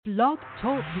Blog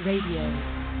Talk Radio.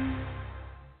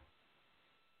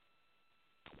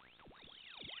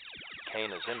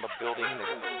 Kane is in the building.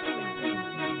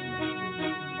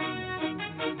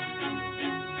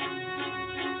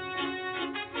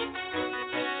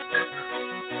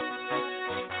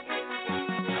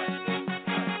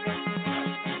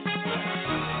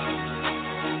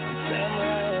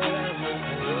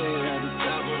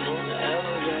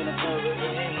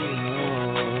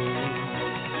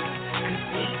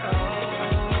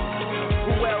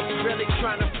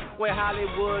 With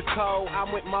Hollywood Code,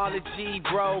 I'm with Marley G,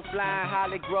 bro. Flying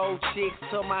Holly Grove chicks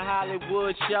to my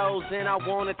Hollywood shows. And I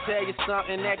wanna tell you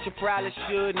something that you probably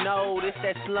should know. This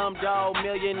that Slumdog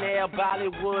Millionaire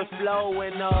Bollywood flow.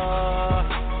 And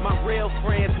my real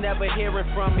friends never hearing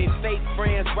from me. Fake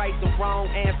friends write the wrong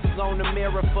answers on the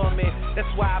mirror for me. That's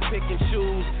why I pick and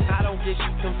choose. I don't get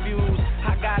you confused.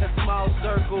 I got a small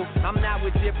circle. I'm not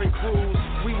with different crews.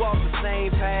 We walk the same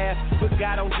path, but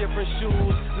got on different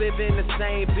shoes. Live in the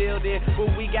same building,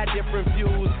 but we got different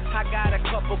views. I got a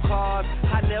couple cars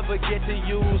I never get to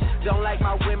use. Don't like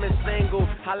my women single,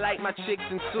 I like my chicks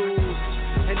in twos.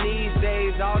 And these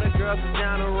days, all the girls is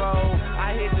down the road.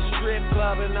 I hit the strip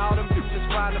club and all them bitches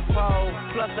find the pole.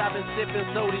 Plus I've been sipping,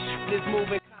 so this shit is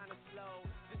moving kind of slow.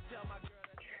 Just tell my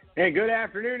girl. Hey, good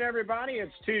afternoon, everybody.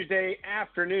 It's Tuesday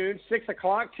afternoon, 6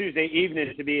 o'clock, Tuesday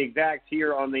evening to be exact,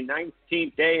 here on the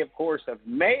 19th day, of course, of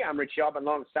May. I'm Rich Yelp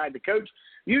alongside the coach,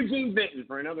 Eugene Benton,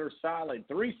 for another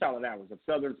three solid hours of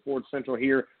Southern Sports Central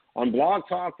here on Blog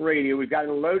Talk Radio. We've got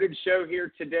a loaded show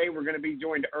here today. We're going to be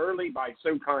joined early by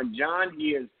SoCon John. He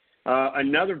is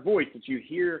another voice that you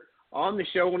hear on the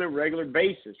show on a regular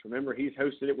basis. Remember, he's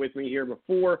hosted it with me here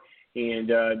before, and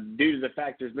due to the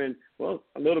fact there's been, well,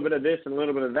 a little bit of this and a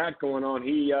little bit of that going on,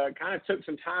 he kind of took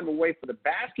some time away for the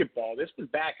basketball. This was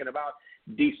back in about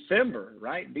December,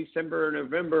 right? December,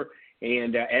 November,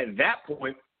 and at that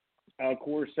point, of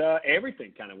course,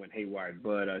 everything kind of went haywire.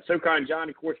 But SoCon John,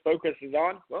 of course, focuses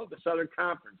on, well, the Southern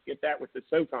Conference. Get that with the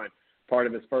SoCon part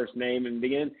of his first name. And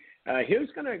then he was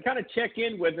going to kind of check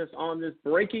in with us on this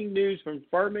breaking news from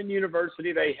Furman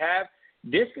University. They have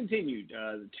discontinued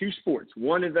two sports.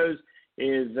 One of those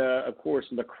is, of course,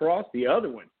 lacrosse. The other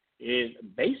one is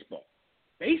baseball.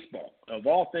 Baseball, of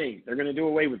all things. They're going to do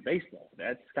away with baseball.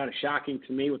 That's kind of shocking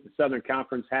to me, with the Southern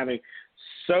Conference having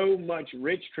so much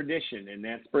rich tradition in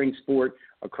that spring sport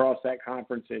across that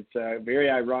conference. It's very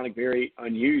ironic, very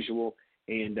unusual,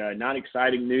 and not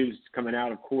exciting news coming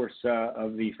out, of course,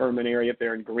 of the Furman area up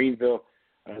there in Greenville,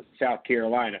 South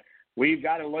Carolina. We've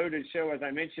got a loaded show, as I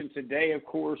mentioned today, of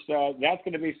course. That's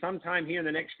going to be sometime here in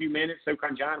the next few minutes.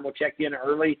 SoCon John will check in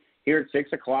early here at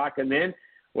 6 o'clock, and then,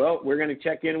 well, we're going to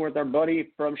check in with our buddy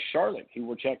from Charlotte. He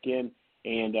will check in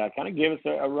and kind of give us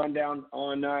a rundown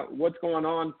on what's going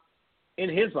on in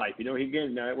his life. You know,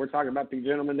 we're talking about the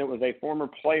gentleman that was a former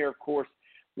player, of course,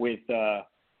 with,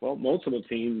 multiple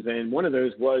teams, and one of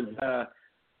those was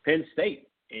Penn State.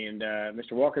 And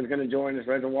Mr. Walker is going to join us.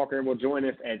 Reginald Walker will join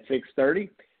us at 6:30.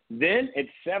 Then at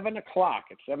 7 o'clock.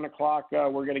 At 7 o'clock,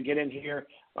 we're going to get in here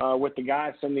with the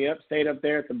guys from the upstate up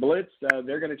there at the Blitz.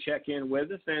 They're going to check in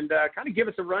with us and kind of give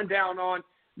us a rundown on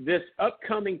this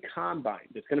upcoming combine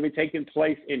that's going to be taking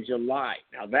place in July.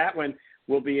 Now, that one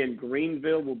will be in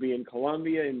Greenville, will be in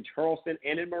Columbia, in Charleston,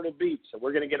 and in Myrtle Beach. So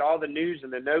we're going to get all the news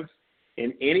and the notes,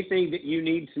 and anything that you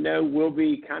need to know will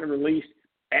be kind of released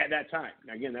at that time.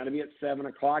 Now, again, that'll be at 7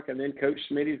 o'clock, and then Coach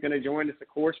Smitty is going to join us, of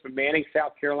course, from Manning,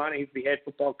 South Carolina. He's the head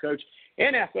football coach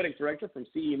and athletic director from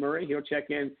C.E. Murray. He'll check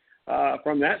in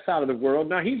from that side of the world.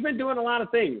 Now, he's been doing a lot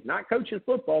of things, not coaching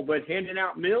football, but handing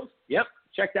out meals. Yep,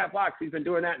 check that box. He's been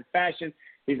doing that in fashion.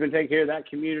 He's been taking care of that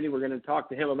community. We're going to talk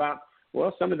to him about,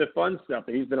 well, some of the fun stuff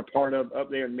that he's been a part of up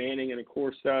there in Manning, and, of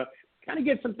course, kind of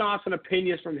get some thoughts and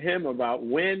opinions from him about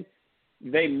when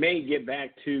they may get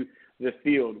back to the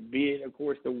field, be it, of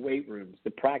course, the weight rooms, the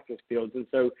practice fields. And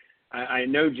so I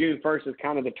know June 1st is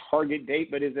kind of the target date,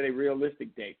 but is it a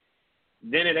realistic date?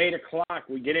 Then at 8 o'clock,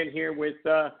 we get in here with,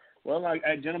 a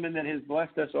gentleman that has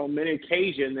blessed us on many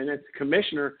occasions, and it's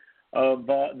commissioner of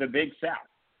the Big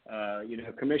South.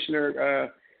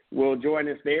 Commissioner will join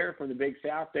us there from the Big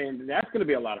South, and that's going to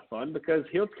be a lot of fun because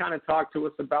he'll kind of talk to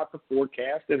us about the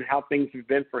forecast and how things have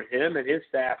been for him and his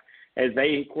staff, as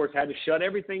they, of course, had to shut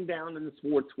everything down in the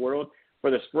sports world for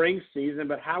the spring season,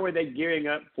 but how are they gearing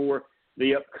up for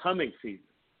the upcoming season?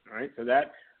 All right, so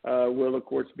that will, of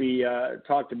course, be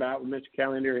talked about with Mr.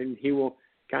 Kallander, and he will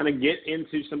kind of get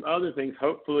into some other things,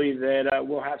 hopefully, that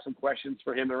we'll have some questions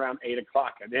for him around 8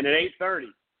 o'clock. And then at 8:30,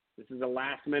 this is a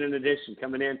last-minute edition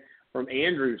coming in from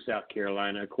Andrews, South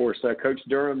Carolina. Of course, Coach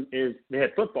Durham is the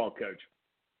head football coach,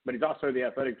 but he's also the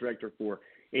athletic director for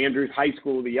Andrews High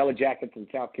School, the Yellow Jackets in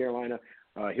South Carolina.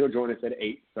 He'll join us at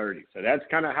 8:30. So that's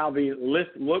kind of how the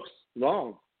list looks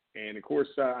long. And, of course,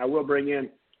 I will bring in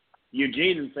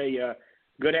Eugene and say,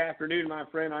 good afternoon, my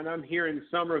friend. I'm here in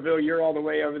Somerville. You're all the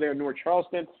way over there in North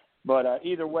Charleston. But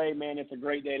either way, man, it's a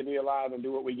great day to be alive and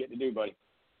do what we get to do, buddy.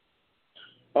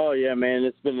 Oh, yeah, man.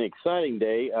 It's been an exciting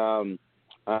day. I'm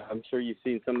sure you've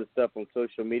seen some of the stuff on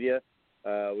social media.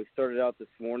 We started out this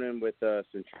morning with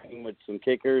some training with some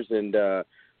kickers. And,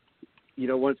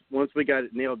 once we got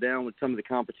it nailed down with some of the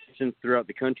competitions throughout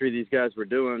the country these guys were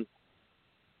doing,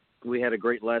 we had a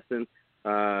great lesson.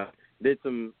 Did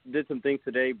some things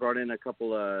today, brought in a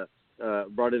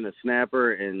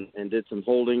snapper and did some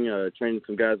holding, training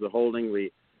some guys with holding.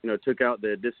 We, took out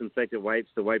the disinfectant wipes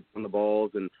to wipe on the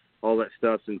balls and all that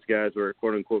stuff since guys were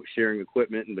quote unquote sharing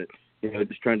equipment, but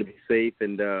just trying to be safe.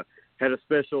 And had a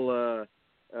special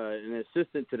an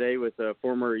assistant today with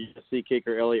former USC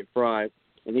kicker Elliott Fry,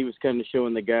 and he was kind of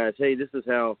showing the guys, hey, this is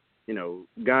how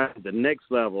guys at the next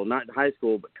level, not high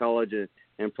school but college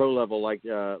and pro level, like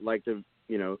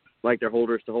their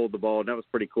holders to hold the ball. And that was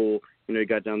pretty cool. He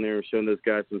got down there and showing those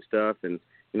guys some stuff and,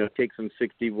 take some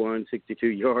 61, 62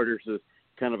 yarders was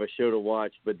kind of a show to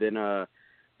watch. But then as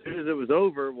soon as it was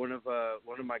over, one of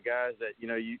my guys that,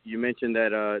 you mentioned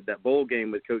that bowl game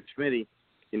with Coach Smitty,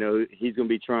 he's going to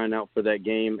be trying out for that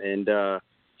game. And as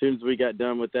soon as we got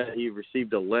done with that, he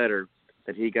received a letter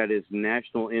that he got his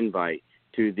national invite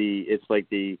to it's like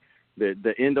the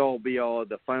end all be all,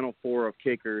 the Final Four of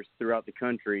kickers throughout the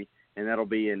country. And that'll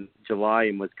be in July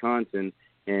in Wisconsin.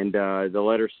 And the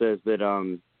letter says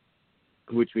that,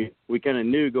 which we kind of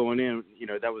knew going in,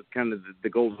 that was kind of the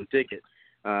golden ticket,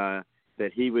 that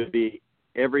he would be,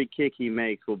 every kick he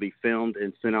makes will be filmed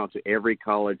and sent out to every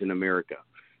college in America.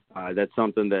 That's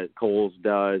something that Coles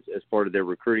does as part of their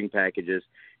recruiting packages.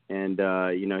 And,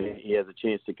 he has a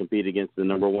chance to compete against the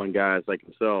number one guys like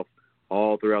himself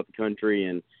all throughout the country.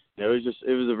 And it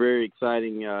was a very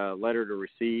exciting letter to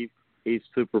receive. He's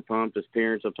super pumped. His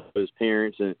parents, I've talked to his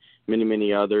parents and many,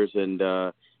 many others. And,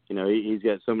 he's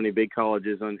got so many big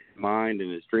colleges on his mind,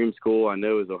 and his dream school, I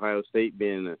know, is Ohio State.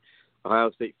 Being an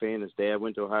Ohio State fan, his dad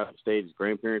went to Ohio State. His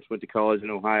grandparents went to college in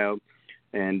Ohio.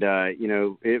 And,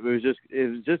 it was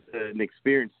just an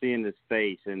experience seeing his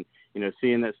face and,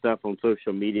 seeing that stuff on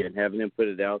social media and having him put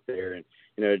it out there and,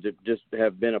 to just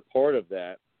have been a part of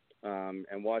that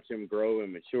and watch him grow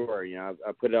and mature.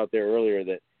 I put it out there earlier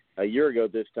that a year ago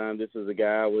this time, this is a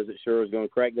guy I wasn't sure was going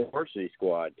to crack the varsity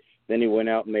squad. Then he went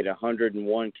out and made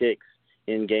 101 kicks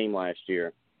in game last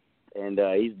year. And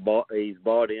he's bought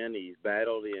in, he's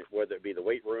battled, whether it be the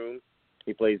weight room.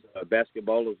 He plays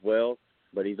basketball as well.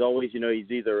 But he's always,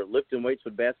 he's either lifting weights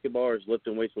with basketball or he's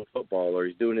lifting weights with football, or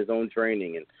he's doing his own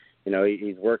training. And,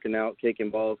 he's working out,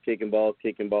 kicking balls,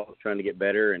 trying to get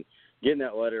better. And getting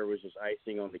that letter was just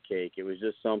icing on the cake. It was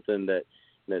just something that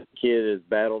the kid has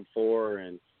battled for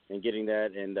and getting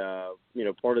that. And,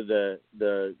 part of the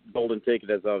golden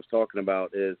ticket, as I was talking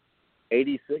about, is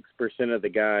 86% of the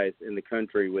guys in the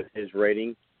country with his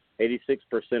rating,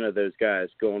 86% of those guys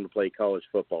go on to play college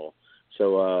football.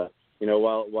 So,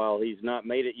 while he's not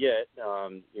made it yet,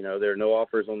 there are no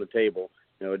offers on the table.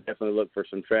 Definitely look for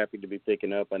some traffic to be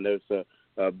picking up. I know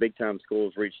some big-time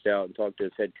schools reached out and talked to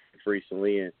his head coach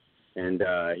recently, and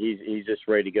he's just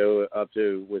ready to go up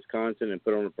to Wisconsin and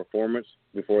put on a performance.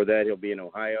 Before that, he'll be in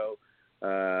Ohio,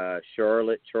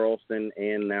 Charlotte, Charleston,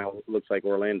 and now looks like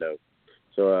Orlando.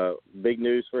 So big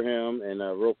news for him, and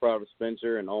real proud of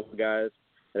Spencer and all the guys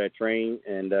that I train,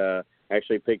 and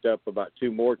actually picked up about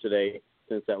 2 more today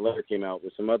since that letter came out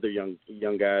with some other young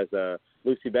guys.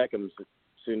 Lucy Beckham's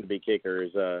soon-to-be kicker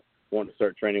is wanting to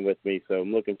start training with me, so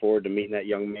I'm looking forward to meeting that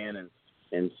young man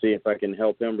and see if I can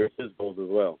help him reach his goals as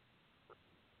well.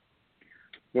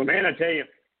 Well, man, I tell you,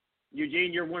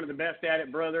 Eugene, you're one of the best at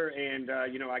it, brother, and,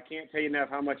 I can't tell you enough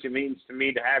how much it means to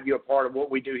me to have you a part of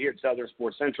what we do here at Southern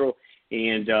Sports Central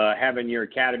and having your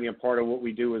academy a part of what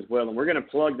we do as well. And we're going to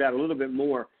plug that a little bit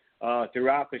more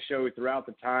throughout the show, throughout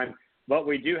the time. But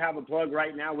we do have a plug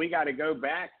right now. We got to go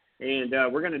back, and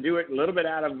we're going to do it a little bit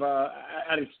out of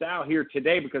style here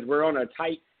today because we're on a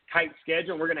tight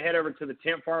schedule. We're going to head over to the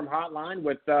Tent Farm Hotline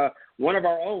with one of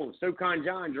our own. SoCon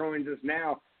John joins us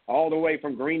now all the way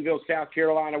from Greenville, South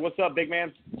Carolina. What's up, big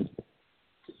man?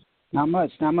 Not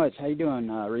much. How you doing,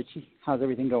 Richie? How's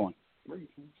everything going?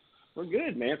 We're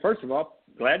good, man. First of all,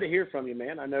 glad to hear from you,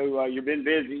 man. I know you've been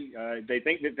busy. They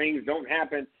think that things don't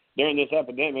happen during this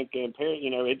epidemic, and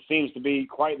it seems to be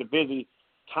quite the busy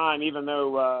time, even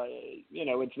though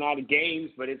it's not a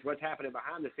games, but it's what's happening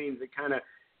behind the scenes that kind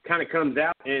of comes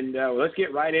out. And let's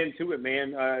get right into it,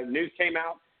 man. News came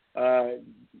out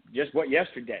just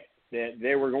yesterday that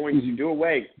they were going to do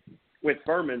away with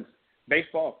Furman's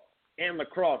baseball and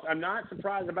lacrosse. I'm not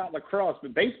surprised about lacrosse,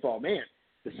 but baseball, man,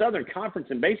 the Southern Conference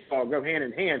and baseball go hand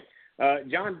in hand.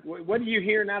 John, what are you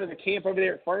hearing out of the camp over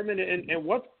there at Furman, and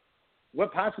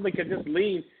what possibly could this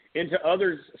lead into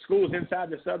other schools inside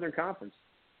the Southern Conference?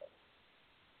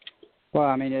 Well,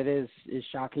 I mean, it is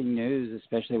shocking news,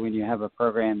 especially when you have a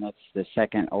program that's the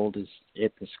second oldest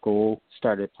at the school,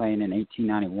 started playing in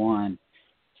 1891.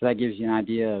 So that gives you an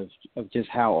idea of just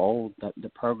how old the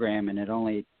program, and it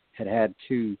only had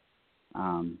two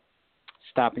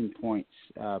stopping points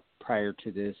prior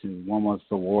to this, and one was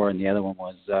the war, and the other one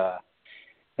was,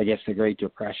 I guess, the Great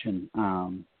Depression.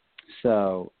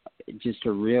 So just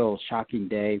a real shocking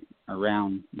day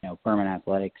around, Furman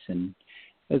athletics, and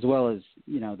as well as,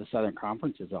 the Southern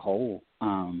Conference as a whole.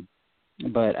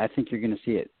 But I think you're going to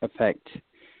see it affect,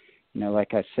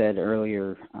 like I said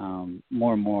earlier,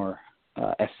 more and more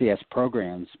FCS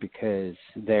programs, because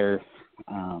they're,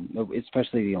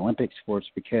 especially the Olympic sports,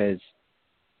 because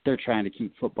they're trying to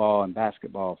keep football and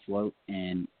basketball afloat,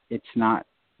 and it's not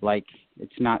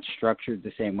structured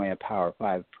the same way a Power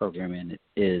 5 program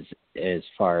is, as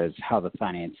far as how the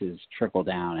finances trickle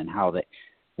down and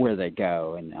where they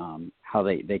go, and how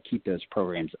they keep those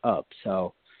programs up.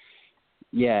 So,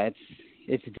 yeah,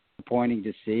 it's disappointing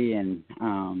to see. And,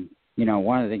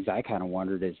 one of the things I kind of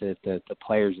wondered is if the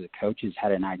players, the coaches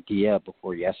had an idea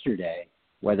before yesterday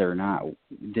whether or not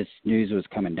this news was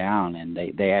coming down, and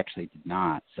they actually did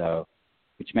not. So,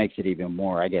 which makes it even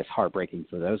more, I guess, heartbreaking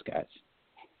for those guys.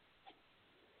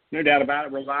 No doubt about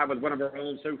it. We're live with one of our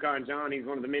own, SoCon John. He's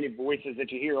one of the many voices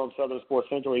that you hear on Southern Sports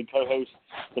Central. He co-hosts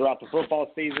throughout the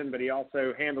football season, but he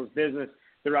also handles business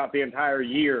throughout the entire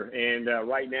year. And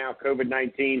right now,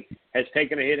 COVID-19 has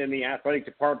taken a hit in the athletic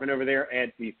department over there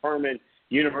at the Furman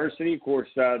University. Of course,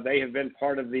 they have been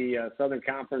part of the Southern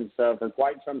Conference for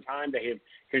quite some time. They have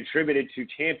contributed to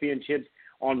championships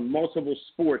on multiple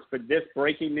sports. But this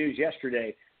breaking news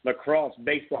yesterday, lacrosse,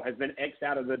 baseball has been X'd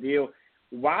out of the deal.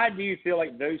 Why do you feel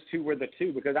like those two were the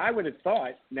two? Because I would have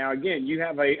thought, now again, you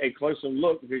have a closer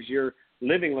look because your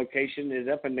living location is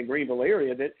up in the Greenville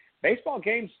area, that baseball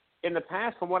games in the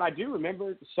past, from what I do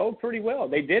remember, sold pretty well.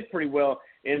 They did pretty well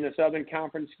in the Southern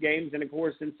Conference games, and of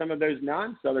course in some of those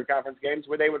non-Southern Conference games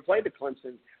where they would play the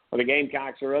Clemson or the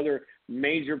Gamecocks or other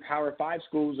major Power 5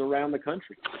 schools around the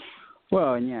country.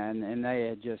 Well, and they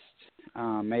had just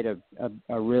made a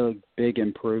really big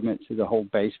improvement to the whole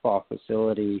baseball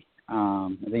facility. I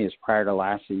think it was prior to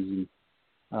last season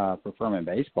for Furman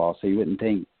baseball. So you wouldn't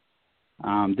think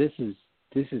this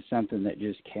is something that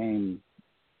just came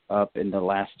up in the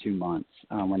last 2 months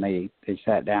when they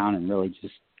sat down and really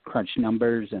just crunched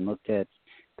numbers and looked at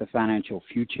the financial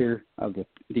future of the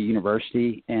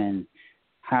university, and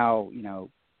how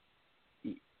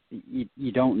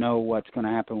you don't know what's going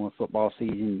to happen with football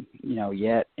season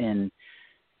yet. And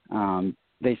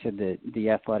they said that the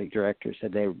athletic director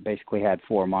said they basically had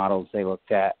 4 models they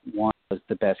looked at. One was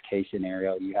the best case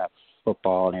scenario. You have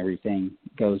football and everything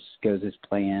goes as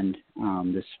planned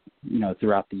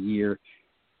throughout the year,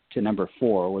 to number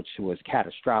 4, which was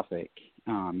catastrophic.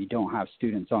 You don't have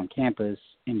students on campus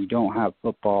and you don't have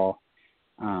football.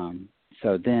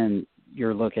 So then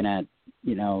you're looking at,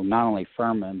 not only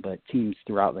Furman, but teams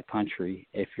throughout the country.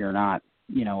 If you're not,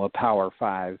 a Power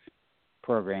 5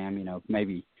 program,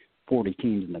 maybe 40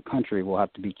 teams in the country will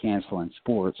have to be canceling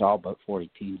sports, all but 40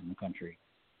 teams in the country.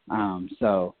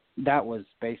 So that was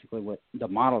basically what the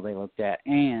model they looked at.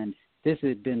 And this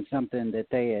had been something that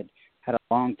they had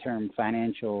a long-term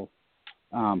financial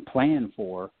plan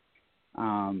for.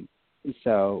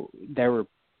 So they were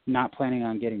not planning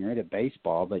on getting rid of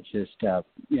baseball, but just,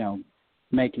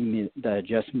 making the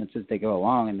adjustments as they go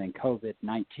along. And then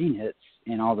COVID-19 hits,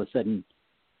 and all of a sudden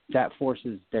that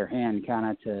forces their hand kind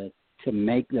of to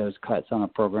make those cuts on a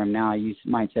program. Now you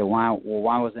might say, why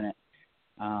wasn't it,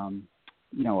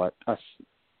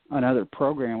 another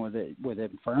program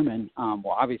within Furman?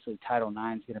 Well, obviously Title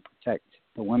IX is going to protect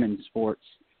the women's sports,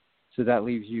 so that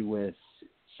leaves you with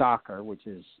soccer, which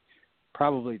is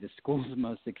probably the school's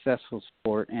most successful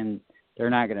sport, and they're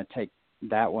not going to take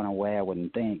that one away, I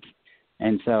wouldn't think.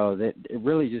 And so it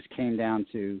really just came down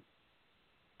to,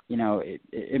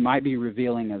 it might be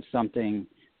revealing of something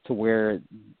to where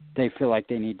they feel like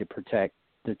they need to protect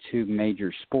the two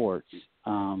major sports,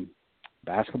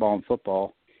 basketball and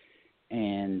football,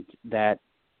 and that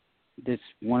this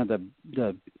one of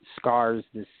the scars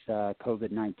this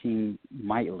COVID-19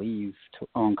 might leave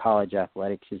on college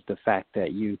athletics is the fact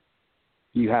that you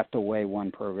have to weigh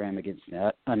one program against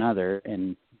another,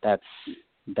 and that's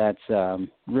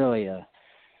really a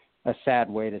sad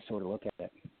way to sort of look at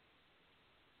it.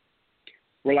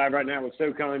 We're live right now with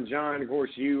SoCon John. Of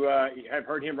course, you have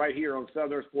heard him right here on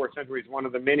Southern Sports Central. He's one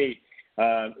of the many,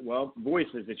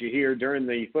 voices that you hear during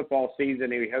the football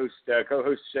season. He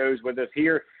co-hosts shows with us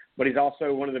here, but he's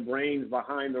also one of the brains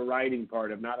behind the writing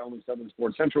part of not only Southern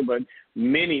Sports Central, but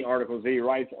many articles that he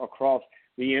writes across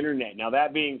the internet. Now,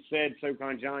 that being said,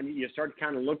 SoCon John, you start to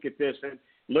kind of look at this and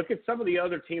look at some of the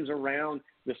other teams around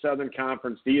the Southern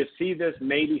Conference. Do you see this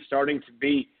maybe starting to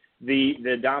be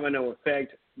the domino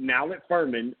effect? Now that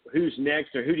Furman, who's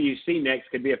next, or who do you see next,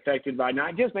 could be affected by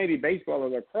not just maybe baseball or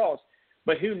lacrosse,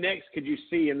 but who next could you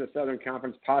see in the Southern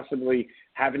Conference possibly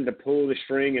having to pull the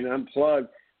string and unplug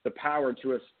the power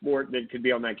to a sport that could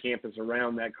be on that campus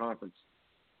around that conference?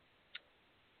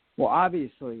 Well,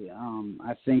 obviously,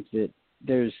 I think that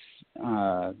there's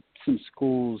some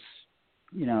schools,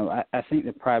 I think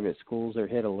the private schools are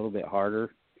hit a little bit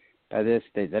harder by this.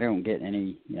 They don't get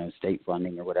any, state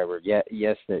funding or whatever.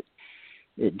 Yes, that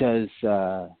it does,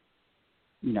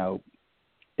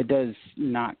 it does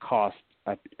not cost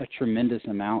a tremendous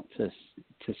amount to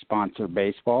sponsor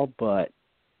baseball, but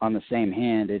on the same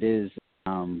hand, it is,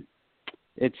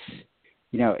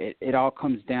 it all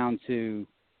comes down to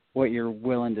what you're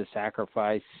willing to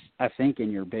sacrifice, I think,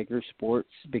 in your bigger sports,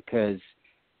 because,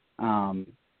 and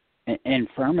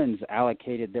Furman's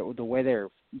allocated, the way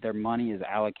their money is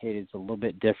allocated is a little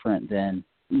bit different than,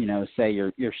 say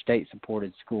your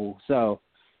state-supported school. So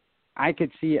I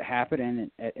could see it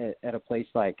happening at a place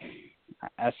like,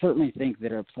 I certainly think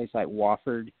that a place like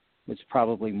Wofford was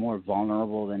probably more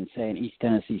vulnerable than, say, an East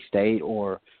Tennessee State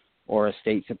or a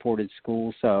state-supported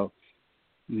school. So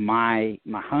my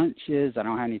hunch is, I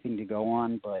don't have anything to go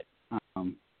on, but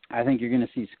I think you're going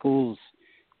to see schools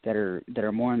that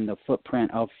are more in the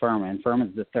footprint of Furman.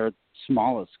 Furman's the third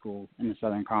smallest school in the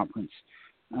Southern Conference.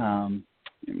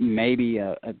 Maybe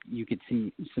you could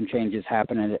see some changes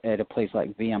happen at a place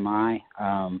like VMI.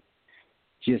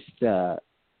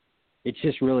 It's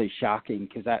just really shocking,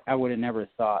 because I would have never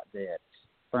thought that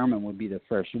Furman would be the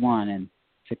first one, and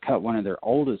to cut one of their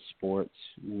oldest sports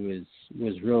was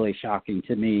really shocking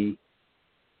to me.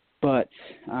 But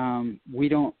I'm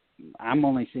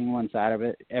only seeing one side of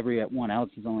it. Everyone else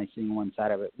is only seeing one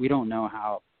side of it. We don't know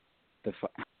how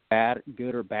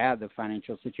good or bad the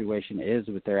financial situation is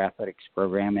with their athletics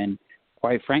program. And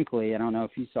quite frankly, I don't know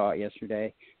if you saw it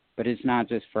yesterday, but it's not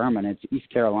just Furman. It's East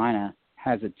Carolina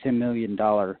has a $10 million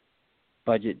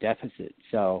budget deficit.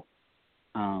 So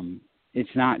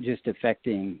it's not just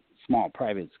affecting small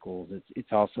private schools.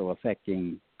 It's also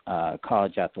affecting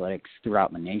college athletics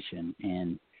throughout the nation.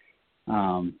 And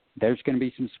there's going to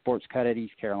be some sports cut at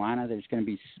East Carolina. There's going to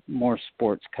be more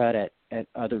sports cut at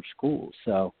other schools.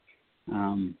 So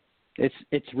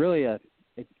it's really a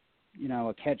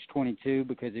catch-22,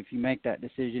 because if you make that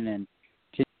decision and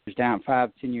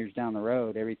 10 years down the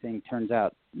road, everything turns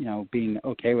out, being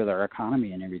okay with our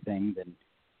economy and everything, then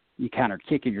you kind of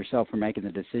kicking yourself for making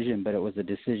the decision, but it was a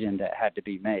decision that had to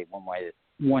be made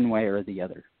one way or the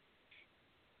other.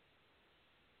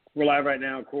 We're live right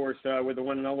now, of course, with the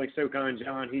one and only SoCon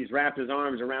John. He's wrapped his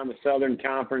arms around the Southern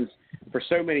Conference for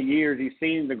so many years. He's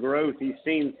seen the growth. He's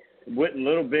seen what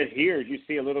little bit here. You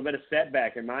see a little bit of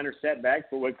setback, a minor setback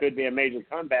for what could be a major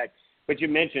comeback. But you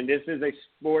mentioned this is a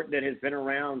sport that has been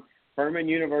around Furman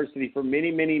University for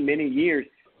many, many, many years.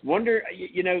 Wonder,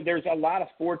 there's a lot of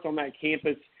sports on that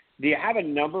campus. Do you have a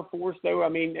number for us, though? I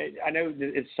mean, I know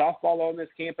it's softball on this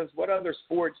campus. What other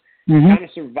sports kind of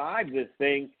survived this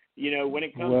thing, when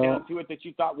it comes down to it, that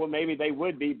you thought, well, maybe they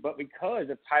would be, but because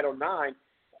of Title IX,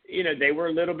 they were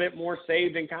a little bit more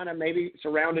saved and kind of maybe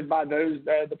surrounded by those,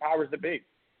 the powers that be?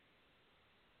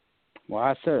 Well,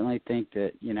 I certainly think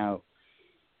that,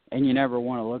 and you never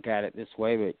want to look at it this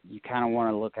way, but you kind of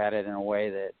want to look at it in a way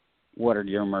that, what are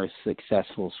your most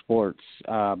successful sports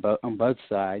on both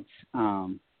sides?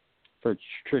 For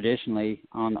traditionally,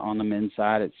 on the men's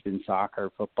side, it's been soccer,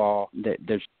 football.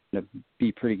 There's going to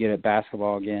be pretty good at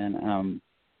basketball again.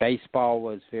 Baseball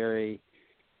was very,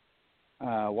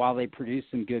 while they produced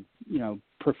some good,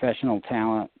 professional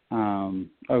talent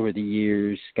over the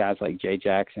years, guys like Jay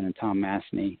Jackson and Tom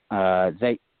Masney,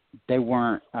 they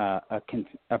weren't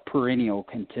a perennial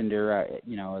contender,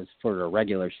 as for a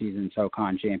regular season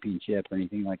SoCon championship or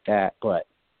anything like that. But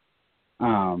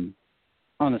on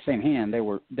the same hand, they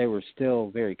were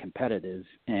still very competitive,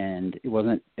 and it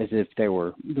wasn't as if they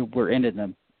were ended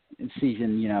the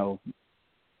season,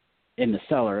 in the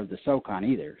cellar of the SoCon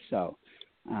either. So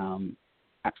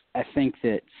I think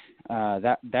that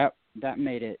that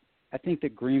made it. I think the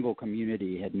Greenville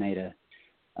community had made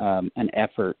an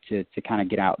effort to kind of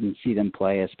get out and see them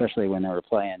play, especially when they were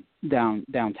playing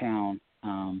downtown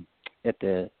at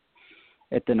the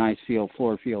at the nice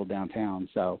floor field downtown.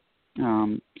 So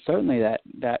certainly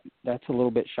that's a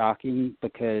little bit shocking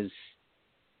because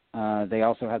they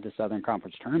also have the Southern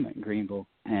Conference tournament in Greenville,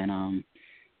 and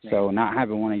so not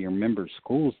having one of your member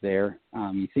schools there,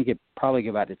 you think it'd probably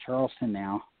go back to Charleston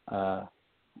now,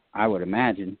 I would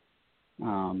imagine,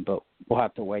 but we'll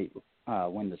have to wait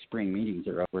when the spring meetings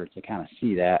are over to kind of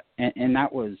see that. And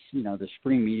that was, the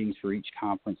spring meetings for each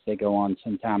conference, they go on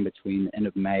sometime between the end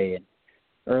of May and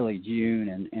early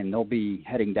June, and they'll be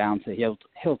heading down to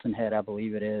Hilton Head, I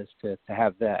believe it is, to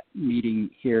have that meeting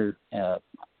here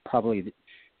probably,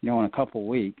 in a couple of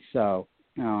weeks. So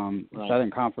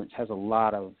Southern Conference has a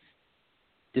lot of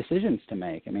decisions to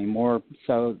make. I mean, more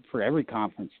so for every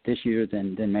conference this year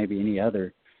than maybe any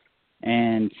other.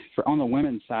 And on the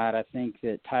women's side, I think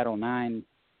that Title IX,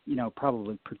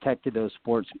 probably protected those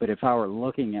sports. But if I were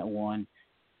looking at one,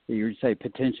 you would say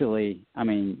potentially, I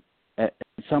mean, at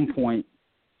some point,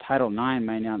 Title IX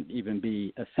may not even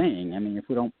be a thing. I mean, if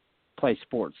we don't play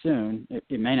sports soon,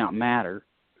 it may not matter.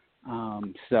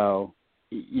 So,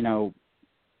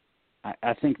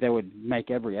 I think they would make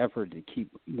every effort to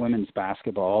keep women's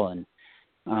basketball and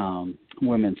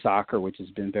women's soccer, which has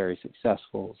been very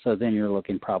successful. So then you're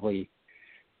looking probably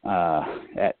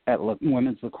at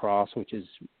women's lacrosse, which is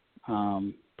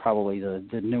probably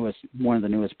the newest, one of the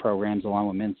newest programs, along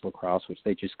with men's lacrosse, which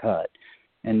they just cut.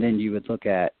 And then you would look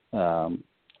at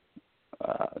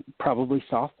probably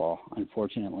softball,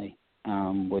 unfortunately,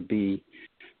 would be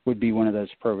one of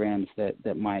those programs that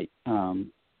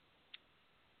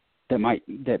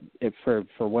if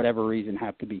for whatever reason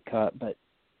have to be cut. But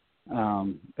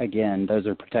again, those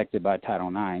are protected by Title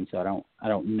IX, so I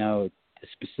don't know the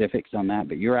specifics on that.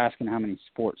 But you're asking how many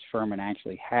sports Furman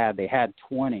actually had. They had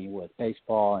 20 with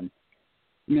baseball and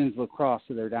men's lacrosse,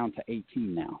 so they're down to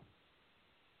 18 now.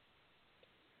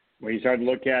 Well, you start to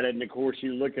look at it, and, of course,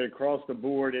 you look at across the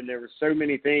board, and there were so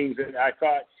many things that I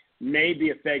thought may be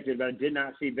affected, but I did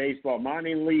not see baseball.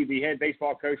 Monty Lee, the head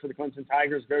baseball coach for the Clemson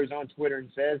Tigers, goes on Twitter and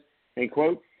says, and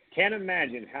quote, "Can't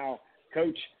imagine how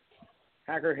Coach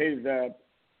Hacker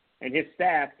and his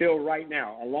staff feel right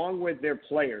now, along with their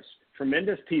players.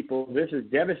 Tremendous people. This is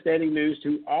devastating news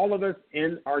to all of us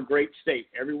in our great state.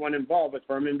 Everyone involved with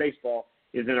Furman baseball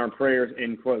is in our prayers,"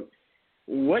 end quote.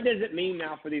 What does it mean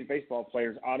now for these baseball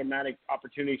players? Automatic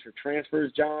opportunities for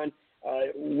transfers, John?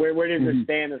 Where does it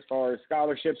stand as far as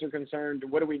scholarships are concerned?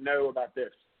 What do we know about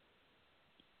this?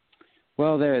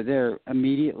 Well, they're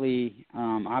immediately,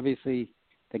 obviously,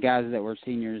 the guys that were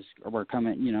seniors were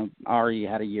coming, already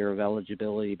had a year of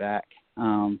eligibility back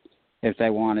if they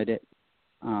wanted it.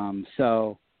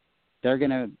 So they're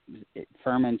going to,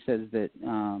 Furman says that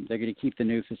they're going to keep the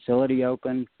new facility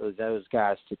open for those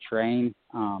guys to train,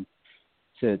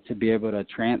 to be able to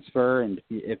transfer, and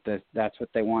if that's what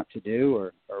they want to do,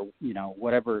 or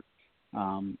whatever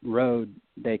road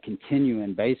they continue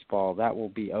in baseball, that will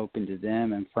be open to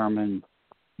them, and Furman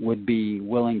would be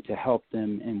willing to help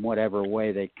them in whatever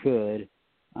way they could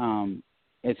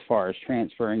as far as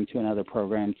transferring to another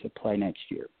program to play next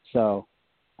year. So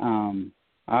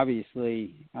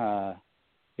obviously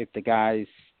if the guys,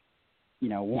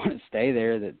 want to stay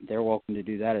there, that they're welcome to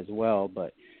do that as well,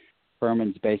 but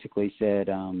Furman's basically said,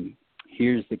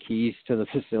 here's the keys to the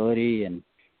facility, and,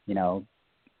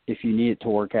 if you need it to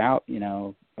work out,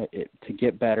 to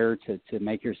get better, to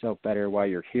make yourself better while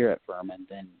you're here at Furman,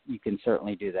 then you can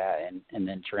certainly do that and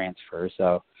then transfer.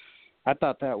 So I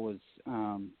thought that was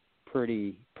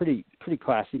pretty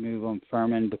classy move on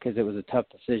Furman, because it was a tough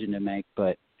decision to make,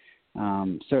 but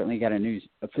certainly got a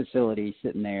facility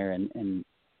sitting there, and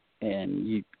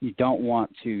you don't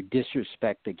want to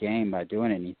disrespect the game by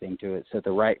doing anything to it. So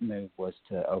the right move was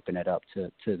to open it up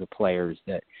to the players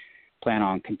that plan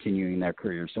on continuing their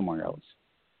career somewhere else.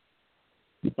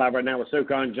 Live right now with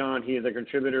SoCon John. He is a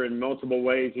contributor in multiple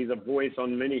ways. He's a voice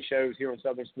on many shows here on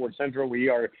Southern Sports Central. We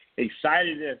are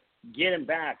excited to get him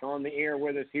back on the air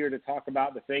with us here to talk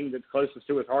about the thing that's closest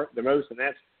to his heart the most, and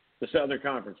that's the Southern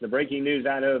Conference. The breaking news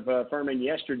out of Furman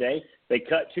yesterday, they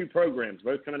cut two programs,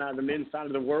 both coming out of the men's side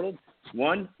of the world.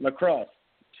 One, lacrosse.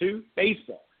 Two,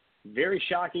 baseball. Very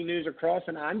shocking news across,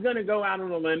 and I'm going to go out on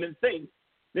a limb and think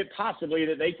that possibly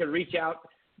that they could reach out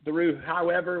through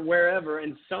however, wherever,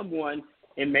 and someone,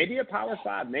 and maybe a Power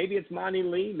 5, maybe it's Monty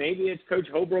Lee, maybe it's Coach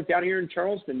Holbrook out here in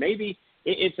Charleston, maybe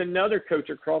it's another coach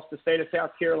across the state of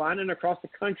South Carolina and across the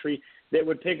country that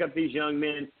would pick up these young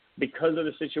men because of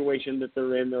the situation that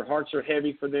they're in. Their hearts are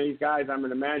heavy for these guys, I'm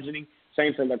imagining.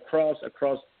 Same for lacrosse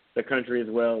across the country as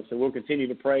well. So we'll continue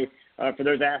to pray for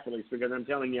those athletes, because I'm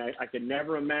telling you, I could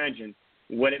never imagine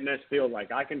what it must feel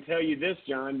like. I can tell you this,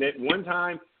 John, that one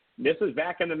time this was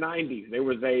back in the 90s. There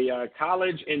was a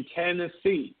college in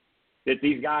Tennessee that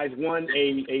these guys won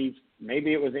a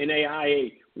maybe it was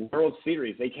NAIA World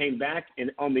Series. They came back,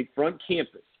 and on the front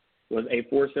campus was a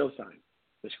for sale sign.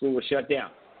 The school was shut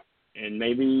down. And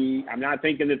maybe I'm not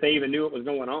thinking that they even knew what was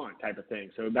going on type of thing.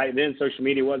 So back then, social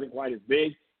media wasn't quite as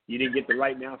big. You didn't get the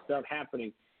right now stuff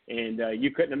happening, and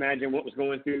you couldn't imagine what was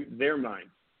going through their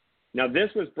minds. Now, this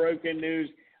was broken news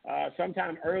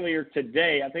sometime earlier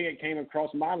today. I think it came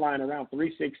across my line around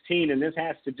 3:16, and this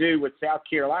has to do with South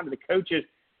Carolina. The coaches,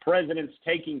 presidents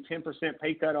taking 10%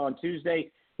 pay cut on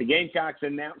Tuesday. The Gamecocks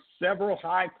announced several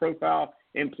high-profile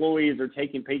employees are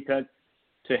taking pay cuts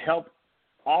to help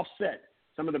offset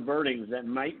some of the burdens that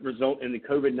might result in the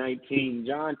COVID-19.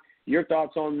 John, your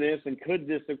thoughts on this, and could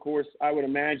this, of course, I would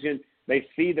imagine they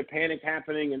see the panic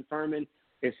happening in Furman,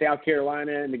 in South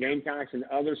Carolina, and the Gamecocks and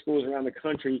other schools around the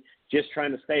country just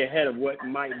trying to stay ahead of what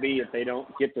might be if they don't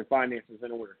get their finances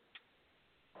in order.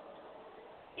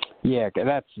 Yeah,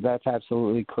 that's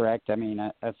absolutely correct. I mean,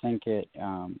 I think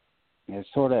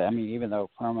it's sort of, I mean, even though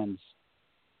Furman's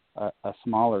a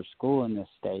smaller school in this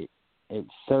state, it's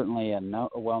certainly a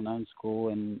well-known school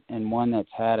and one that's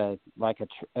had a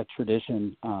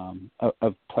tradition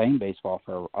of playing baseball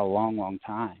for a long, long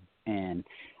time. And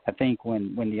I think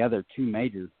when the other two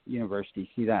major universities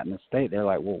see that in the state, they're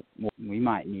like, well we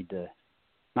might need to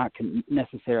not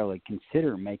necessarily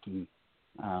consider making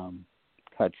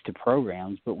cuts to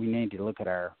programs, but we need to look at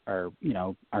our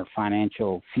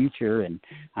financial future. And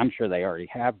I'm sure they already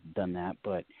have done that,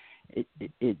 but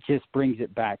it just brings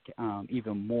it back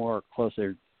even more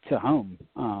closer to home,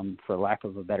 for lack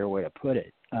of a better way to put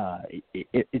it.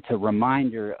 It's a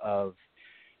reminder of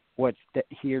what's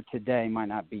here today might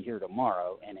not be here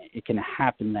tomorrow, and it can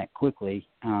happen that quickly,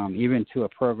 even to a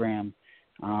program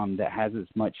that has as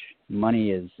much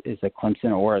money as a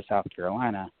Clemson or a South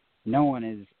Carolina. No one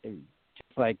is,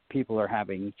 just like people are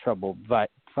having trouble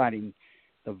fighting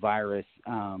the virus,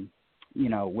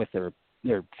 with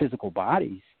their physical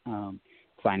bodies.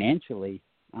 Financially,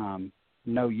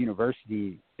 no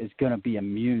university is going to be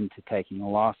immune to taking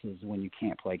losses when you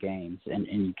can't play games and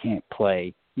you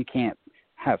can't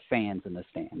have fans in the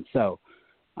stands. So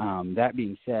that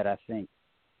being said, I think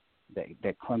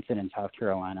that Clemson and South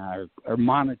Carolina are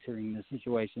monitoring the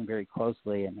situation very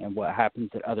closely, and what happens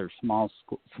at other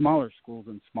smaller schools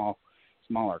and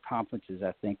smaller conferences,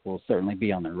 I think, will certainly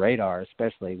be on the radar,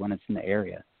 especially when it's in the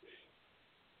area.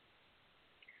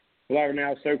 Well,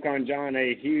 now, SoCon John,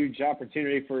 a huge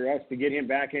opportunity for us to get him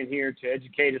back in here to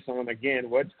educate us on, again,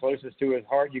 what's closest to his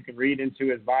heart. You can read into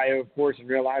his bio, of course, and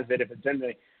realize that if it's in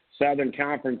the Southern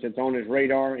Conference, it's on his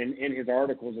radar and in his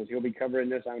articles, as he'll be covering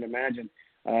this, I would imagine,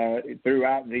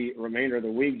 throughout the remainder of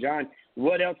the week. John,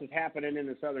 what else is happening in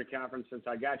the Southern Conference since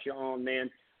I got you on, man?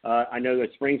 I know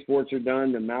that spring sports are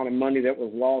done, the amount of money that was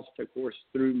lost, of course,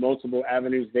 through multiple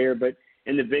avenues there, but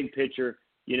in the big picture,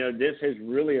 this has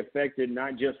really affected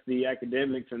not just the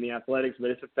academics and the athletics,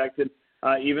 but it's affected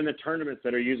even the tournaments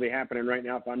that are usually happening right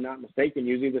now. If I'm not mistaken,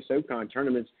 usually the SoCon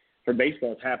tournaments for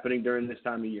baseball is happening during this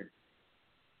time of year.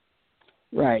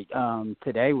 Right.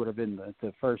 Today would have been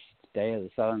the first day of the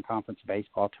Southern Conference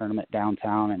baseball tournament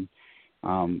downtown, and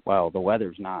the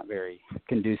weather's not very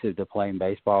conducive to playing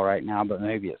baseball right now, but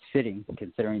maybe it's fitting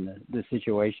considering the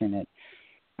situation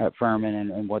at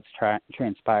Furman and what's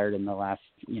transpired in the last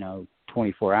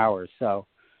 24 hours. So,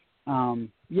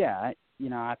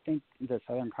 I think the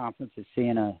Southern Conference is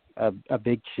seeing a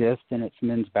big shift in its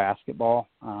men's basketball.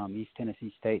 East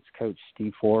Tennessee State's coach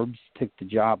Steve Forbes took the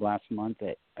job last month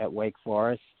at Wake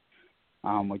Forest,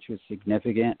 which was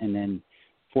significant, and then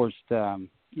forced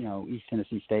East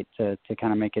Tennessee State to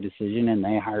kind of make a decision, and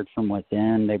they hired from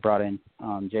within. They brought in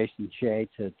Jason Shea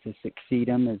to succeed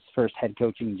him, his first head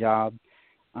coaching job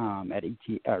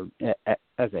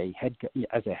as a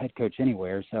head coach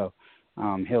anywhere. So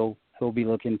he'll be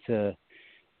looking to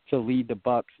lead the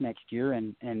Bucks next year,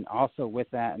 and also with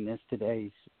that, in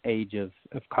today's age of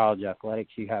college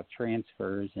athletics, you have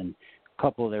transfers, and a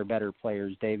couple of their better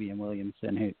players, Davian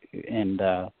Williamson and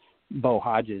Bo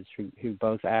Hodges, who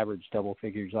both averaged double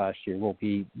figures last year, will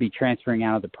be transferring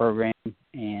out of the program,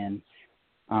 and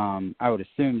I would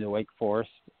assume to Wake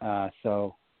Forest.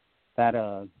 So that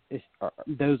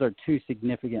those are two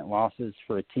significant losses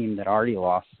for a team that already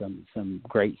lost some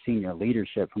great senior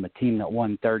leadership from a team that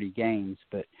won 30 games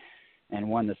and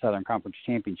won the Southern Conference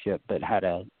Championship, but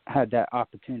had that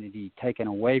opportunity taken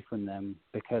away from them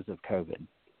because of COVID.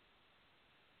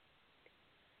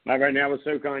 Right now with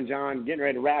SoCon John, getting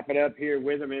ready to wrap it up here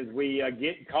with him as we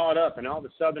get caught up in all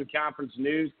the Southern Conference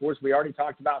news. Of course, we already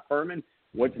talked about Furman.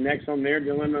 what's next on their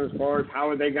dilemma as far as how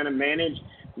are they going to manage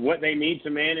what they need to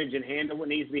manage and handle what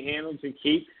needs to be handled to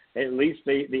keep at least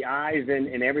the eyes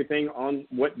and everything on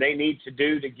what they need to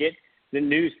do to get the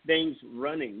new things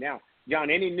running. Now, John,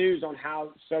 any news on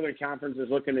how Southern Conference is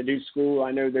looking to do school?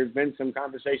 I know there's been some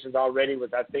conversations already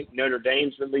with, I think, Notre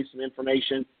Dame's released some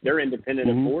information. They're independent,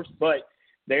 of course, but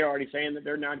they're already saying that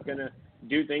they're not going to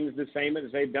do things the same as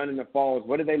they've done in the falls.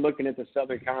 What are they looking at the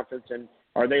Southern Conference, and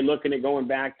are they looking at going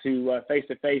back to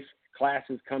face-to-face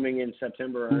classes coming in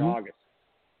September or August?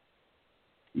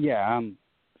 Yeah,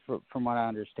 from what I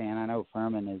understand, I know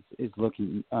Furman is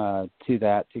looking to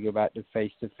that, to go back to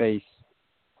face-to-face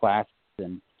classes.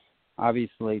 And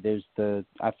obviously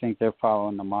I think they're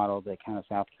following the model that kind of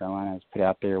South Carolina has put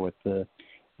out there with the,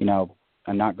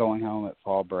 not going home at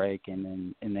fall break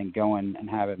and then going and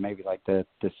have it maybe like the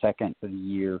second of the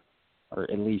year, or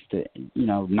at least,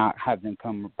 not have them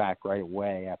come back right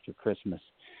away after Christmas.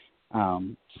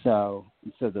 So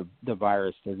the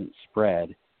virus doesn't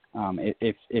spread.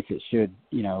 If it should,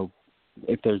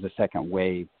 if there's a second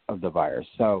wave of the virus.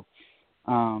 So,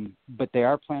 but they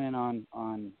are planning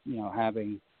on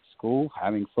having school,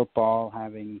 having football,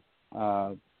 having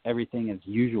everything as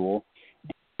usual.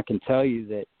 I can tell you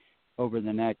that over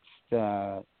the next,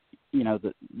 the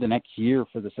next year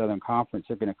for the Southern Conference,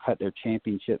 they're going to cut their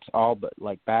championships all but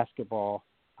like basketball,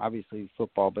 obviously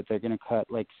football, but they're going to cut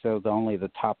only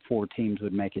the top 4 teams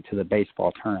would make it to the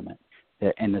baseball tournament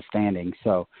in the standings.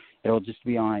 So it'll just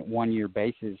be on a 1-year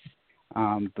basis,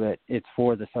 but it's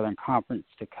for the Southern Conference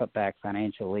to cut back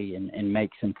financially and make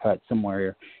some cuts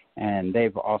somewhere. And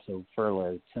they've also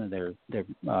furloughed some of their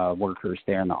workers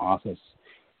there in the office.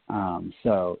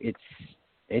 So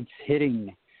it's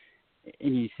hitting,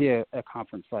 and you see a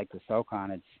conference like the SoCon,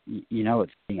 it's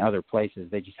hitting other places.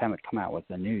 They just haven't come out with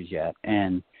the news yet.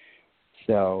 And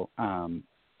so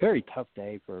very tough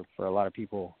day for a lot of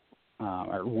people.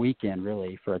 Or weekend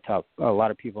really for a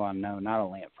lot of people I know, not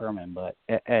only at Furman but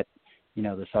at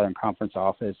the Southern Conference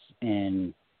office.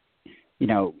 And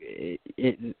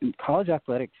college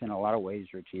athletics in a lot of ways,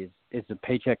 Richie, is a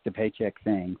paycheck to paycheck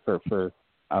thing for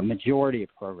a majority of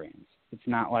programs. It's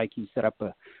not like you set up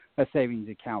a savings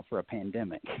account for a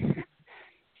pandemic.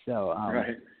 So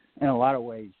right. In a lot of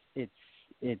ways, it's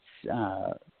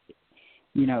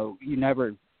you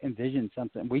never envisioned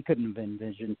something. We couldn't have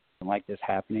envisioned like this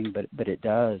happening, but it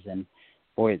does. And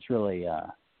boy, it's really I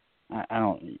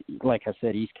don't, like I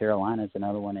said, East Carolina is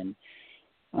another one, and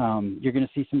you're going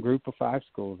to see some Group of 5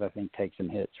 schools I think take some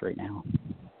hits right now.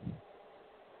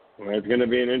 Well, it's going to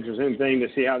be an interesting thing to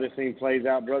see how this thing plays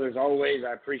out, brothers. Always,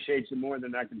 I appreciate you more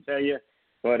than I can tell you,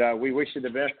 but we wish you the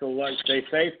best of luck. Stay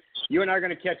safe. You and I are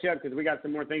going to catch up because we got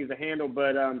some more things to handle,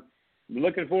 but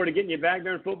looking forward to getting you back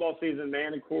during football season,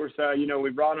 man. Of course, we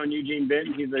brought on Eugene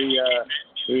Benton.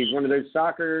 He's one of those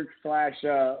soccer /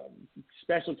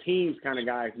 special teams kind of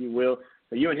guy, if you will.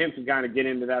 So you and him can kind of get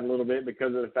into that a little bit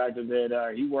because of the fact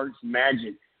that he works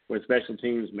magic with special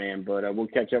teams, man. But we'll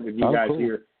catch up with you guys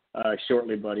here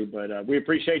shortly, buddy. But we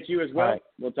appreciate you as well. Right.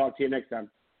 We'll talk to you next time.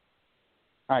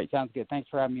 All right, sounds good. Thanks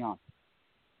for having me on.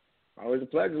 Always a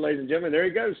pleasure, ladies and gentlemen. There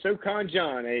you go, SoCon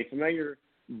John, a familiar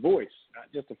voice,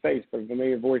 not just a face, but a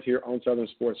familiar voice here on Southern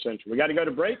Sports Central. We got to go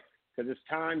to break because it's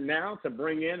time now to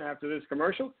bring in, after this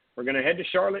commercial, we're going to head to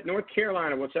Charlotte, North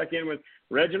Carolina. We'll check in with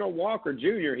Reginald Walker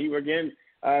Jr. He, again,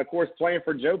 of course, playing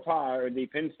for Joe Pa, or the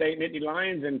Penn State Nittany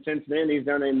Lions, and since then he's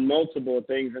done a multiple of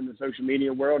things in the social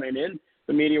media world and in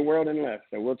the media world and left.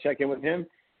 So we'll check in with him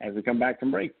as we come back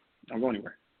from break. Don't go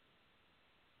anywhere.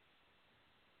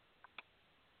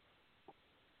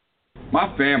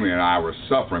 My family and I were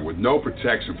suffering with no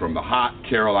protection from the hot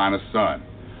Carolina sun.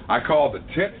 I called the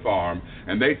Tent Farm,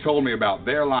 and they told me about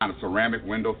their line of ceramic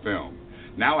window film.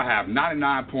 Now I have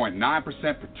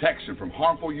 99.9% protection from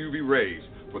harmful UV rays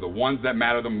for the ones that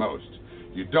matter the most.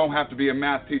 You don't have to be a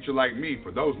math teacher like me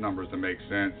for those numbers to make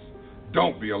sense.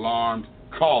 Don't be alarmed.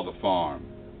 Call the farm.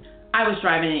 I was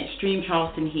driving in extreme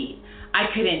Charleston heat. I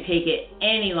couldn't take it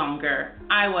any longer.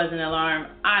 I wasn't alarmed.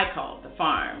 I called the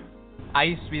farm. I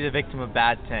used to be the victim of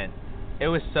bad tent. It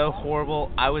was so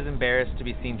horrible, I was embarrassed to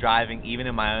be seen driving even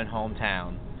in my own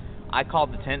hometown. I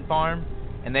called the tent farm,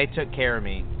 and they took care of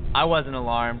me. I wasn't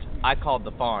alarmed. I called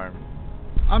the farm.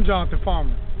 I'm Jonathan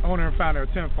Farmer, owner and founder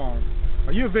of Tent Farm.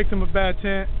 Are you a victim of bad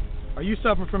tent? Are you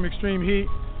suffering from extreme heat?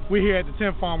 We here at the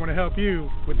Tent Farm want to help you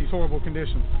with these horrible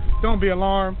conditions. Don't be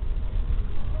alarmed.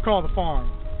 Call the farm.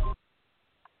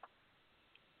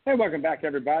 Hey, welcome back,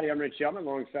 everybody. I'm Rich Sheldon,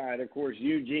 alongside, of course,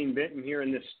 Eugene Benton here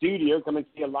in the studio, coming to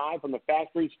you live from the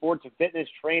Factory Sports and Fitness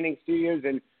Training Studios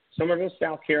in Summerville,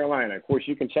 South Carolina. Of course,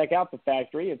 you can check out the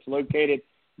Factory. It's located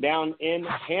down in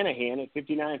Hanahan at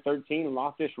 5913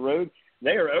 Loftus Road.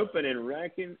 They are open and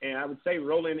wrecking, and I would say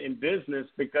rolling in business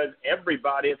because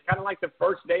everybody, it's kind of like the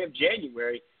first day of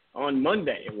January on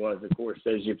Monday it was, of course.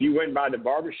 As if you went by the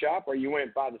barbershop or you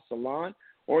went by the salon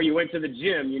or you went to the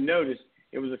gym, you noticed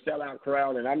it was a sellout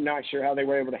crowd, and I'm not sure how they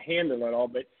were able to handle it all,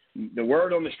 but the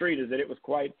word on the street is that it was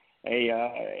quite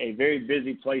a very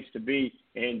busy place to be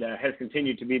and has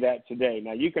continued to be that today.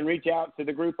 Now, you can reach out to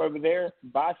the group over there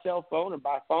by cell phone or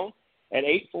by phone at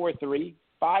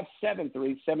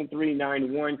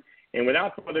 843-573-7391. And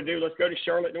without further ado, let's go to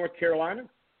Charlotte, North Carolina,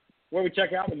 where we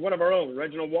check out with one of our own.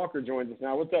 Reginald Walker joins us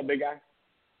now. What's up, big guy?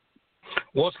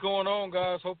 What's going on,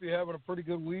 guys? Hope you're having a pretty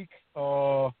good week.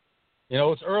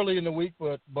 It's early in the week,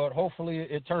 but hopefully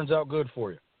it turns out good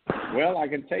for you. Well, I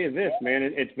can tell you this, man.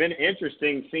 It's been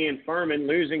interesting seeing Furman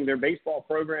losing their baseball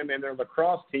program and their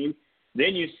lacrosse team.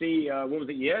 Then you see,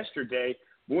 yesterday,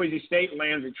 Boise State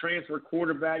lands a transfer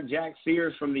quarterback, Jack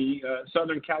Sears, from the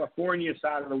Southern California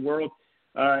side of the world.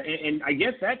 And I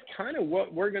guess that's kind of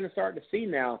what we're going to start to see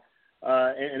now.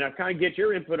 And I kind of get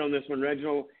your input on this one,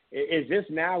 Reginald. Is this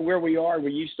now where we are, where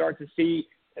you start to see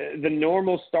the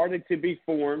normal started to be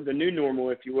formed, the new normal,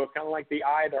 if you will, kind of like the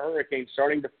eye of the hurricane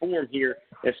starting to form here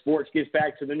as sports gets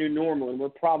back to the new normal? And we're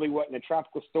probably, in a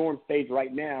tropical storm stage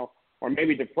right now, or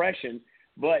maybe depression.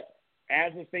 But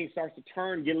as this thing starts to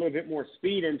turn, get a little bit more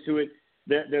speed into it,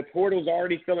 the portal's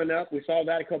already filling up. We saw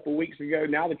that a couple of weeks ago.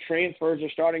 Now the transfers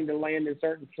are starting to land in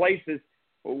certain places.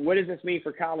 What does this mean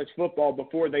for college football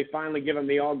before they finally give them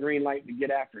the all green light to get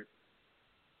after it?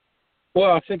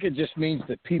 Well, I think it just means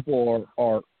that people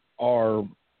are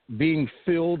being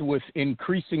filled with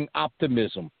increasing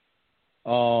optimism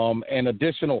and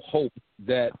additional hope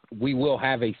that we will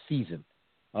have a season.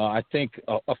 I think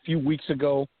a few weeks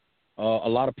ago, a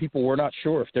lot of people were not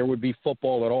sure if there would be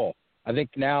football at all. I think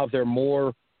now they're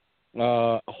more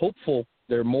hopeful.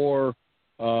 They're more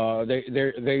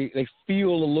they feel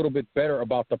a little bit better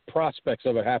about the prospects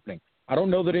of it happening. I don't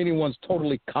know that anyone's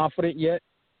totally confident yet.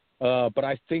 But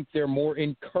I think they're more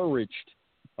encouraged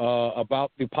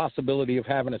about the possibility of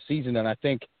having a season, and I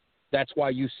think that's why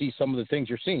you see some of the things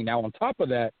you're seeing. Now, on top of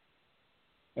that,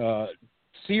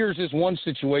 Sears is one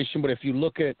situation, but if you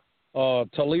look at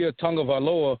Talia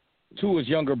Tungavailoa, Tua's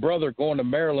younger brother, going to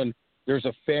Maryland, there's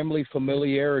a family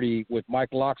familiarity with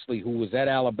Mike Locksley, who was at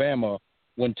Alabama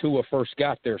when Tua first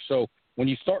got there. So when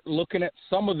you start looking at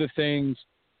some of the things,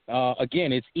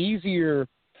 again, it's easier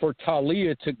for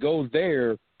Talia to go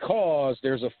there because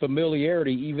there's a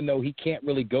familiarity, even though he can't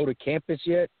really go to campus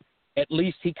yet. At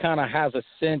least he kind of has a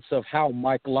sense of how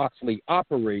Mike Locksley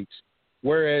operates,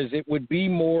 whereas it would be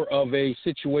more of a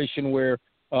situation where,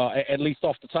 at least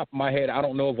off the top of my head, I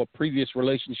don't know of a previous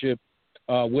relationship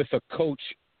with a coach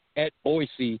at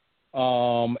Boise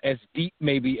as deep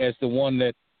maybe as the one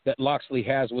that Locksley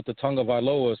has with the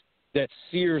Tungavailoas that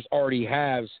Sears already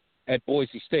has at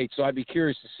Boise State. So I'd be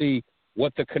curious to see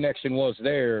what the connection was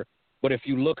there. But if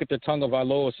you look at the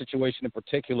Tungavailoa situation in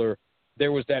particular,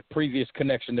 there was that previous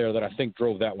connection there that I think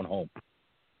drove that one home.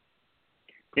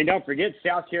 And don't forget,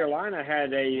 South Carolina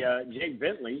had a Jake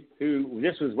Bentley, who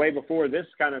this was way before this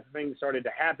kind of thing started to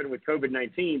happen with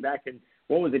COVID-19 back in,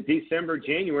 December,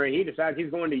 January. He decided he's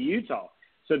going to Utah.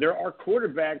 So there are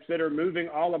quarterbacks that are moving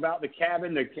all about the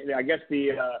cabin.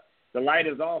 The light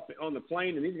is off on the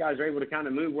plane, and these guys are able to kind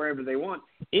of move wherever they want.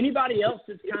 Anybody else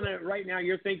that's kind of right now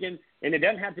you're thinking, and it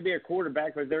doesn't have to be a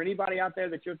quarterback, but is there anybody out there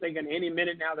that you're thinking any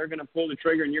minute now they're going to pull the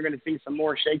trigger and you're going to see some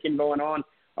more shaking going on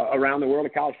around the world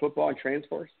of college football and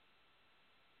transfers?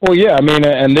 Well, yeah, I mean,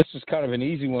 and this is kind of an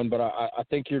easy one, but I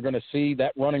think you're going to see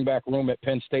that running back room at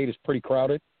Penn State is pretty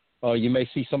crowded. You may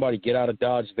see somebody get out of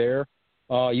Dodge there.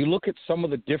 You look at some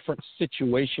of the different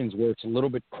situations where it's a little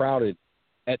bit crowded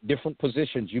at different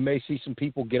positions. You may see some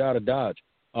people get out of Dodge.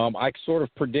 I sort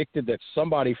of predicted that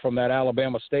somebody from that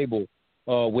Alabama stable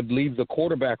would leave the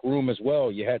quarterback room as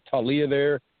well. You had Talia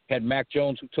there, had Mac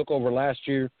Jones, who took over last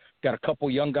year, got a couple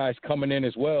young guys coming in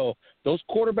as well. Those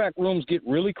quarterback rooms get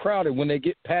really crowded when they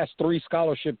get past 3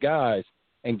 scholarship guys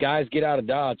and guys get out of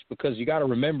Dodge, because you got to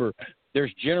remember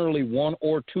there's generally 1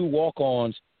 or 2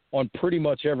 walk-ons on pretty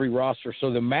much every roster.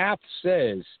 So the math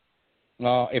says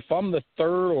if I'm the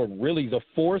 3rd or really the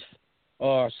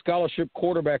 4th scholarship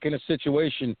quarterback in a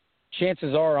situation,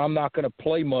 chances are I'm not going to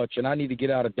play much and I need to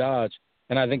get out of Dodge.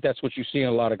 And I think that's what you're seeing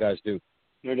a lot of guys do.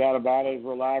 No doubt about it.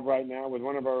 We're live right now with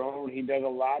one of our own. He does a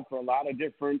lot for a lot of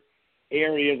different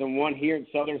areas, and one here at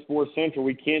Southern Sports Central.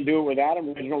 We can't do it without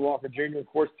him. Reginald Walker Jr., of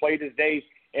course, played his days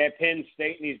at Penn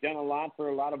State, and he's done a lot for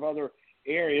a lot of other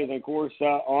areas. And, of course,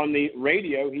 on the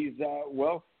radio, he's,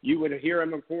 you would hear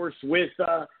him, of course, with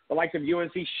the likes of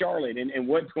UNC Charlotte and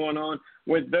what's going on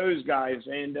with those guys.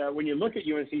 And when you look at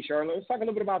UNC Charlotte, let's talk a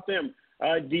little bit about them.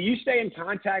 Do you stay in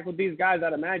contact with these guys?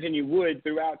 I'd imagine you would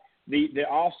throughout the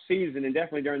off season and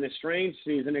definitely during this strange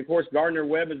season. And of course, Gardner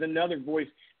Webb is another voice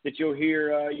that you'll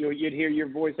hear. You'd hear your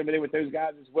voice over there with those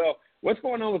guys as well. What's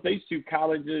going on with these two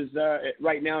colleges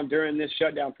right now during this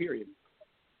shutdown period?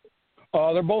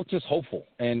 They're both just hopeful.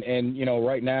 And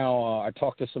right now I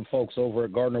talked to some folks over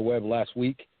at Gardner Webb last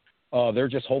week. They're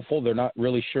just hopeful. They're not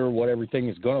really sure what everything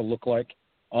is going to look like.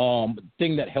 The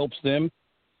thing that helps them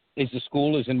is the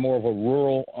school is in more of a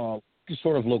rural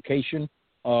sort of location.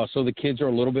 So the kids are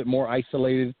a little bit more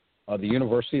isolated. The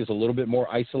university is a little bit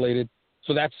more isolated.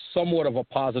 So that's somewhat of a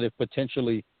positive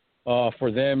potentially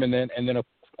for them. And then of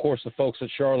course, the folks at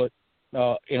Charlotte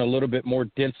in a little bit more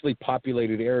densely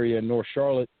populated area in North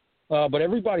Charlotte. But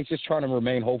everybody's just trying to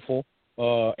remain hopeful.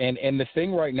 And the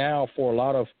thing right now for a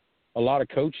lot of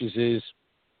coaches is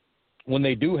when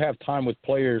they do have time with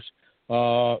players,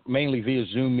 mainly via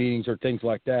Zoom meetings or things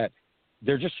like that,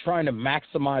 they're just trying to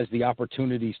maximize the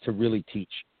opportunities to really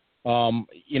teach. And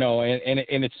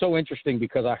it's so interesting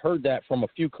because I heard that from a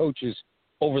few coaches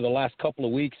over the last couple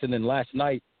of weeks, and then last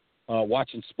night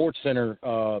watching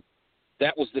SportsCenter,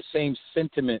 that was the same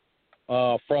sentiment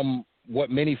from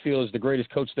what many feel is the greatest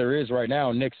coach there is right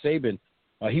now, Nick Saban.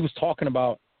 He was talking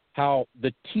about how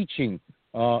the teaching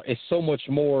is so much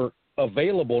more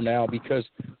available now because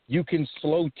you can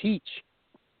slow teach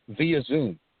via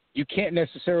Zoom. You can't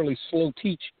necessarily slow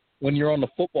teach when you're on the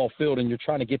football field and you're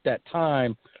trying to get that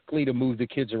time to move the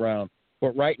kids around.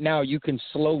 But right now you can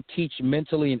slow teach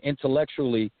mentally and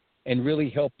intellectually and really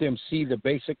help them see the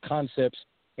basic concepts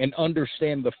and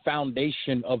understand the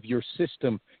foundation of your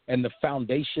system and the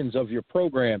foundations of your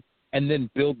program, and then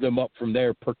build them up from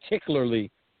there, particularly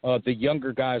the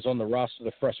younger guys on the roster,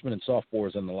 the freshmen and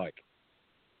sophomores and the like.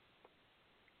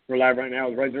 We're live right now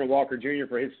with Reginald Walker Jr.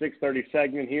 for his 6:30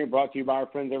 segment here, brought to you by our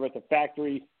friends over at the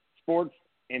Factory Sports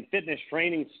and Fitness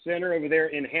Training Center over there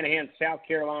in Hanahan, South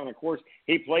Carolina. Of course,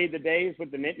 he played the days with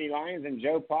the Nittany Lions and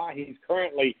Joe Pa. He's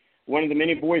currently one of the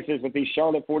many voices with the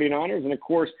Charlotte 49ers. And, of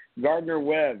course, Gardner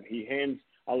Webb. He hands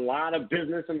a lot of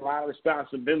business and a lot of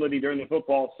responsibility during the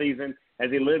football season as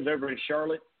he lives over in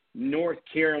Charlotte, North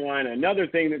Carolina. Another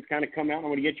thing that's kind of come out, I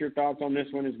want to get your thoughts on this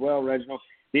one as well, Reginald.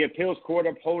 The appeals court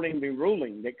upholding the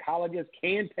ruling that colleges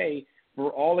can pay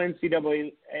for all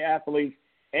NCAA athletes'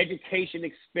 education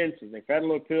expenses. The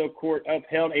federal appeal court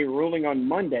upheld a ruling on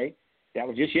Monday, that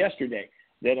was just yesterday,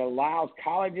 that allows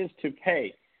colleges to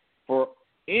pay for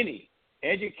any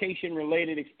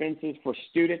education-related expenses for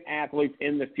student athletes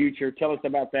in the future. Tell us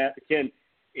about that. Ken,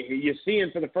 you're seeing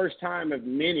for the first time of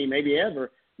many, maybe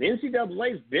ever, the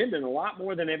NCAA is bending a lot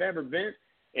more than they've ever been,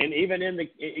 and even in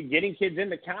getting kids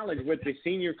into college with the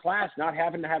senior class not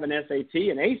having to have an SAT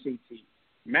and ACT.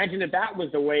 Imagine if that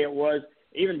was the way it was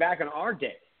even back in our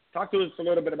day. Talk to us a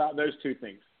little bit about those two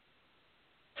things.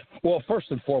 Well, first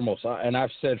and foremost, and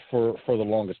I've said for the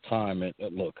longest time,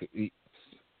 look,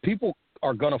 people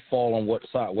are going to fall on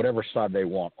whatever side they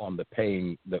want on the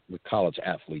paying the college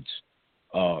athletes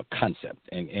concept.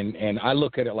 And I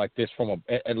look at it like this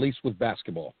at least with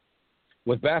basketball.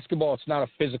 With basketball, it's not a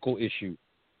physical issue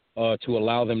to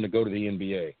allow them to go to the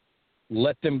NBA.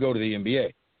 Let them go to the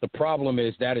NBA. The problem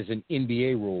is that is an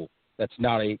NBA rule. That's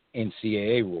not a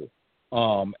NCAA rule.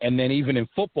 And then even in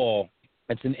football,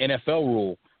 it's an NFL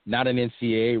rule, not an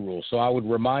NCAA rule. So I would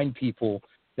remind people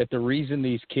that the reason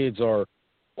these kids are,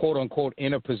 quote unquote,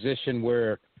 in a position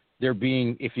where they're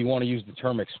being, if you want to use the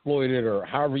term, exploited or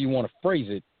however you want to phrase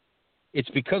it, it's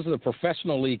because of the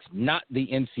professional leagues, not the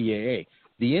NCAA.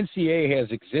 The NCAA has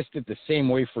existed the same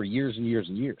way for years and years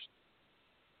and years.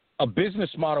 A business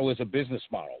model is a business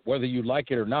model, whether you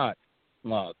like it or not.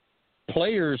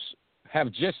 Players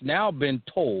have just now been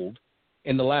told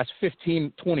in the last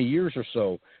 15, 20 years or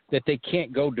so that they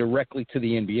can't go directly to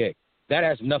the NBA. That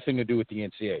has nothing to do with the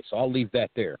NCAA, so I'll leave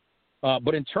that there.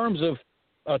 But in terms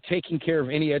of taking care of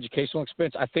any educational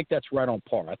expense, I think that's right on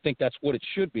par. I think that's what it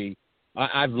should be.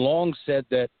 I've long said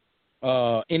that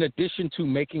in addition to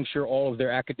making sure all of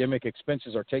their academic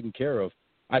expenses are taken care of,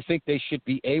 I think they should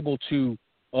be able to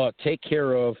take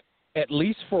care of, at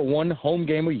least for one home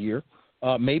game a year,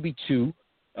 maybe two,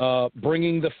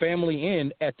 bringing the family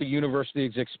in at the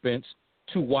university's expense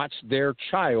to watch their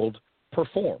child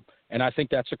perform. And I think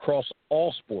that's across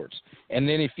all sports. And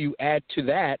then if you add to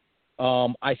that,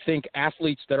 I think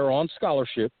athletes that are on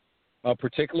scholarship,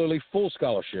 particularly full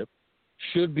scholarship,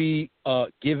 should be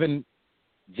given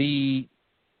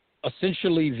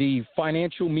essentially the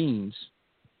financial means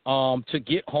to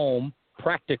get home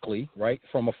practically, right,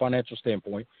 from a financial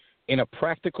standpoint, in a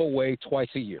practical way twice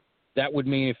a year. That would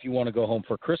mean if you want to go home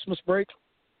for Christmas break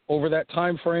over that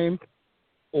time frame,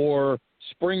 or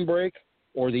spring break,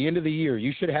 or the end of the year,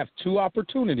 you should have 2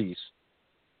 opportunities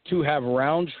to have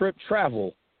round-trip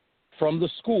travel from the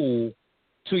school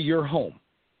to your home.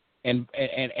 And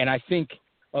I think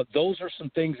those are some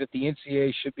things that the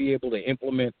NCAA should be able to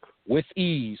implement with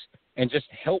ease and just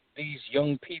help these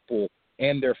young people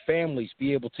and their families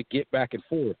be able to get back and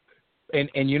forth.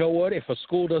 And you know what? If a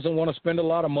school doesn't want to spend a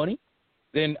lot of money,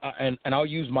 then and I'll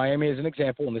use Miami as an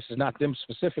example, and this is not them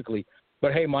specifically,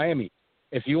 but hey, Miami,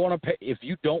 if you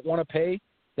don't want to pay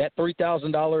that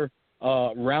 $3,000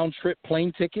 round trip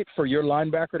plane ticket for your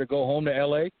linebacker to go home to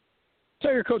LA,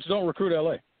 tell your coach don't recruit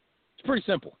LA. It's pretty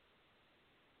simple.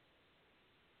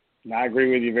 I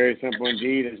agree with you. Very simple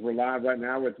indeed. As we're live right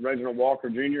now with Reginald Walker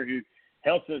Jr., who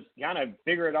helps us kind of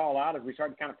figure it all out as we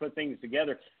start to kind of put things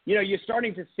together. You know, you're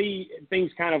starting to see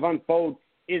things kind of unfold.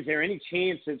 Is there any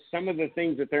chance that some of the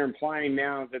things that they're implying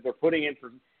now, that they're putting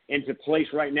into place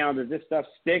right now, does this stuff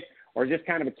stick, or is this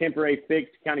kind of a temporary fix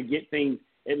to kind of get things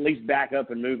at least back up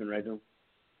and moving, Reginald?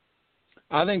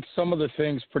 I think some of the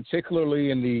things, particularly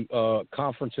in the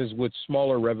conferences with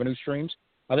smaller revenue streams,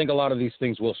 I think a lot of these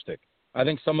things will stick. I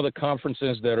think some of the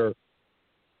conferences that are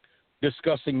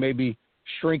discussing maybe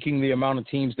shrinking the amount of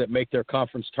teams that make their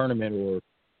conference tournament,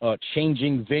 or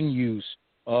changing venues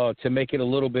to make it a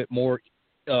little bit more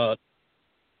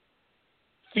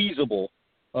feasible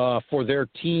for their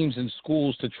teams and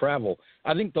schools to travel.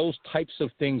 I think those types of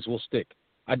things will stick.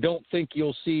 I don't think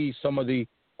you'll see some of the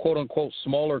quote-unquote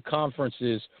smaller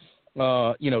conferences,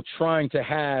 trying to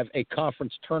have a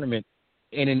conference tournament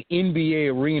in an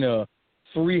NBA arena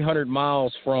 300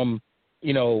 miles from,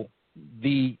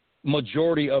 the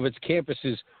majority of its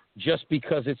campuses just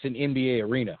because it's an NBA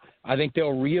arena. I think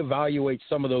they'll reevaluate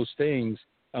some of those things.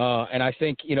 And I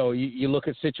think, you look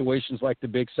at situations like the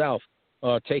Big South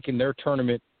taking their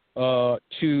tournament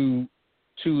to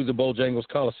the Bojangles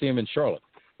Coliseum in Charlotte.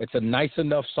 It's a nice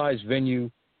enough size venue,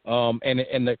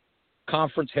 and the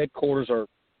conference headquarters are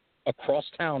across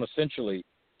town essentially,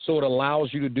 so it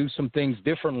allows you to do some things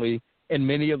differently, and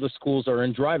many of the schools are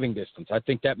in driving distance. I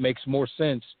think that makes more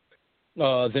sense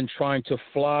than trying to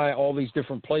fly all these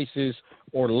different places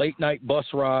or late-night bus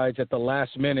rides at the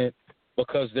last minute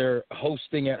because they're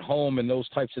hosting at home and those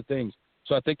types of things.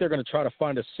 So I think they're going to try to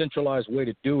find a centralized way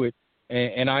to do it,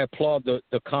 and I applaud the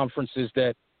conferences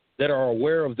that are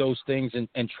aware of those things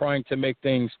and trying to make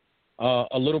things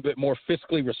a little bit more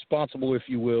fiscally responsible, if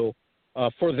you will,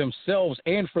 for themselves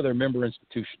and for their member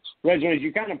institutions. Reginald, as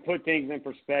you kind of put things in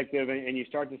perspective and you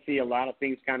start to see a lot of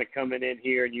things kind of coming in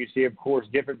here, and you see, of course,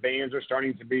 different bans are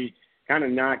starting to be kind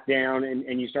of knocked down,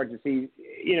 and you start to see,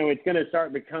 it's going to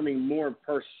start becoming more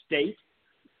per state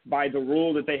by the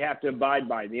rule that they have to abide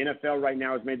by. The NFL right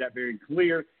now has made that very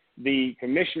clear. The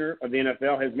commissioner of the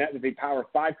NFL has met with the Power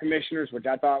 5 commissioners, which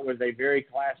I thought was a very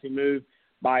classy move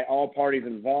by all parties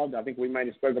involved. I think we might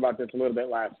have spoke about this a little bit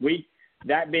last week.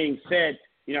 That being said,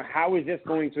 how is this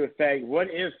going to affect? What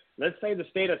if, let's say, the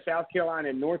state of South Carolina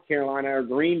and North Carolina are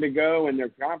agreeing to go and their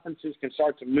conferences can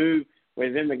start to move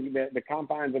within the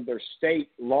confines of their state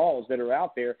laws that are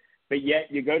out there, but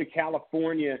yet you go to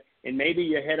California and maybe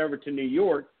you head over to New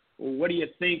York. What do you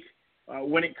think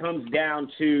when it comes down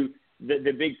to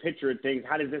the big picture of things?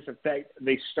 How does this affect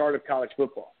the start of college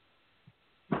football?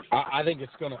 I think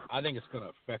it's gonna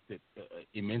affect it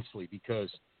immensely,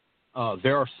 because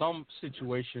there are some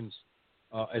situations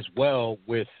as well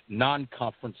with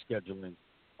non-conference scheduling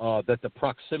that the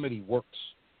proximity works,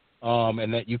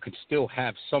 and that you can still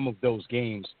have some of those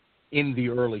games in the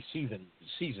early season.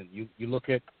 You look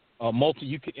at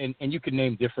you can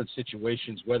name different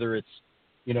situations, whether it's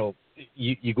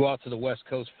you go out to the West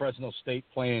Coast, Fresno State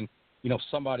playing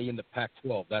somebody in the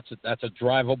Pac-12. That's a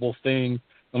drivable thing,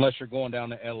 unless you're going down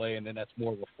to LA, and then that's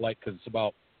more of a flight, because it's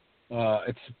about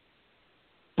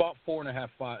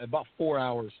 4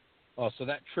 hours. So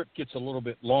that trip gets a little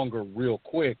bit longer real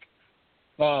quick.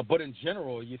 But in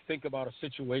general, you think about a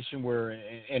situation where,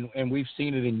 and we've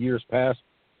seen it in years past,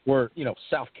 where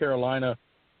South Carolina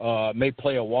may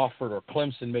play a Wofford, or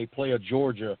Clemson may play a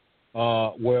Georgia,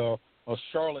 where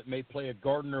Charlotte may play a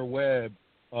Gardner-Webb,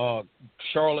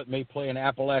 Charlotte may play an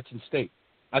Appalachian State.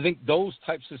 I think those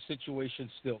types of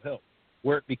situations still help.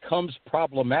 Where it becomes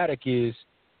problematic is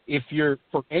if you're,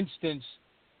 for instance,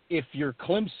 if you're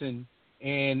Clemson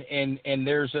and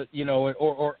there's a,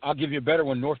 or I'll give you a better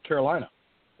one, North Carolina.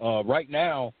 Right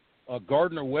now,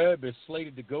 Gardner-Webb is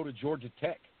slated to go to Georgia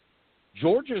Tech.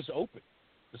 Georgia's open.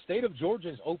 The state of Georgia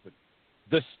is open.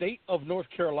 The state of North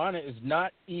Carolina is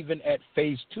not even at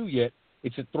phase 2 yet,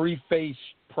 it's a 3-phase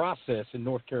process in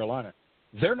North Carolina.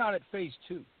 They're not at phase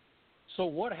 2. So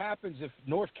what happens if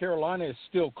North Carolina is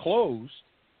still closed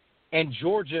and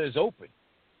Georgia is open?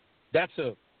 That's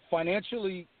a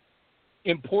financially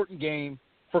important game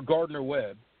for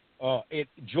Gardner-Webb.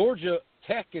 Georgia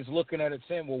Tech is looking at it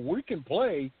saying, well, we can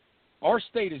play. Our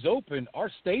state is open.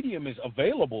 Our stadium is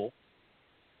available.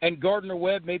 And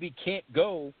Gardner-Webb maybe can't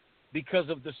go because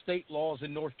of the state laws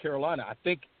in North Carolina. I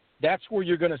think that's where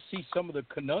you're going to see some of the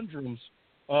conundrums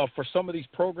for some of these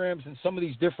programs and some of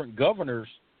these different governors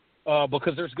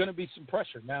because there's going to be some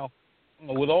pressure. Now,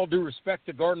 with all due respect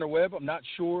to Gardner-Webb, I'm not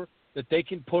sure that they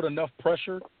can put enough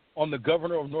pressure on the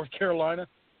governor of North Carolina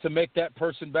to make that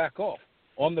person back off.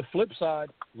 On the flip side,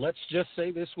 let's just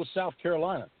say this was South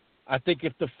Carolina. I think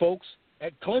if the folks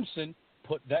at Clemson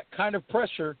put that kind of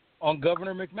pressure on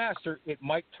Governor McMaster, it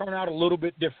might turn out a little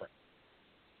bit different.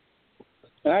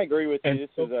 I agree with you. This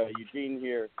is Eugene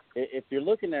here. If you're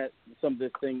looking at some of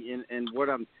this thing, and what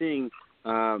I'm seeing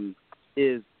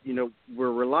is,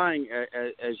 we're relying,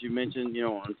 as you mentioned,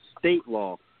 on state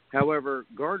law. However,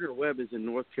 Gardner-Webb is in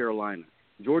North Carolina.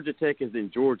 Georgia Tech is in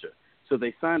Georgia. So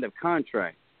they signed a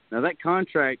contract. Now, that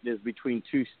contract is between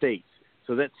 2 states.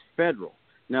 So that's federal.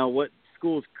 Now, what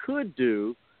schools could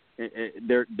do,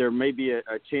 there may be a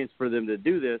chance for them to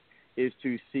do this, is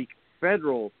to seek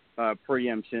federal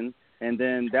preemption, and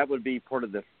then that would be part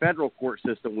of the federal court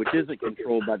system, which isn't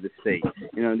controlled by the state.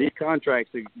 These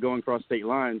contracts are going across state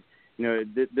lines.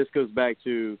 This goes back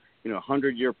to,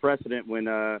 100-year precedent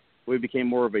when we became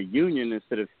more of a union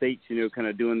instead of states, kind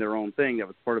of doing their own thing. That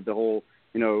was part of the whole,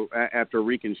 after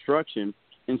Reconstruction.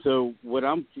 And so what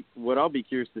I'll be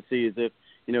curious to see is if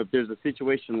there's a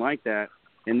situation like that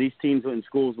and these teams and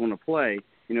schools want to play,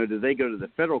 do they go to the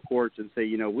federal courts and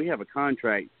say, we have a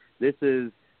contract. This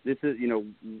is,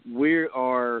 we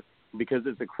are, because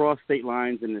it's across state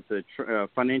lines and it's a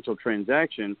financial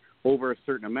transaction over a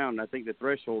certain amount. And I think the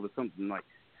threshold is something like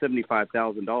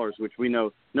 $75,000, which we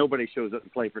know nobody shows up to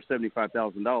play for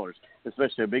 $75,000,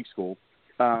 especially a big school.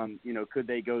 Could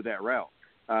they go that route?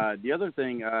 The other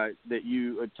thing that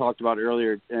you talked about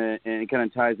earlier, and it kind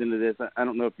of ties into this, I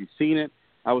don't know if you've seen it.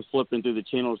 I was flipping through the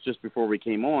channels just before we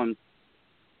came on,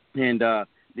 and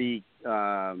the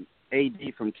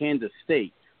AD from Kansas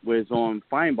State was on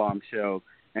Feinbaum's show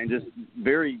and just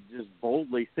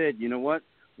boldly said, you know what,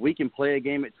 we can play a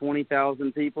game at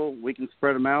 20,000 people, we can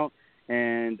spread them out,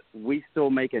 and we still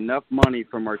make enough money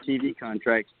from our TV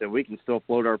contracts that we can still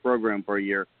float our program for a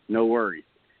year, no worries.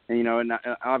 And, and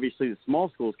obviously the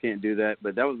small schools can't do that,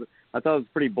 but I thought it was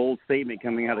a pretty bold statement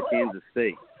coming out of Kansas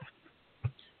State.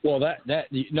 Well,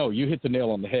 you hit the nail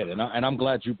on the head, and I'm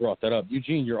glad you brought that up.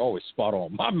 Eugene, you're always spot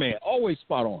on. My man, always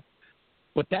spot on.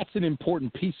 But that's an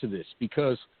important piece of this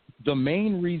because the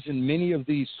main reason many of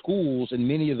these schools and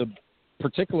many of the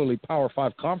particularly Power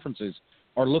 5 conferences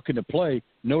are looking to play,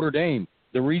 Notre Dame,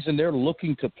 the reason they're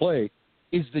looking to play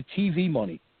is the TV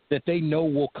money that they know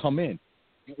will come in.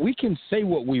 We can say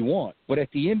what we want, but at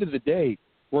the end of the day,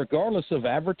 regardless of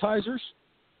advertisers,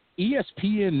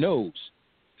 ESPN knows,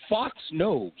 Fox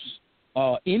knows,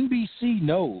 NBC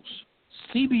knows,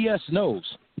 CBS knows.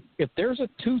 If there's a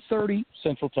 2:30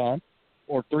 Central Time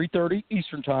or 3:30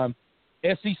 Eastern Time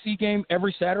SEC game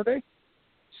every Saturday,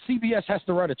 CBS has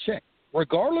to write a check,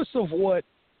 regardless of what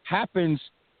happens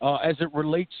as it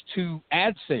relates to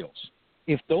ad sales.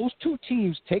 If those two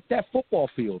teams take that football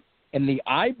field and the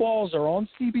eyeballs are on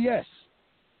CBS,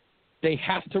 they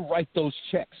have to write those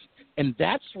checks. And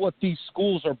that's what these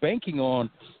schools are banking on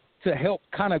to help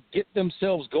kind of get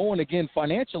themselves going again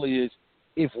financially is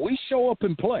if we show up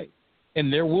and play,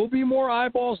 and there will be more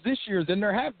eyeballs this year than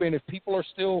there have been if people are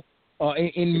still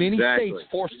in many states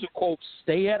forced to, quote,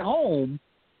 stay at home,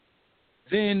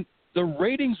 then the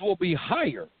ratings will be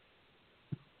higher.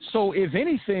 So if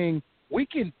anything, we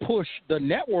can push the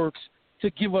networks to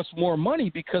give us more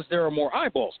money because there are more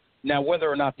eyeballs. Now, whether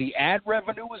or not the ad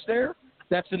revenue is there,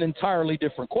 that's an entirely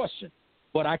different question.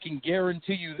 But I can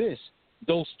guarantee you this,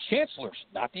 those chancellors,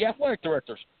 not the athletic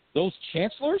directors, those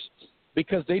chancellors,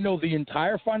 because they know the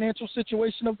entire financial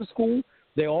situation of the school,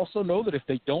 they also know that if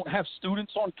they don't have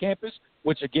students on campus,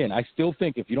 which, again, I still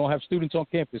think if you don't have students on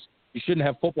campus, you shouldn't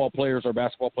have football players or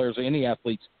basketball players or any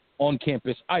athletes on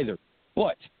campus either.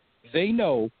 But they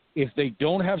know if they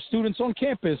don't have students on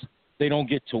campus, they don't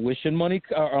get tuition money,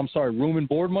 room and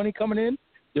board money coming in.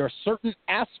 There are certain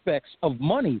aspects of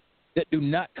money that do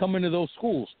not come into those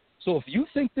schools. So if you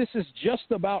think this is just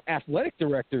about athletic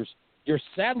directors, you're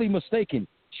sadly mistaken.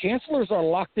 Chancellors are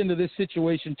locked into this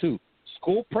situation too.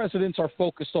 School presidents are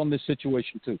focused on this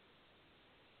situation too.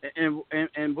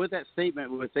 And with that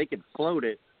statement, if they could float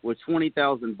it with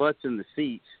 20,000 butts in the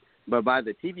seats, But by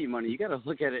the TV money, you got to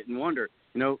look at it and wonder,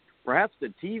 perhaps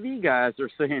the TV guys are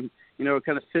saying,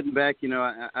 kind of sitting back,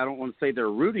 I don't want to say they're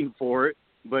rooting for it,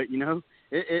 but,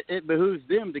 it behooves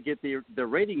them to get the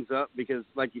ratings up because,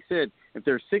 like you said, if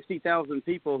there's 60,000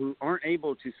 people who aren't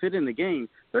able to sit in the game,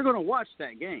 they're going to watch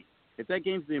that game. If that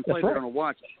game's being played, they're going to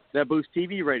watch it. That boosts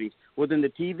TV ratings. Well, then the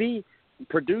TV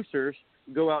producers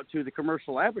go out to the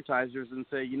commercial advertisers and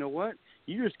say, you know what,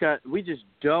 we just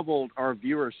doubled our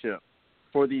viewership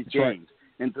for these games.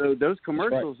 Right. And so those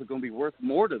commercials are going to be worth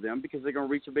more to them because they're going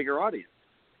to reach a bigger audience.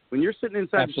 When you're sitting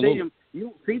inside the stadium, you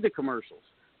don't see the commercials.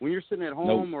 When you're sitting at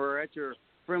home or at your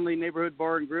friendly neighborhood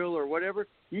bar and grill or whatever,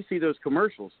 you see those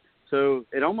commercials. So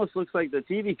it almost looks like the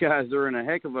TV guys are in a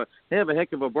heck of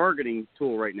a bargaining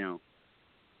tool right now.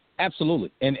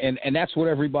 Absolutely. And that's what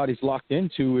everybody's locked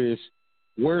into is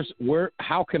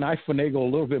how can I finagle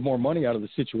a little bit more money out of the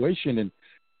situation?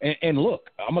 And look,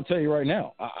 I'm going to tell you right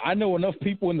now, I know enough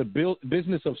people in the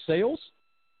business of sales.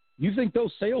 You think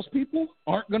those salespeople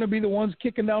aren't going to be the ones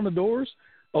kicking down the doors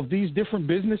of these different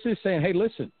businesses saying, hey,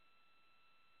 listen,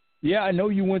 yeah, I know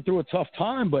you went through a tough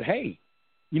time, but hey,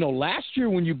 last year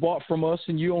when you bought from us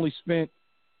and you only spent,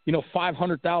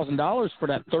 $500,000 for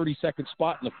that 30-second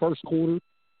spot in the first quarter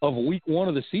of week one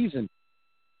of the season.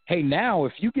 Hey, now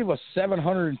if you give us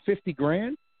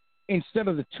 $750,000 instead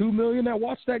of the $2 million that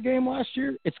watched that game last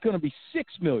year, it's going to be $6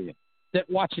 million that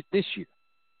watch it this year.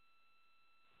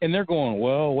 And they're going,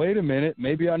 well, wait a minute,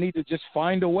 maybe I need to just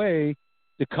find a way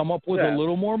to come up with a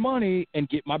little more money and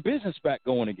get my business back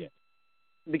going again.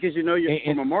 Because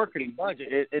from a marketing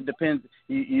budget, it depends.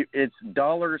 It's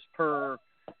dollars per,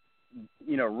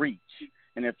 reach,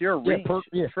 and if your reach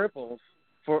triples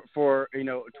for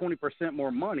 20%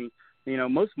 more money,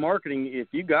 most marketing, if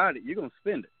you got it, you're gonna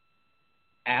spend it.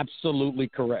 Absolutely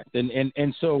correct,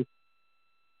 and so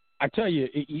I tell you,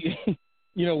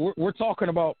 we're talking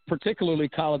about particularly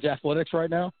college athletics right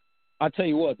now. I tell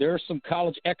you what, there are some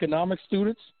college economics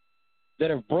students that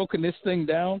have broken this thing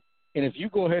down. And if you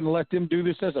go ahead and let them do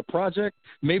this as a project,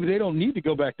 maybe they don't need to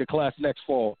go back to class next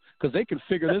fall because they can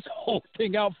figure this whole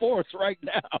thing out for us right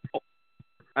now.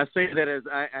 I say that as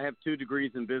I have 2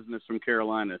 degrees in business from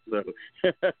Carolina. So,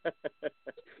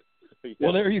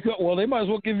 Well, there you go. Well, they might as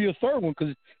well give you a third one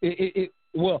because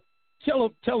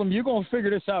tell them you're going to figure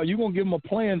this out. You're going to give them a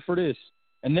plan for this,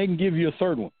 and they can give you a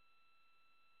third one.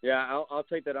 Yeah, I'll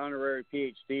take that honorary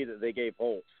PhD that they gave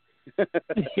Holtz.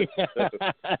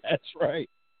 That's right.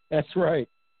 That's right.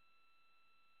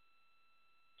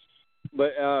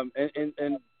 But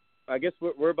and I guess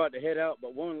we're about to head out.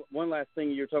 But one last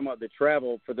thing, you're talking about the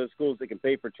travel for those schools that can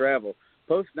pay for travel.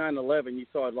 Post 9/11, you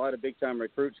saw a lot of big time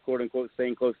recruits, quote unquote,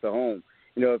 staying close to home.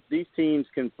 If these teams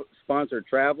can sponsor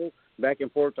travel back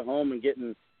and forth to home and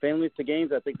getting families to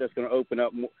games, I think that's going to open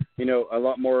up, a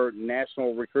lot more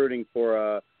national recruiting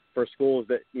for schools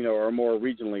that are more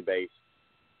regionally based.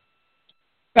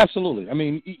 Absolutely. I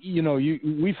mean,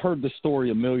 we've heard the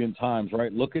story a million times,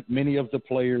 right? Look at many of the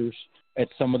players at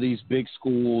some of these big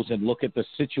schools and look at the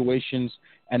situations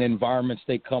and environments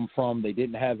they come from. They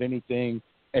didn't have anything,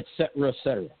 et cetera, et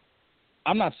cetera.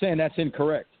 I'm not saying that's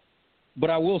incorrect, but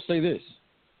I will say this.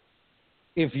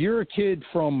 If you're a kid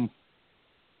from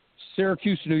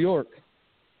Syracuse, New York,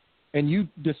 and you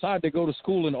decide to go to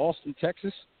school in Austin,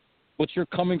 Texas, but you're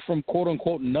coming from, quote,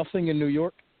 unquote, nothing in New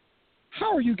York,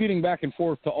 how are you getting back and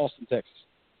forth to Austin, Texas?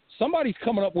 Somebody's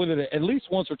coming up with it at least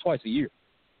once or twice a year.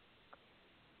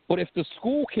 But if the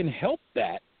school can help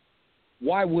that,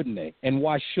 why wouldn't they? And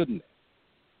why shouldn't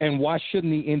they? And why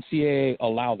shouldn't the NCAA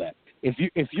allow that?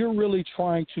 If you're really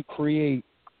trying to create,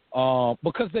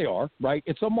 because they are, right?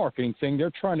 It's a marketing thing.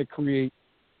 They're trying to create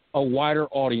a wider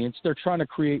audience. They're trying to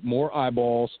create more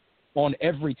eyeballs on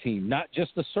every team, not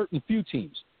just a certain few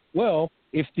teams. Well,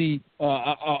 if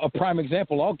a prime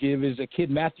example I'll give is a kid,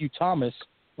 Matthew Thomas,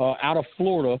 out of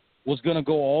Florida, was going to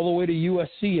go all the way to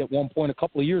USC at one point a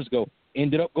couple of years ago,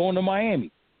 ended up going to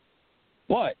Miami.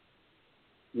 But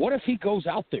what if he goes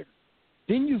out there?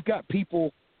 Then you've got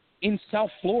people in South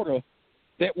Florida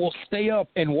that will stay up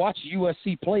and watch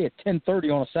USC play at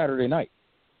 10:30 on a Saturday night,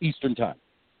 Eastern time.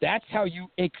 That's how you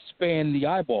expand the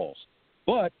eyeballs.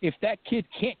 But if that kid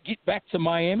can't get back to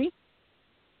Miami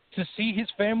to see his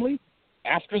family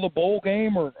after the bowl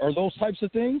game or those types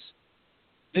of things,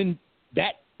 then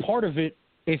that part of it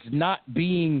is not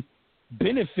being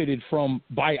benefited from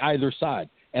by either side.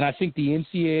 And I think the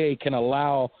NCAA can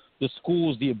allow the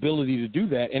schools the ability to do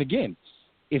that. And again,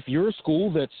 if you're a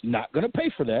school that's not going to pay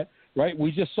for that, right?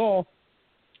 We just saw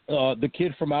the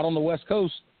kid from out on the West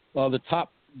Coast, the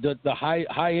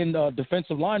high-end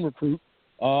defensive line recruit,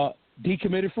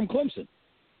 decommitted from Clemson.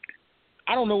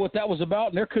 I don't know what that was about,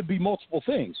 and there could be multiple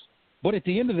things. But at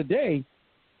the end of the day,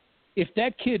 if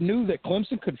that kid knew that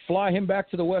Clemson could fly him back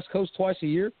to the West Coast twice a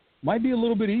year, might be a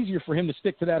little bit easier for him to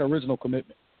stick to that original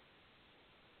commitment.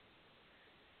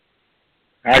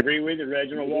 I agree with you,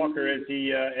 Reginald Walker, as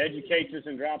he educates us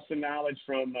and drops some knowledge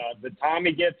from the time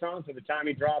he gets on to the time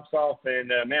he drops off.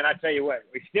 And, man, I tell you what,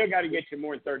 we still got to get you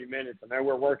more than 30 minutes. I know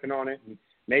we're working on it, and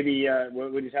maybe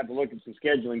we'll just have to look at some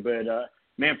scheduling. But,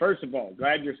 man, first of all,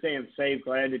 glad you're staying safe.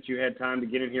 Glad that you had time to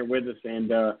get in here with us,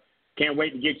 and can't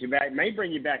wait to get you back. May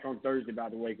bring you back on Thursday, by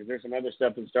the way, because there's some other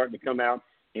stuff that's starting to come out.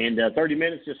 And 30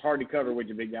 minutes just hard to cover with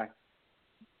you, big guy.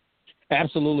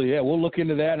 Absolutely, yeah. We'll look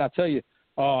into that, and I'll tell you,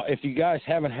 if you guys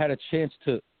haven't had a chance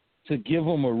to give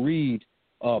them a read,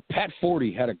 Pat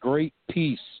Forty had a great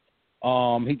piece.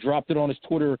 He dropped it on his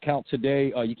Twitter account today.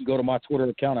 You can go to my Twitter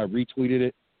account. I retweeted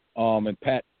it, and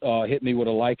Pat hit me with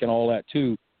a like and all that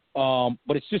too.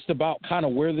 But it's just about kind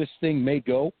of where this thing may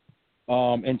go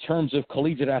in terms of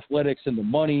collegiate athletics and the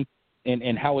money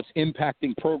and how it's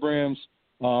impacting programs.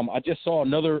 I just saw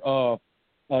another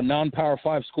non-Power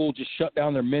 5 school just shut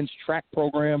down their men's track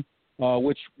program,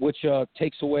 which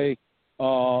takes away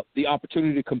the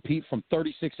opportunity to compete from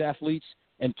 36 athletes,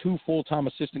 and 2 full-time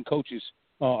assistant coaches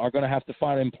are going to have to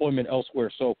find employment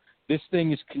elsewhere. So this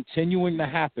thing is continuing to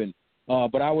happen.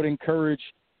 But I would encourage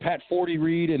Pat Forty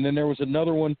read, and then there was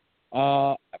another one.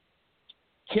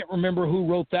 Can't remember who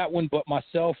wrote that one, but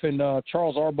myself and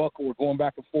Charles Arbuckle were going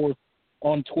back and forth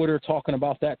on Twitter talking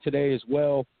about that today as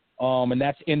well. And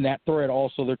that's in that thread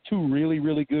also. They're 2 really,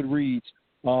 really good reads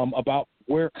about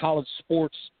where college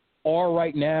sports are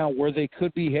right now, where they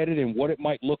could be headed, and what it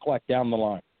might look like down the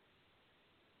line.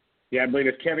 Yeah, I believe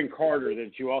it's Kevin Carter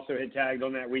that you also had tagged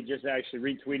on that. We just actually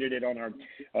retweeted it on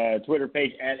our Twitter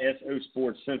page at SO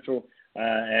Sports Central,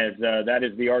 as that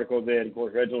is the article that, of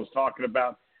course, Reginald was talking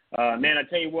about. Man, I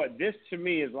tell you what, this to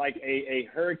me is like a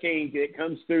hurricane that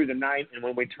comes through the night, and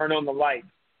when we turn on the lights,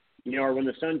 you know, or when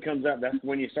the sun comes up, that's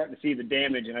when you start to see the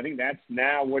damage. And I think that's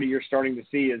now what you're starting to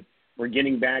see is we're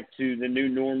getting back to the new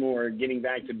normal, or getting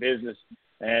back to business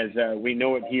as we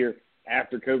know it here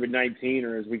after COVID-19,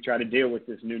 or as we try to deal with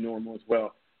this new normal as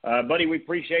well. Buddy, we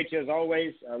appreciate you as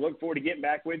always. I look forward to getting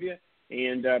back with you,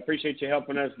 and appreciate you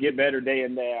helping us get better day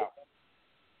in, day out.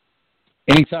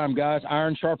 Anytime, guys.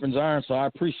 Iron sharpens iron, so I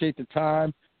appreciate the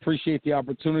time, appreciate the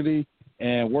opportunity,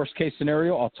 and worst case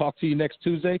scenario, I'll talk to you next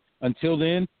Tuesday. Until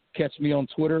then, catch me on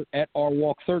Twitter at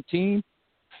rwalk13.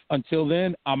 Until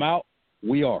then, I'm out.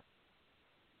 We are.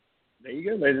 There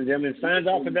you go, ladies and gentlemen. Signs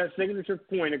off with that signature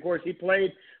point. Of course, he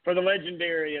played for the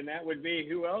legendary, and that would be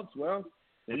who else? Well,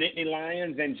 the Nittany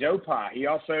Lions and Joe Pa. He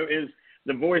also is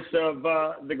the voice of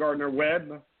the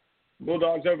Gardner-Webb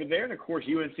Bulldogs over there, and, of course,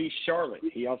 UNC Charlotte.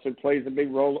 He also plays a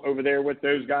big role over there with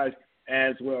those guys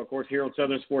as well. Of course, here on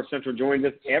Southern Sports Central, joins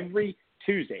us every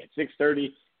Tuesday at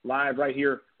 6:30 live right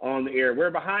here on the air. We're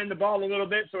behind the ball a little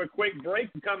bit, so a quick break.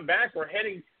 We come back. We're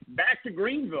heading back to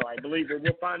Greenville, I believe, where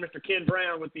we'll find Mr. Ken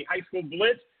Brown with the High School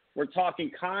Blitz. We're talking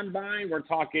Combine. We're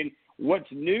talking what's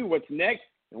new, what's next,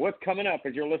 and what's coming up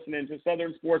as you're listening to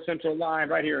Southern Sports Central live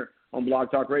right here on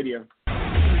Blog Talk Radio.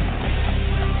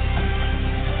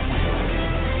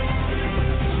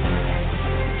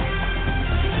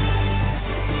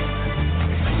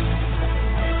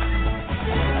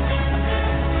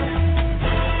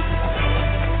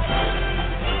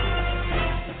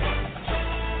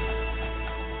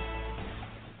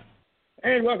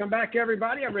 And welcome back,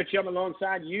 everybody. I'm Rich Young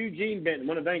alongside Eugene Benton. I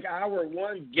want to thank our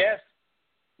one guest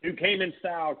who came in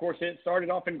style. Of course, it started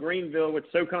off in Greenville with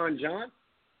SoCon John,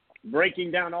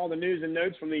 breaking down all the news and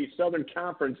notes from the Southern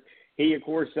Conference. He, of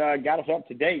course, got us up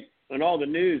to date on all the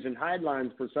news and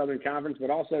headlines for Southern Conference,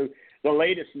 but also the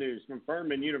latest news from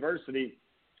Furman University,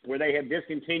 where they have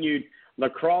discontinued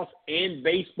lacrosse and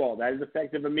baseball. That is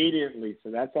effective immediately.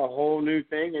 So that's a whole new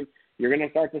thing, and you're going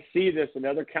to start to see this in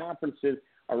other conferences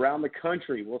around the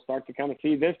country. We'll start to kind of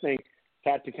see this thing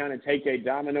start to kind of take a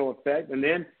domino effect. And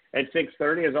then at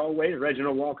 6:30, as always,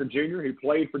 Reginald Walker Jr., who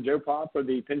played for Joe Pa for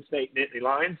the Penn State Nittany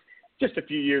Lions just a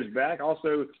few years back,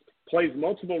 also plays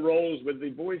multiple roles with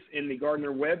the voice in the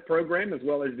Gardner-Webb program, as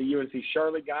well as the UNC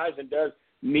Charlotte guys, and does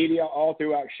media all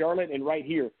throughout Charlotte and right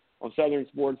here on Southern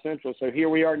Sports Central. So here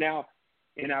we are now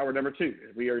in hour number 2.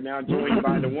 We are now joined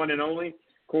by the one and only,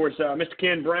 of course, Mr.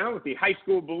 Ken Brown with the High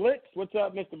School Blitz. What's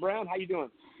up, Mr. Brown? How you doing?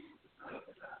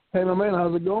 Hey, my man,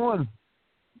 how's it going?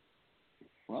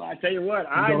 Well, I tell you what,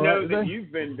 I know that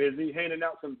you've been busy handing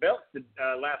out some belts the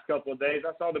last couple of days.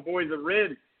 I saw the boys of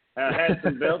Red had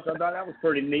some belts. I thought that was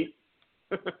pretty neat.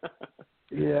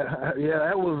 yeah,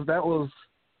 that was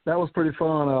pretty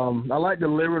fun. I like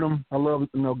delivering them. I love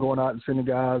going out and seeing the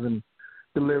guys and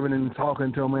delivering and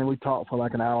talking to him, and we talked for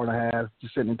like an hour and a half,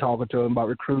 just sitting and talking to him about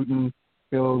recruiting.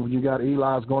 You know, you got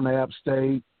Eli's going to App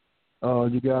State.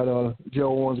 You got Joe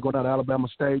Owens going down to Alabama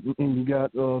State, and you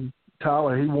got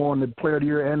Tyler. He won the Player of the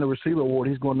Year and the Receiver Award.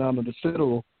 He's going down to the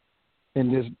Citadel,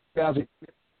 and this guys.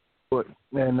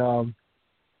 And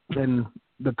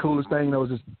the coolest thing was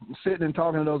just sitting and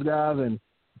talking to those guys, and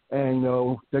you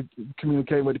know, they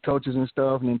communicating with the coaches and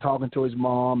stuff, and then talking to his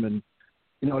mom, and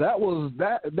you know, that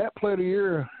Player of the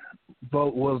Year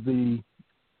vote was the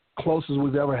closest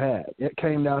we've ever had. It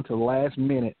came down to the last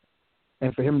minute,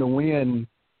 and for him to win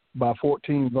by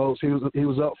 14 votes, he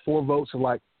was up 4 votes with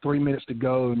like 3 minutes to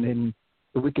go, and then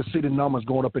we could see the numbers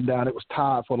going up and down. It was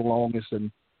tied for the longest,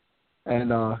 and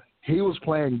he was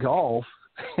playing golf,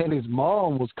 and his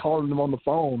mom was calling him on the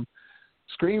phone,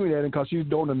 screaming at him because she was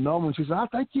doing the numbers. She said, "I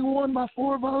think you won by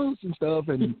 4 votes and stuff,"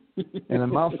 and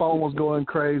my phone was going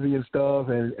crazy and stuff,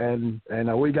 and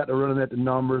we got to running at the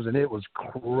numbers, and it was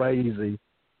crazy.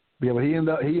 Yeah, but he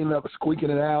ended up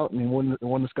squeaking it out and won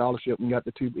the scholarship and got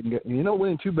the 2,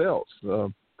 winning 2 belts.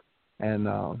 So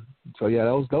yeah,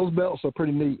 those belts are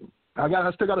pretty neat. I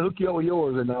still got to hook you up with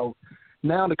yours, and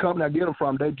now the company I get them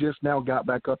from, they just now got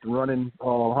back up and running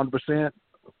 100%.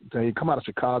 They come out of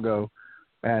Chicago,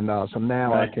 and so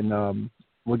now right. I can.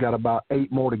 We got about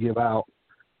 8 more to give out.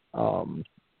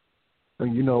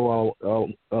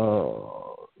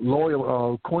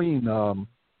 Loyal Queen.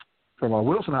 From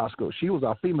Wilson High School, she was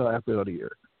our female athlete of the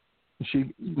year.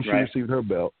 She received her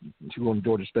belt. She won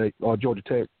Georgia State or Georgia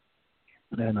Tech.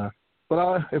 And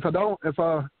but if I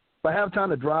have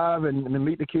time to drive and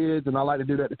meet the kids, and I like to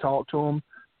do that to talk to them,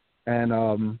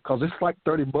 and because it's like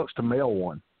 $30 to mail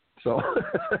one, so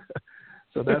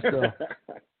so that's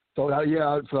so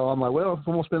I'm like, well, if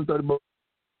I'm gonna spend $30,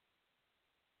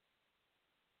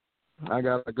 I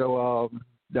gotta go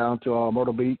down to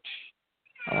Myrtle Beach.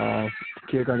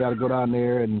 Kick, I got to go down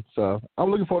there, and so I'm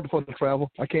looking forward to the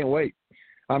travel. I can't wait.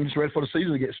 I'm just ready for the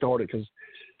season to get started because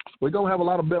we're going to have a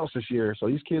lot of belts this year. So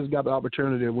these kids got the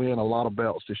opportunity to win a lot of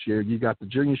belts this year. You got the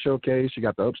Junior Showcase, you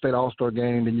got the Upstate All-Star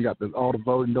Game, then you got all the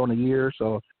voting during the year.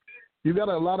 So you got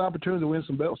a lot of opportunity to win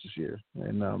some belts this year.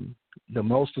 And the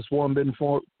mostest one been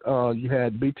for you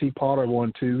had B.T. Potter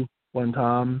won 2 one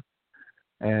time,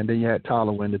 and then you had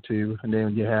Tyler win the 2, and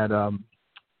then you had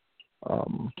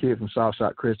kid from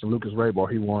Southside Christian, Lucas Raybar,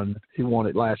 he won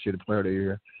it last year, the Player of the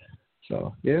Year.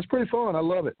 So yeah, it's pretty fun. I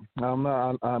love it. I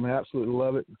absolutely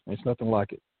love it. It's nothing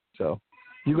like it. So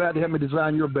you got to help me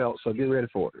design your belt. So get ready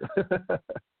for it.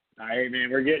 Hey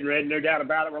man, we're getting ready, no doubt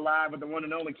about it. We're live with the one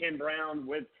and only Ken Brown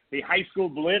with the High School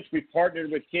Blitz. We partnered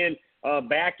with Ken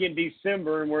back in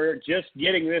December, and we're just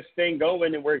getting this thing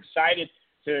going, and we're excited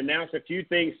to announce a few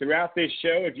things throughout this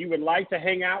show. If you would like to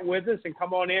hang out with us and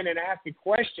come on in and ask a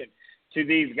question to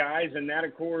these guys, and that,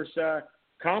 of course,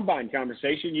 combine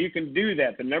conversation, you can do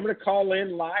that. The number to call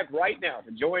in live right now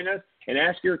to join us and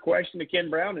ask your question to Ken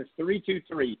Brown is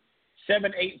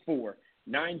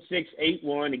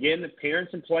 323-784-9681. Again, the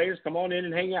parents and players, come on in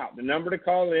and hang out. The number to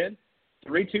call in,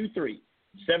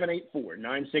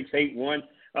 323-784-9681.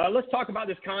 Let's talk about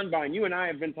this combine. You and I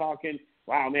have been talking.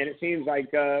 Wow, man, it seems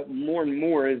like more and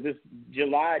more as this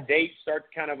July date starts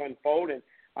to kind of unfold. And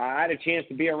I had a chance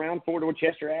to be around Fort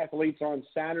Dorchester athletes on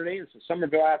Saturday and some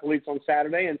Somerville athletes on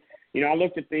Saturday. And, I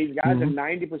looked at these guys, and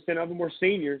 90% of them were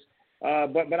seniors.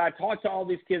 But I talked to all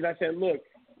these kids. I said, look,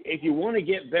 if you want to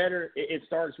get better, it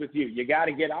starts with you. You got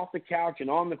to get off the couch and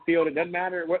on the field. It doesn't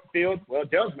matter what field. Well,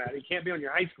 it does matter. You can't be on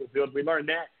your high school field. We learned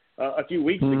that a few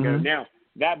weeks ago. Now,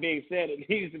 that being said, it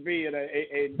needs to be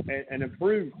an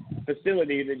approved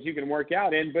facility that you can work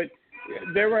out in. But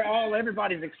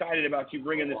everybody's excited about you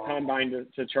bringing this combine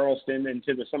to Charleston and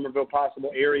to the Somerville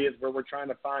possible areas where we're trying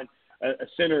to find a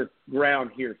center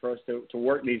ground here for us to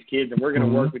work these kids, and we're going to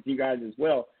work with you guys as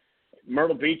well.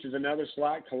 Myrtle Beach is another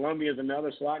slot, Columbia is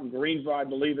another slot, and Greensboro, I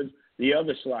believe, is the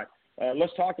other slot.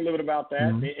 Let's talk a little bit about that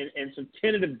and some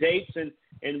tentative dates and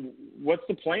what's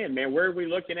the plan, man? Where are we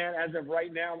looking at as of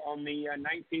right now on the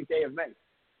 19th day of May?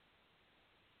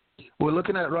 We're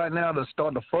looking at right now to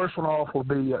start. The first one off will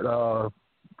be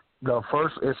the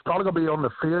first. It's probably going to be on the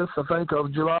 5th, I think,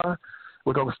 of July.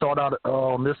 We're going to start out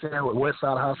on this end with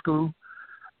Westside High School,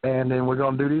 and then we're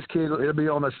going to do these kids. It'll be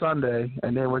on a Sunday,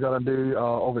 and then we're going to do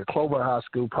over at Clover High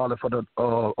School, probably for the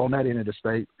on that end of the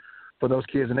state for those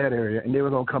kids in that area, and then we're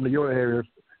going to come to your area,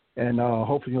 and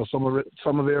hopefully some of it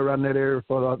around that area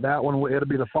for that one. It'll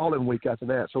be the following week after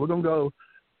that. So we're going to go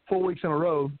 4 weeks in a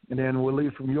row, and then we'll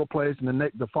leave from your place, and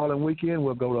the following weekend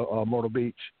we'll go to Myrtle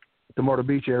Beach, the Myrtle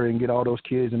Beach area, and get all those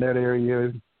kids in that area.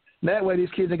 And that way, these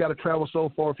kids ain't got to travel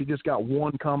so far. If you just got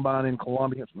one combine in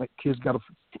Columbia, kids got to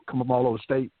come from all over the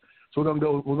state. So we're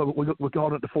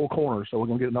going at the four corners. So we're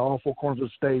going to get in all four corners of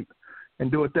the state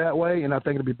and do it that way. And I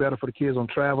think it'll be better for the kids on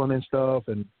traveling and stuff,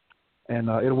 and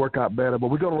it'll work out better. But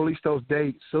we're going to release those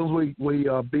dates. As soon as we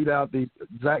beat out the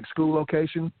exact school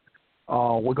location,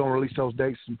 we're going to release those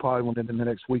dates probably within the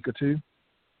next week or two.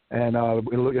 And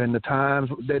the times,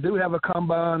 they do have a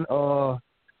combine.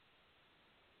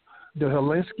 The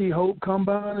Helsinki Hope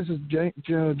Combine is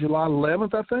July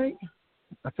 11th, I think.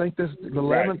 I think this is the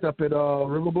 11th up at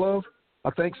River Bluff.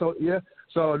 I think so. Yeah.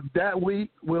 So that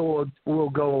week we'll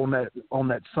go on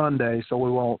that Sunday,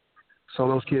 so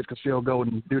those kids can still go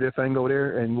and do their thing over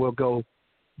there, and we'll go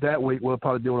that week. We'll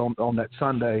probably do it on that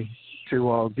Sunday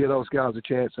to give those guys a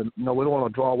chance. And we don't want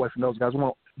to draw away from those guys.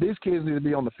 These kids need to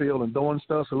be on the field and doing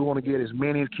stuff, so we want to get as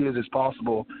many kids as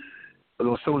possible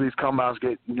as soon as these combines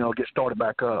get started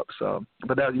back up. So,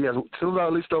 but as soon as I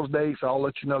release those dates, I'll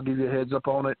let you know, give you a heads up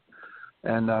on it.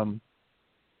 And I'm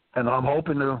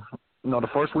hoping to, the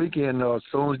first weekend, as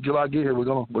soon as July get here, we're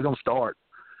gonna start.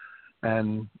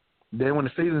 And then when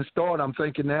the season starts, I'm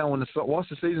thinking now once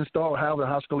the season starts, how the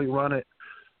high school league run it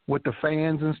with the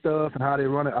fans and stuff and how they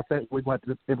run it, I think we're going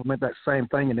to implement that same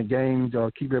thing in the games,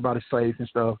 keep everybody safe and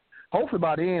stuff. Hopefully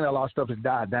by then, a lot of stuff has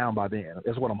died down by then.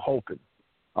 That's what I'm hoping.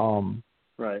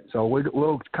 Right. So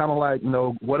we'll kind of like,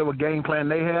 whatever game plan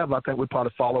they have, I think we'll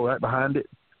probably follow that behind it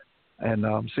and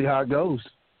see how it goes.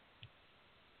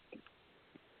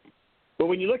 But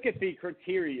when you look at the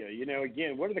criteria,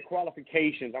 again, what are the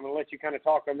qualifications? I'm going to let you kind of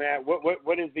talk on that.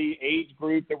 What is the age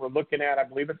group that we're looking at? I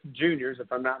believe it's juniors,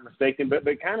 if I'm not mistaken. But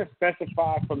kind of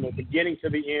specify from the beginning to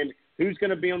the end who's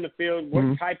going to be on the field,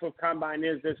 what type of combine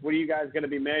is this, what are you guys going to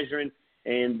be measuring,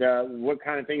 and what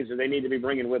kind of things do they need to be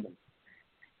bringing with them?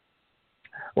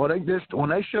 Well, when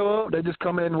they show up, they just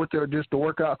come in with the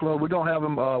workout clothes. We're gonna have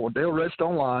them. They'll register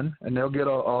online, and they'll get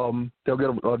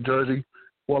a jersey.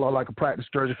 Well, like a practice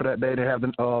jersey for that day. They have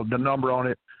the number on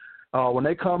it. When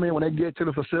they come in, when they get to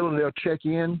the facility, they'll check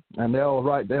in, and they'll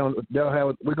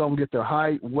have. We're gonna get their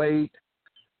height, weight,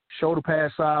 shoulder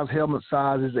pad size, helmet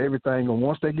sizes, everything. And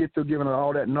once they get through giving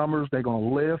all that numbers, they're gonna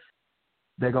lift.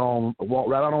 They're going to walk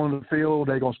right out on the field.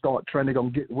 They're going to start training. They're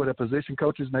going to get with their position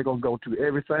coaches, and they're going to go to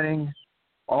everything,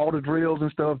 all the drills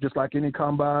and stuff, just like any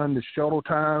combine, the shuttle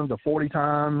times, the 40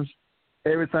 times,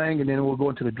 everything, and then we'll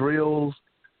go into the drills.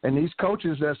 And these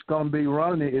coaches that's going to be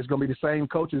running it is going to be the same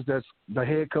coaches that's the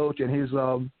head coach and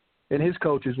his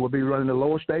coaches will be running the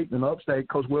lower state and the upstate,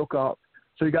 Coach Wilcox.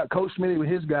 So you got Coach Smitty with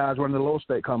his guys running the lower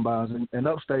state combines, and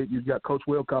upstate you've got Coach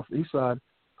Wilcox on the east side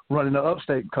running the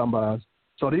upstate combines.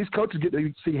 So these coaches get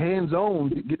to see hands-on,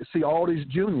 get to see all these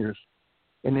juniors,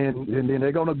 and then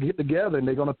they're going to get together and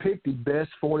they're going to pick the best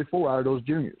 44 out of those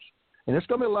juniors. And there's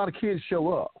going to be a lot of kids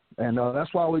show up, and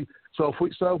that's why we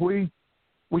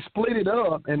split it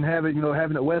up and having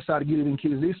the west side to get it in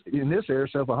kids in this area.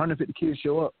 So if 150 kids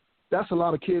show up, that's a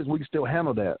lot of kids. We can still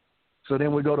handle that. So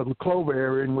then we go to the Clover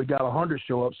area and we got 100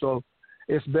 show up. So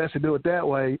it's best to do it that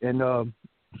way. And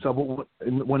so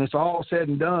when it's all said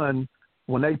and done,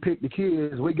 when they pick the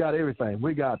kids, we got everything.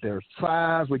 We got their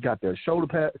size, we got their shoulder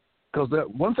pad. Because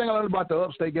one thing I learned about the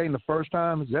upstate game the first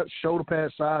time is that shoulder pad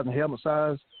size and helmet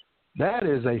size, that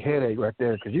is a headache right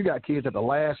there. Because you got kids at the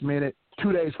last minute,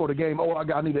 2 days before the game,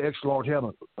 I need an extra large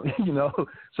helmet.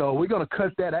 So we're going to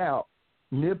cut that out,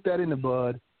 nip that in the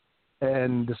bud,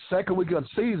 and the second week of the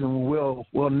season we'll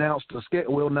announce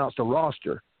the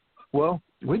roster. Well,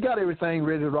 we got everything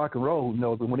ready to rock and roll.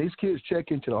 When these kids check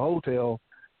into the hotel,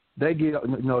 they get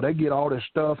all their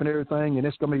stuff and everything, and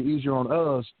it's going to be easier on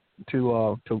us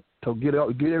to get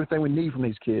everything we need from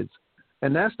these kids,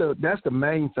 and that's the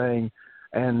main thing.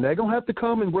 And they're gonna have to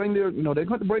come and bring their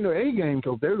A game,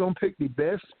 because they're gonna pick the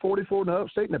best 44 in the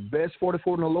upstate and the best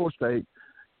 44 in the lower state.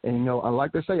 And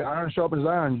like they say, iron sharpens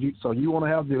iron. So you want to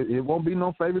have it won't be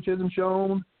no favoritism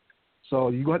shown. So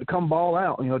you have to come ball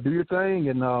out, do your thing,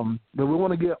 and but we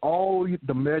want to get all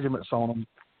the measurements on them.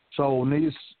 So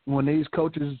when these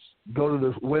coaches go to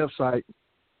the website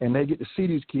and they get to see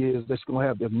these kids, they're going to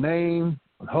have their name,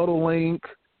 huddle link,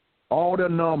 all their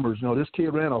numbers. This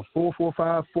kid ran a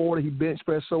 4.45 40. He bench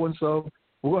pressed so and so.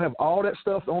 We're going to have all that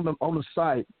stuff on the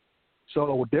site.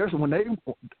 So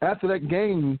after that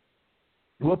game,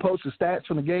 we'll post the stats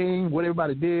from the game, what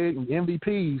everybody did, and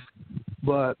MVPs.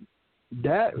 But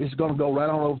that is going to go right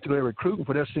on over to their recruiting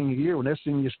for their senior year. When their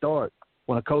senior year starts,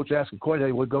 when a coach asks a question,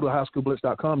 hey, we'll go to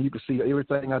highschoolblitz.com. You can see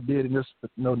everything I did in this,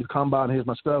 the combine. Here's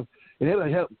my stuff, and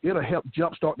it'll help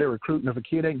jumpstart their recruiting. If a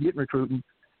kid ain't getting recruiting,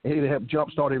 it'll help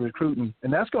jumpstart their recruiting,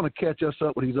 and that's going to catch us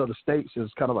up with these other states.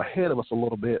 Is kind of ahead of us a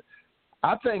little bit.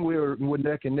 I think we're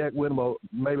neck and neck with them,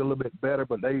 maybe a little bit better,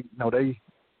 but they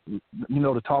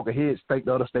the talk ahead think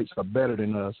the other states are better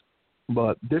than us.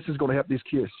 But this is going to help these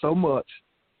kids so much.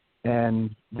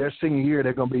 And their senior year,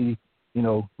 they're going to be,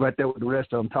 right there with the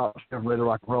rest of them, top seven, ready to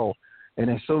rock and roll. And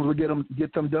as soon as we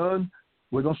get them done,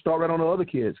 we're going to start right on the other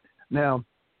kids. Now,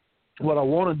 what I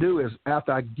want to do is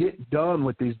after I get done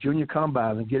with these junior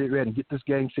combines and get it ready and get this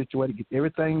game situated, get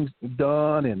everything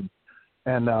done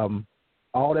and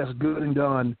all that's good and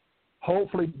done,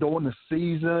 hopefully during the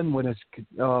season when it's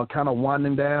kind of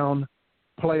winding down,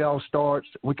 playoff starts,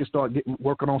 we can start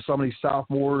working on some of these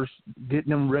sophomores,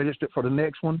 getting them registered for the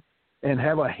next one, and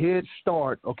have a head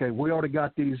start. Okay, we already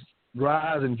got these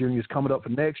rising juniors coming up for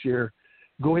next year.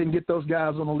 Go ahead and get those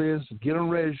guys on the list, get them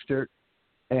registered,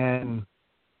 and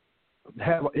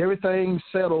have everything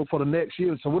settled for the next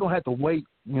year, so we don't have to wait.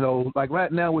 Like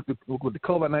right now with the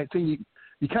COVID-19,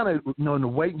 you kind of in the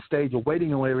waiting stage of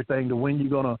waiting on everything to when you're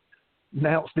gonna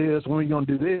announce this, when you're gonna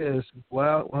do this.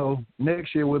 Well,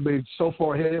 next year we'll be so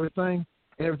far ahead of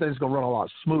everything's gonna run a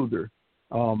lot smoother.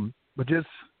 But just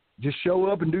show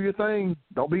up and do your thing.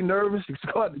 Don't be nervous. Just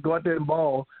go out there and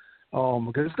ball,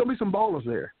 because there's gonna be some ballers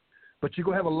there. But you're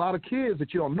going to have a lot of kids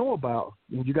that you don't know about.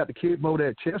 And you got the kid mode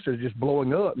at Chester just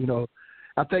blowing up.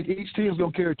 I think each team is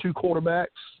going to carry 2 quarterbacks.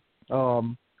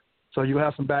 So you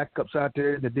have some backups out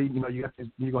there. You're going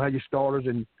to have your starters.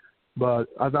 But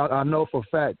I know for a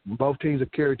fact both teams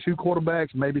have carried 2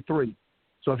 quarterbacks, maybe 3.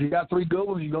 So if you got 3 good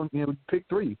ones, you're going to pick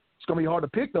 3. It's going to be hard to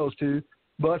pick those 2.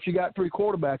 But if you got 3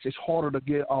 quarterbacks, it's harder to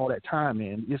get all that time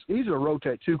in. It's easier to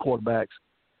rotate 2 quarterbacks.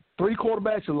 3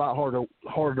 quarterbacks is a lot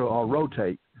harder to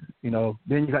rotate.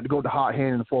 Then you got to go to hot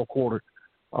hand in the fourth quarter.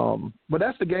 But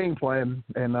that's the game plan.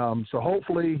 And so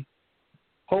hopefully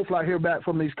I hear back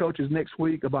from these coaches next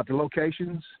week about the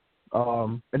locations.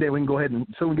 And then we can go ahead and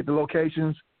soon get the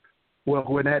locations. We'll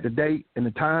go ahead and add the date and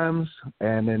the times,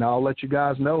 and then I'll let you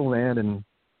guys know, man. And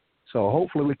so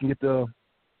hopefully we can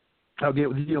I'll get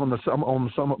with you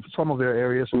on some of their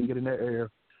areas, so we can get in that area,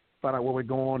 find out where we're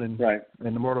going, and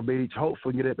the Myrtle Beach.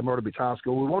 Hopefully get at the Myrtle Beach High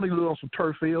School. We want to do it on some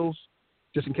turf fields,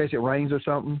 just in case it rains or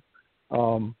something.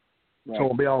 So it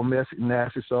won't be all messy and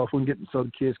nasty stuff. We can get so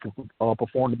the kids can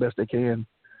perform the best they can.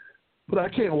 But I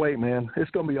can't wait, man.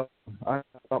 It's going to be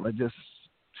something that just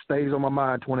stays on my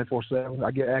mind 24/7.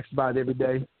 I get asked about it every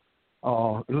day,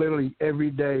 literally every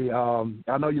day.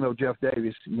 I know Jeff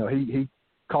Davis. He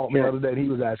called me the other day and he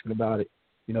was asking about it.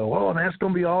 Oh, man, that's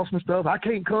going to be awesome stuff. I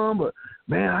can't come, but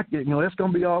man, that's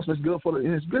going to be awesome. It's good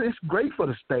it's great for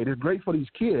the state. It's great for these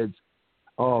kids.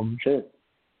 Sure.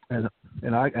 And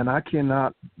I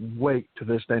cannot wait till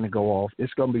this thing to go off.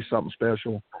 It's going to be something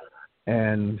special,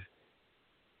 and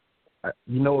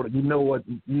you know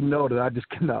that I just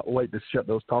cannot wait to shut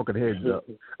those talking heads up.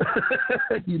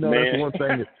 That's one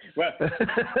thing. Well,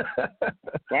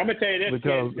 I'm gonna tell you this,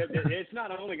 because it's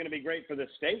not only going to be great for the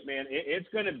state, man. It's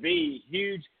going to be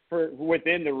huge for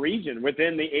within the region,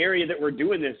 within the area that we're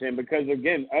doing this in, because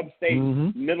again, upstate,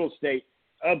 middle state,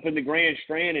 up in the Grand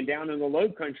Strand and down in the Low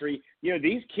Country,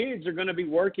 these kids are going to be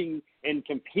working and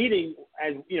competing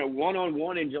as,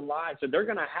 one-on-one in July. So they're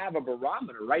going to have a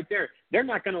barometer right there. They're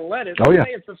not going to let it. Say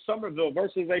it's a Somerville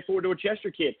versus a Fort Worth Chester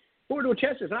kid. Fort Worth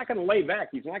Chester's not going to lay back.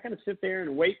 He's not going to sit there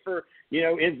and wait for,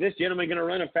 is this gentleman going to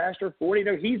run a faster 40?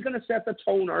 No, he's going to set the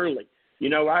tone early.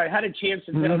 I had a chance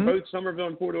to tell both Somerville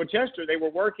and Fort Worth Chester. They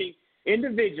were working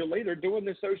individually. They're doing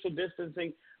the social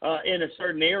distancing in a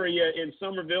certain area in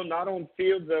Somerville, not on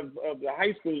fields of the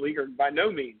high school league, or by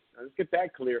no means. Let's get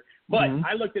that clear. But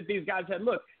I looked at these guys and said,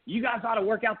 look, you guys ought to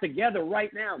work out together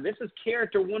right now. This is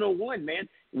character 101, man.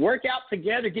 Work out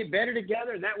together, get better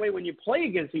together, and that way when you play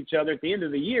against each other at the end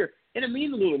of the year, it'll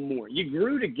mean a little more. You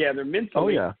grew together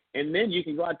mentally, and then you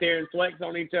can go out there and flex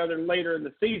on each other later in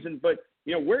the season. But,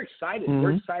 we're excited.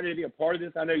 We're excited to be a part of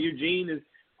this. I know Eugene is,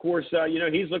 of course,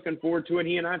 he's looking forward to it.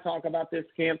 He and I talk about this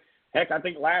camp. Heck, I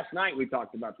think last night we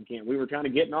talked about the camp. We were kind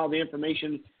of getting all the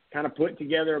information kind of put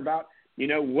together about,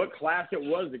 what class it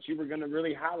was that you were going to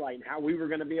really highlight and how we were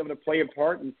going to be able to play a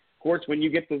part. And, of course, when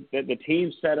you get the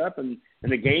team set up and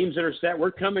the games that are set, we're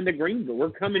coming to Greenville.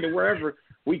 We're coming to wherever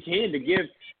we can to give,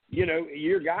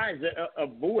 your guys a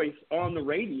voice on the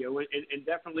radio and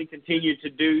definitely continue to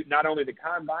do not only the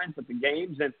combines but the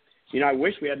games. And, I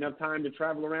wish we had enough time to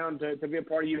travel around to be a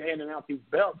part of you handing out these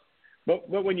belts. But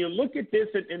when you look at this,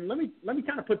 and let me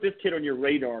kind of put this kid on your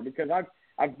radar, because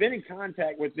I've been in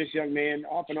contact with this young man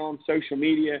off and on social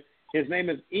media. His name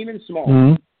is Eamon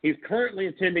Small. He's currently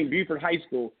attending Buford High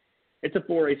School. It's a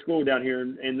 4A school down here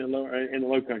in the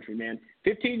Low Country, man.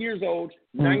 15 years old,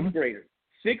 ninth grader,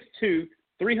 6'2",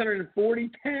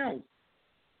 340 pounds.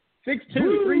 6'2",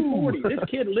 340. This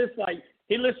kid lifts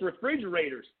he lifts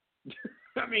refrigerators.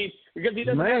 I mean, because he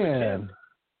doesn't have a chest.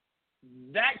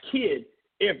 That kid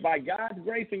if by God's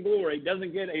grace and glory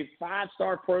doesn't get a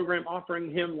 5-star program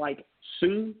offering him like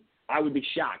soon, I would be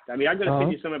shocked. I mean, I'm going to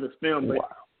send you some of his film, but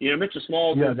Mitchell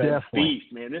Smalls is a beast,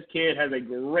 man. This kid has a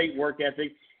great work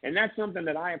ethic, and that's something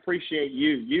that I appreciate you.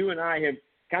 You and I have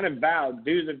kind of vowed,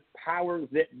 due to the powers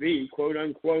that be, quote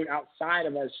unquote, outside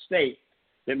of our state,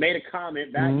 that made a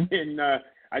comment back in,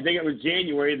 I think it was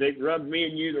January, that rubbed me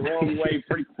and you the wrong way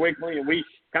pretty quickly, and we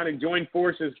kind of joined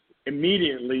forces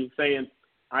immediately, saying,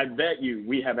 I bet you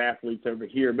we have athletes over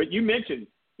here. But you mentioned,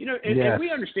 and we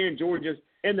understand Georgia's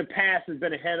in the past has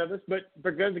been ahead of us, but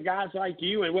because of guys like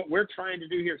you and what we're trying to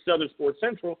do here at Southern Sports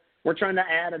Central, we're trying to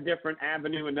add a different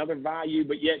avenue, another value,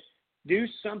 but yet do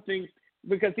something,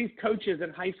 because these coaches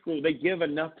in high school, they give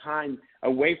enough time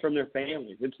away from their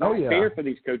families. It's not fair for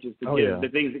these coaches to give the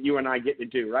things that you and I get to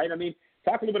do, right? I mean,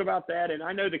 talk a little bit about that. And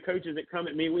I know the coaches that come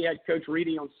at me, we had Coach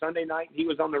Reedy on Sunday night. He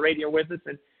was on the radio with us,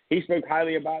 and he spoke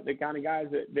highly about the kind of guys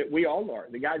that we all are,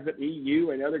 the guys at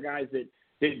EU and other guys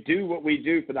that do what we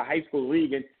do for the high school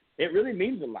league. And it really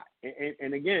means a lot.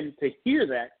 And again, to hear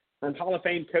that from Hall of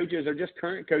Fame coaches or just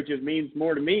current coaches means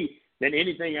more to me than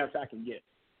anything else I can get.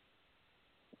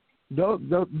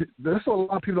 There's what a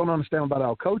lot of people don't understand about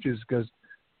our coaches, because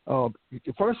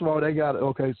first of all, they got,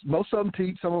 most of them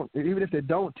teach, even if they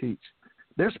don't teach,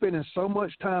 they're spending so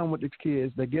much time with these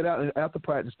kids. They get out after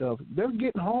practice stuff. They're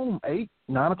getting home 8,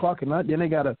 9 o'clock at night. Then they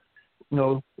got to,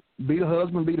 be the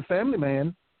husband, be the family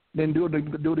man, then do it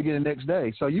again the next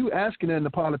day. So you asking them to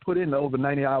probably put in over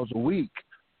 90 hours a week.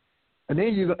 And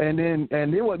then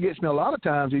what gets me a lot of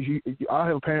times is I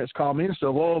have parents call me and say,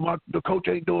 the coach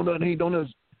ain't doing nothing, he ain't doing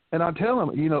this. And I tell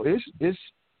them, it's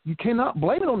you cannot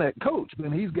blame it on that coach.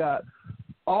 When he's got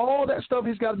all that stuff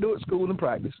he's got to do at school and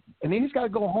practice. And then he's got to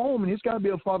go home and he's got to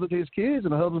be a father to his kids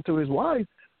and a husband to his wife.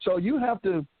 So you got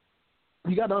to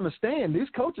understand, these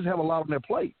coaches have a lot on their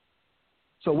plate.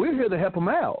 So we're here to help them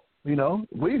out.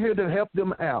 We're here to help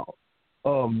them out.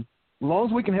 As long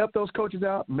as we can help those coaches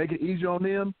out, make it easier on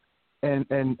them, and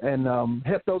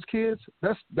help those kids,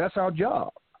 that's our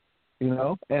job.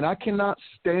 And I cannot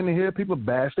stand to hear people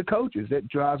bash the coaches. That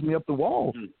drives me up the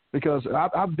wall, because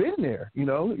I've been there.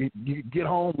 You get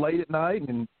home late at night,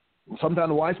 and sometimes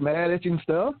the wife's mad at you and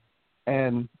stuff,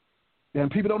 and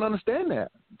people don't understand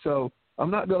that. So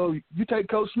I'm not going. You take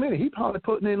Coach Smitty, he probably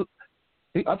putting in.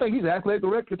 I think he's athletic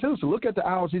director too. So look at the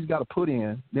hours he's got to put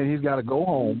in. Then he's got to go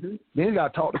home. Then he's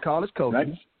got to talk to college coaches.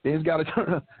 Right. Then he's got to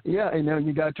turn. And then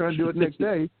you got to turn and do it the next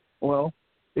day. Well,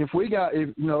 if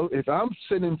I'm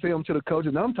sending in film to the coaches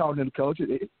and I'm talking to the coaches,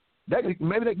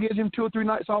 maybe that gives him 2 or 3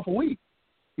 nights off a week.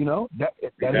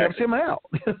 That helps him out.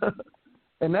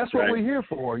 And that's what we're here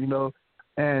for.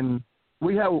 And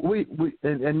we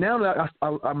and now that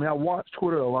I watch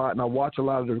Twitter a lot, and I watch a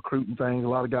lot of the recruiting things, a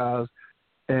lot of guys.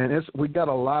 And we got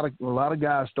a lot of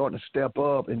guys starting to step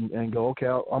up and go, okay,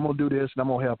 I'm gonna do this and I'm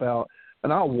gonna help out.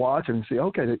 And I'll watch and see,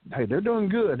 okay, hey, they're doing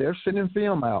good. They're sending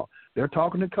film out. They're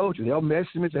talking to coaches. They'll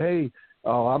message me and say, hey,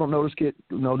 I don't know this kid,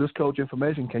 this coach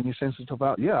information. Can you send some stuff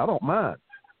out? Yeah, I don't mind.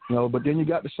 But then you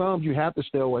got the some you have to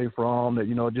stay away from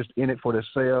that, just in it for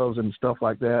themselves and stuff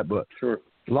like that. But sure,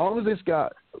 as long as it's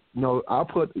got, I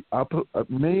put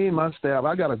me and my staff.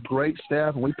 I got a great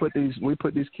staff, and we put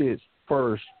these kids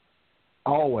first.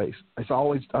 Always. It's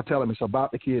always, I tell them, it's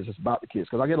about the kids. It's about the kids.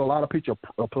 Because I get a lot of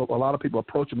people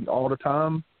approaching me all the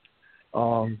time,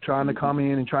 trying to come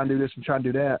in and try and do this and try and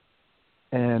do that.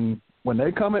 And when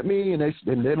they come at me and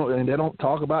they don't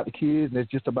talk about the kids, and it's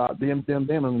just about them,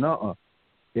 and nuh-uh.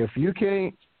 If you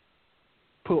can't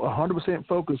put 100%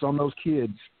 focus on those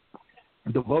kids,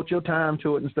 devote your time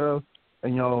to it and stuff,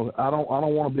 and I don't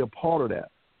want to be a part of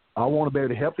that. I want to be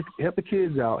able to help the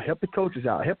kids out, help the coaches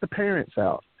out, help the parents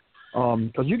out.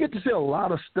 Because you get to see a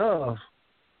lot of stuff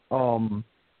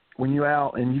when you're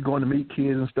out and you're going to meet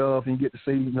kids and stuff, and you get to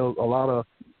see a lot of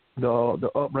the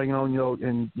upbringing on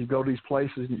and you go to these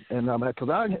places and because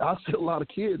I see a lot of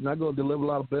kids and I go deliver a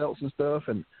lot of belts and stuff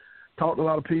and talk to a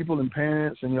lot of people and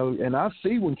parents and I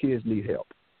see when kids need help.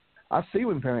 I see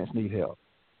when parents need help.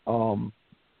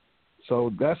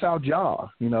 So that's our job,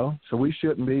 So we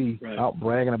shouldn't be out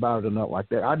bragging about it or nothing like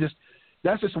that.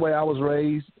 That's just the way I was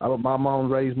raised. My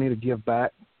mom raised me to give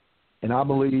back. And I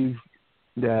believe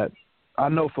that I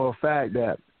know for a fact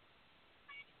that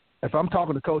if I'm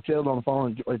talking to Coach Elder on the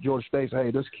phone at Georgia State, say,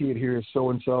 hey, this kid here is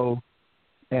so-and-so,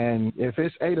 and if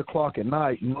it's 8 o'clock at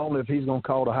night, normally if he's going to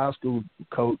call the high school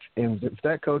coach, and if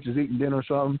that coach is eating dinner or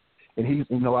something, and he's,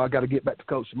 I got to get back to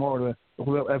coach tomorrow.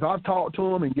 Well, if I've talked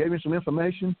to him and gave him some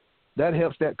information, that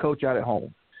helps that coach out at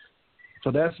home. So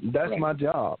that's my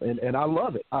job, and I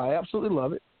love it. I absolutely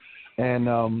love it, and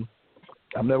I'm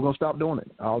never going to stop doing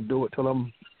it. I'll do it till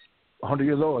I'm 100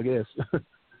 years old, I guess.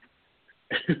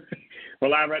 We're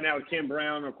live right now with Kim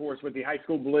Brown, of course, with the High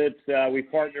School Blitz. We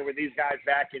partnered with these guys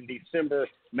back in December.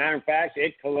 Matter of fact,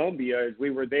 at Columbia, as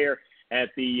we were there at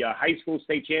the high school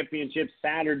state championship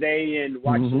Saturday and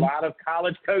watched a lot of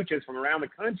college coaches from around the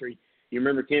country. You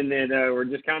remember, Ken, that we're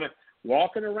just kind of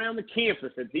walking around the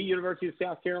campus at the University of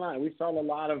South Carolina. We saw a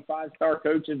lot of five-star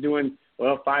coaches doing,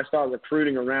 five-star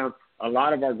recruiting around a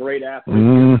lot of our great athletes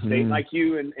here in the state, like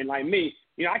you and like me.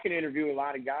 You know, I can interview a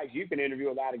lot of guys. You can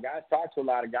interview a lot of guys, talk to a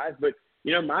lot of guys. But,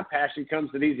 you know, my passion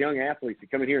comes to these young athletes to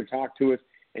come in here and talk to us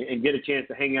and get a chance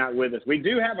to hang out with us. We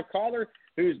do have a caller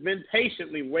who's been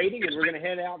patiently waiting, and we're going to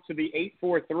head out to the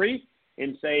 843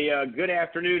 and say good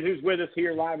afternoon. Who's with us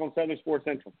here live on Southern Sports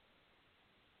Central?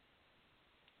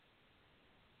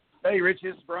 Hey, Rich,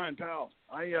 this is Brian Powell.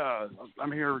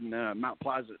 I'm here in Mount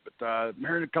Pleasant, but I'm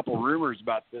hearing a couple of rumors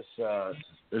about this.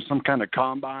 There's some kind of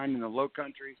combine in the Low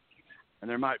Country, and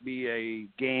there might be a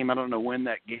game. I don't know when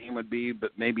that game would be,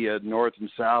 but maybe a north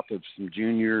and south of some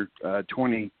junior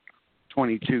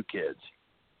 2022 kids.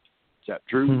 Is that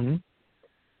true?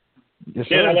 Yes,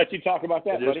 Ken, sir. I'll let you talk about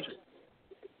that, buddy.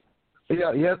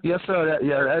 Yes, sir.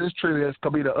 That is true. It's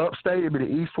going to be the Upstate. It'll be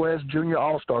the East-West Junior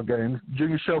All-Star game,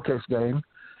 Junior Showcase game.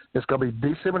 It's going to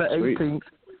be December the 18th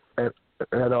at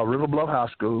River Bluff High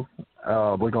School.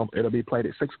 It'll be played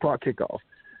at 6 o'clock kickoff.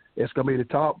 It's going to be the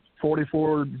top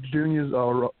 44 juniors,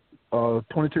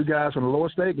 22 guys from the lower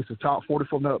state. It's the top 40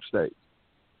 from the upstate.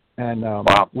 And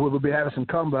we'll be having some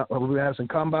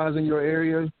combines in your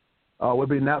area. We'll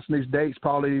be announcing these dates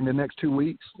probably in the next 2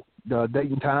 weeks, the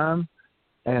date and time,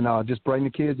 and just bring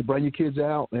your kids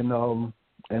out and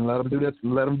let them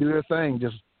do their thing.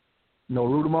 Just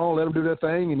root them on, let them do their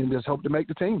thing, and then just hope to make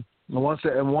the team. And once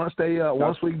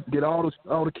we get all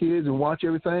the kids and watch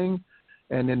everything,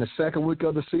 and then the second week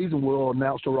of the season, we'll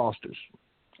announce the rosters.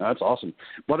 That's awesome.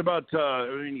 What about are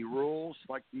there any rules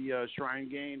like the Shrine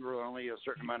Game where only a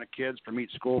certain amount of kids from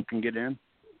each school can get in?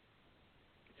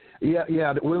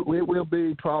 Yeah. We'll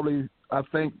be probably, I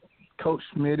think, Coach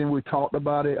Smitty, we talked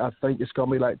about it. I think it's going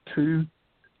to be like 2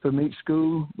 from each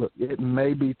school, but it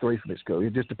may be 3 from each school.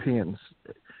 It just depends.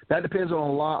 That depends on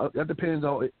a lot. That depends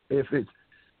on if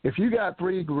you got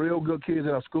 3 real good kids in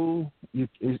our school,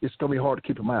 it's going to be hard to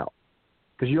keep them out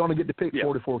because you only get to pick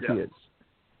 44 kids.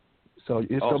 So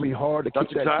it's going to be hard to keep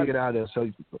that kid out of there.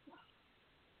 So,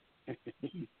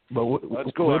 but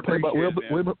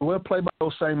we'll play by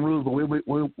those same rules.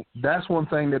 But that's one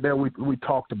thing that we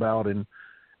talked about, and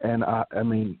I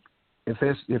mean,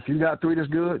 if you got 3 that's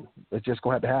good, it's just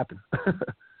going to have to happen.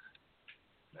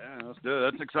 Yeah, let's do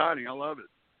it. That's exciting. I love it.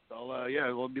 So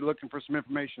we'll be looking for some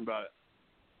information about it.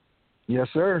 Yes,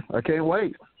 sir. I can't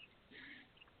wait.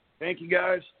 Thank you,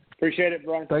 guys. Appreciate it,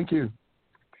 Brian. Thank you.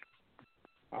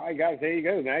 All right, guys, there you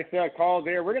go. Nice call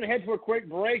there. We're going to head to a quick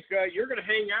break. You're going to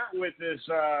hang out with us,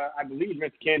 I believe,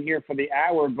 Mr. Ken, here for the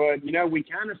hour. But, we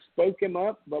kind of spoke him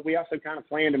up, but we also kind of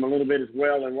planned him a little bit as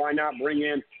well. And why not bring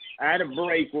in, at a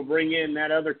break, we'll bring in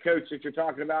that other coach that you're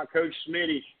talking about, Coach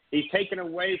Smitty. He's taken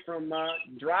away from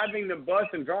driving the bus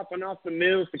and dropping off the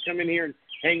mills to come in here and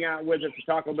hang out with us to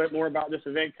talk a little bit more about this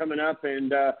event coming up.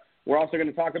 And we're also going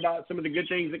to talk about some of the good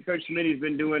things that Coach Smitty's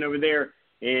been doing over there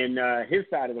in his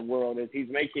side of the world as he's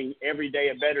making every day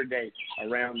a better day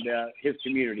around his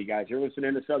community, guys. You're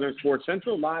listening to Southern Sports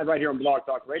Central live right here on Blog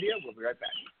Talk Radio. We'll be right back.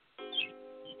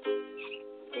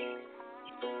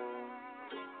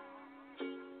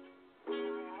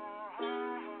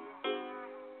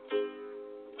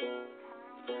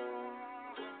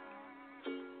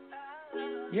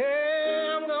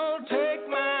 Yeah, I'm gonna take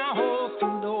my horse to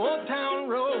the old town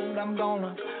road. I'm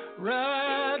gonna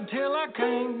ride till I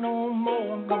can't no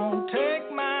more. I'm gonna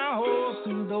take my horse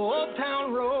to the old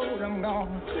town road. I'm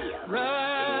gonna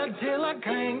ride till I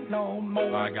can't no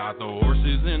more. I got the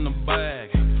horses in the bag,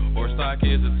 horse stock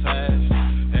is attached.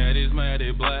 Head is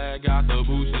matted black, got the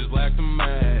bushes black to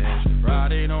match.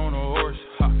 Riding on a horse,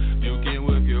 you can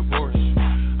whip your Porsche.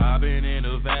 I've been in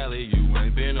the valley, you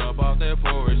ain't been up off that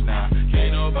porch. Now,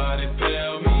 can't nobody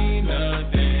tell me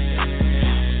nothing.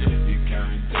 You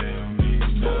can't tell me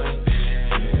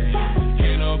nothing.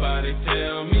 Can't nobody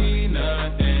tell me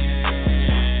nothing.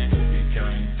 You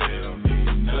can't tell me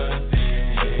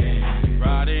nothing.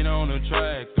 Riding on a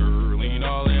tractor, lean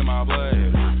all in my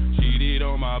blood. Cheated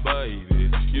on my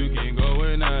baby, you can go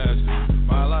and ask her.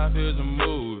 My life is a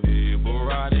movie, bull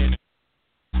riding.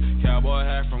 Cowboy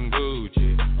hat from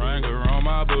Gucci, Wrangler on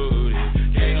my booty.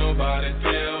 Can't nobody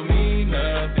tell me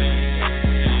nothing.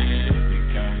 You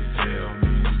can't tell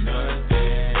me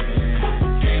nothing.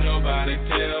 Can't nobody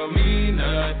tell me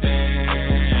nothing.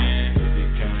 You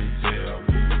can't tell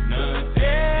me nothing.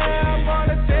 Yeah, I'm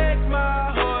gonna take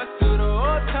my horse to the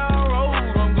old town road.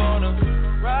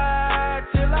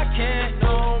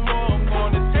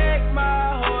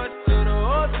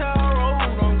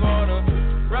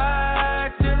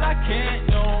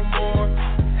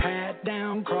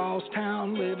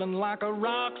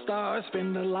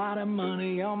 a lot of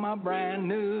money on my brand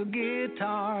new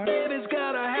guitar. Baby's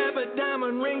got a habit,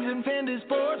 diamond rings and Fendi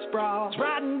sports bras.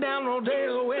 Riding down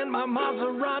Rodeo in my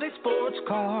Maserati sports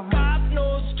car. Got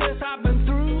no stress, I've been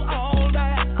through all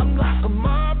that. I'm like a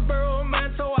Marlboro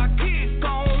man, so I keep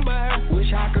going back.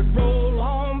 Wish I could roll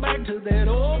on back to that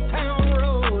old town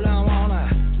road. I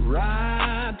wanna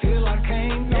ride till I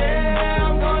can't no more.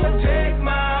 I'm gonna take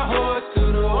my horse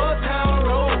to the old town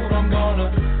road. I'm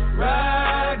gonna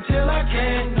ride till I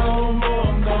can't no more.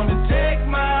 I'm gonna take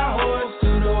my horse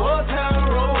to the old town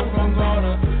road. I'm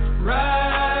gonna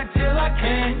ride till I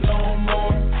can't no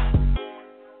more.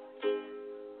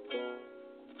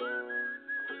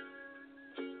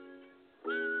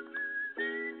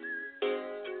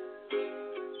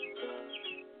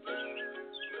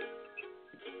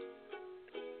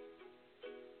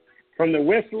 From the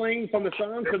whistling from the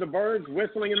sun to the birds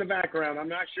whistling in the background. I'm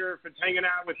not sure if it's hanging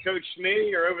out with Coach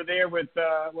Smitty or over there with,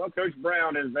 Coach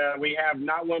Brown, as we have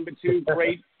not one but two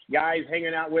great guys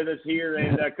hanging out with us here.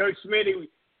 And Coach Smitty,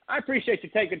 I appreciate you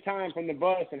taking time from the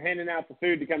bus and handing out the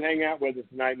food to come hang out with us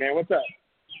tonight, man. What's up?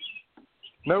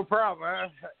 No problem, man.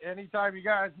 Anytime you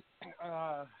guys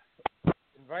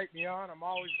invite me on, I'm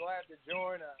always glad to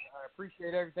join. I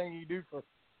appreciate everything you do for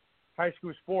high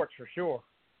school sports, for sure.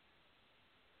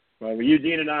 Well,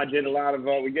 Eugene and I did a lot of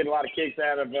we get a lot of kicks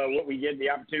out of what we get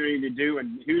the opportunity to do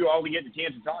and who all we get the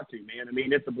chance to talk to, man. I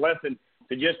mean, it's a blessing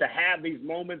to have these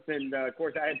moments. And, of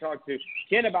course, I had talked to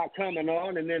Ken about coming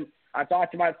on, and then I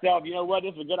thought to myself, you know what,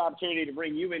 this is a good opportunity to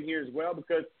bring you in here as well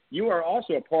because you are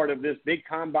also a part of this big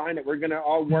combine that we're going to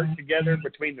all work together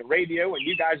between the radio, and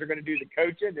you guys are going to do the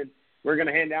coaching, and we're going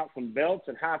to hand out some belts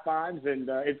and high fives, and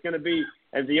it's going to be,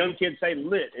 as the young kids say,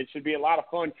 lit. It should be a lot of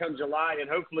fun come July, and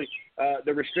hopefully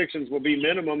the restrictions will be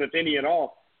minimum, if any at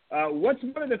all. What's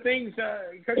one of the things,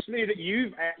 Coach Smitty, that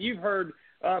you've heard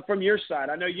from your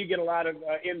side? I know you get a lot of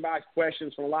inbox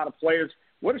questions from a lot of players.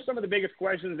 What are some of the biggest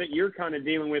questions that you're kind of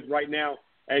dealing with right now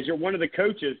as you're one of the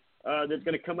coaches that's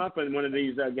going to come up in one of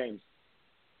these games?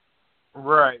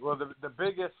 Right. Well, the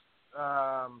biggest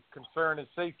concern is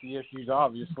safety issues,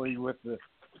 obviously, with the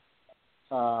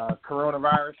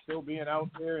coronavirus still being out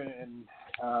there, and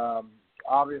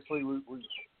obviously we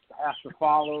have to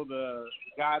follow the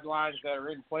guidelines that are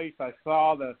in place. I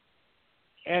saw the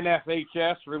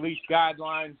NFHS release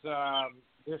guidelines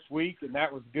this week, and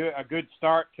that was a good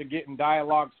start to getting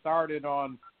dialogue started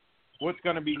on what's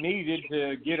going to be needed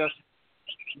to get us,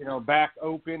 back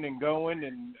open and going,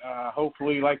 and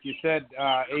hopefully, like you said,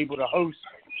 able to host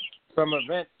some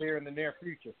events here in the near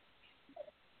future.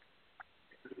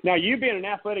 Now, you being an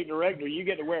athletic director, you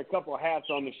get to wear a couple of hats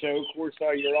on the show. Of course,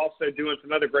 you're also doing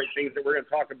some other great things that we're going to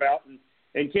talk about.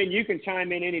 And Ken, you can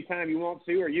chime in anytime you want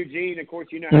to, or Eugene, of course,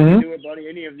 you know how to do it, buddy.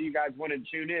 Any of you guys want to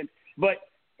tune in. But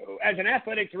as an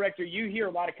athletic director, you hear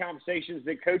a lot of conversations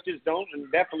that coaches don't,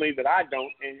 and definitely that I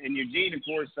don't. And Eugene, of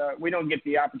course, we don't get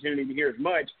the opportunity to hear as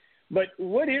much. But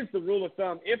what is the rule of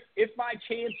thumb? If by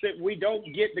chance that we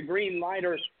don't get the green light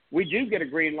or we do get a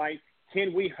green light,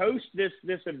 can we host this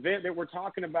event that we're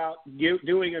talking about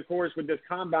doing, of course, with this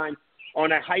combine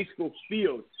on a high school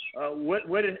field?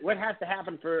 What has to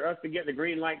happen for us to get the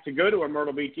green light to go to a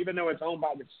Myrtle Beach, even though it's owned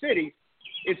by the city?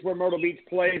 It's where Myrtle Beach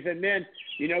plays. And then,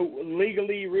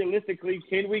 legally, realistically,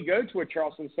 can we go to a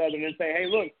Charleston Southern and say, hey,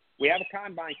 look, we have a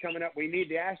combine coming up. We need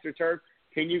the AstroTurf.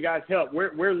 Can you guys help?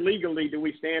 Where legally do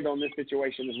we stand on this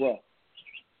situation as well?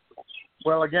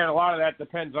 Well, again, a lot of that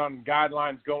depends on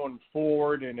guidelines going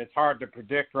forward, and it's hard to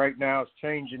predict right now. It's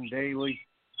changing daily.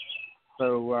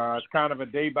 So it's kind of a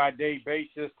day-by-day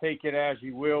basis. Take it as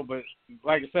you will. But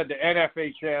like I said, the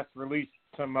NFHS released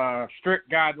some strict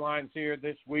guidelines here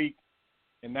this week,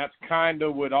 and that's kind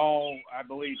of what all, I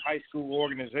believe, high school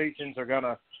organizations are going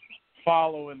to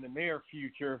follow in the near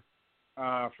future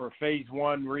for Phase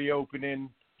 1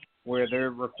 reopening, where they're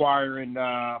requiring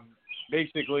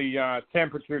basically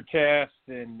temperature tests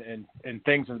and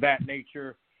things of that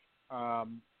nature,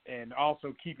 and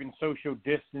also keeping social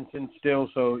distancing still.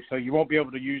 So you won't be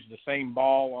able to use the same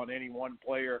ball on any one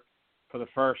player for the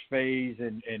first phase,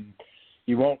 and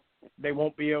they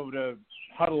won't be able to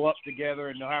huddle up together,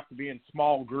 and they'll have to be in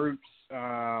small groups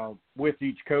with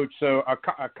each coach. So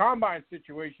a combine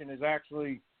situation is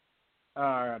actually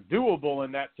doable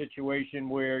in that situation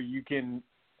where you can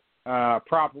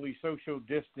properly social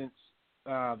distance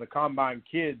the combine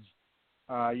kids.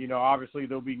 Obviously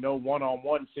there'll be no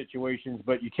one-on-one situations,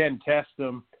 but you can test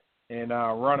them and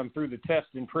run them through the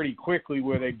testing pretty quickly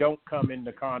where they don't come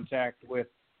into contact with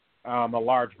a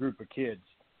large group of kids.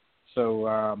 So,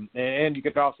 and you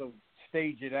could also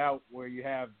stage it out where you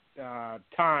have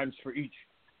times for each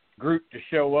group to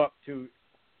show up to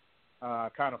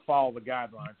kind of follow the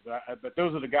guidelines. But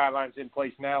those are the guidelines in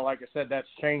place now. Like I said, that's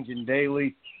changing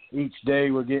daily. Each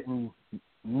day we're getting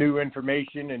new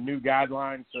information and new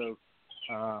guidelines. So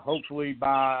hopefully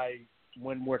by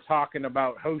when we're talking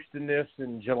about hosting this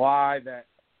in July, that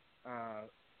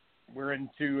we're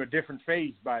into a different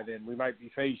phase by then. We might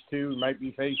be phase 2, we might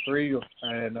be phase 3,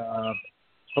 and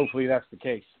hopefully that's the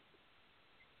case.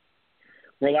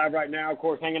 We're live right now, of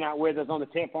course, hanging out with us on the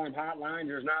Tent Farm Hotline.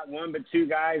 There's not one but two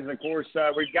guys. Of course,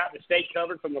 we've got the state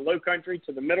covered from the low country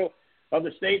to the middle of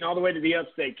the state and all the way to the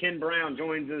upstate. Ken Brown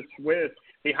joins us with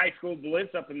the High School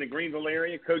Blitz up in the Greenville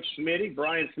area. Coach Smitty,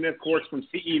 Brian Smith, of course, from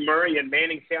C.E. Murray in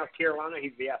Manning, South Carolina.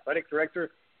 He's the athletic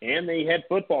director and the head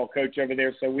football coach over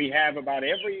there. So we have about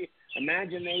every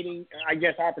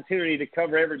opportunity to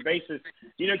cover every basis.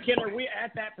 You know, Ken, are we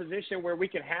at that position where we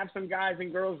can have some guys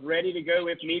and girls ready to go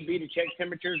if need be to check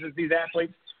temperatures as these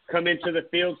athletes come into the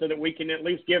field so that we can at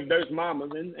least give those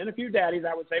mamas and a few daddies,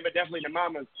 I would say, but definitely the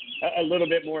mamas a little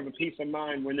bit more of a peace of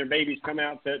mind when their babies come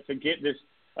out to get this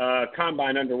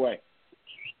combine underway?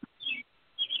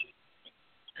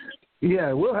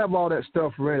 Yeah, we'll have all that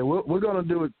stuff ready. We're going to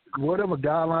do it, whatever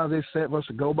guidelines they set for us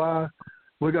to go by,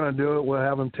 we're going to do it. We'll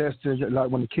have them tested. Like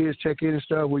when the kids check in and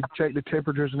stuff, we check the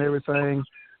temperatures and everything.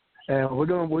 And we're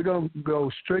going to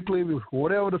go strictly with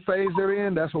whatever the phase they're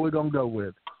in, that's what we're going to go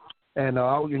with. And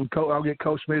I'll get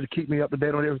Coach Smith to keep me up to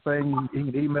date on everything. He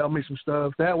can email me some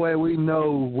stuff. That way we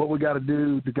know what we got to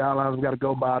do, the guidelines we got to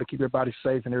go by to keep everybody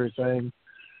safe and everything.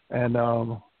 And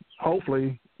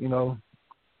hopefully, you know,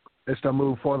 as they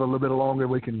move forward a little bit longer,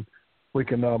 we can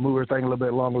move everything a little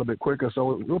bit longer, a little bit quicker.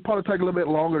 So it'll probably take a little bit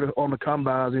longer on the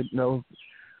combines, you know,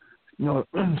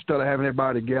 instead of having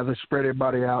everybody together, spread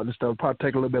everybody out and stuff. It'll probably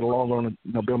take a little bit longer on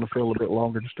the, building the field a little bit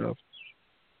longer and stuff.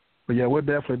 But yeah, we'll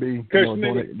definitely be doing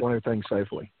everything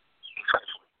safely.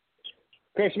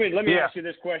 Coach Smith, let me ask you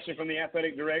this question from the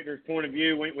athletic director's point of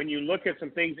view. When you look at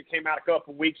some things that came out a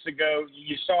couple of weeks ago,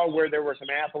 you saw where there were some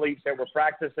athletes that were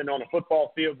practicing on a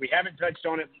football field. We haven't touched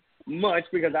on it much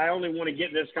because I only want to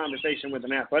get this conversation with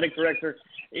an athletic director,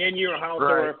 and you're also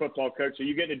a football coach, so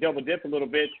you get to double dip a little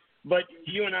bit. But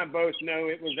you and I both know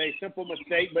it was a simple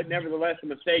mistake, but nevertheless a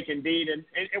mistake indeed. And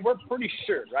we're pretty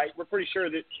sure, right? We're pretty sure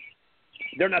that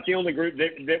they're not the only group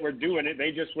that were doing it.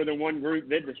 They just were the one group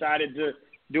that decided to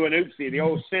do an oopsie. The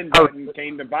old send button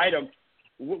came to bite them.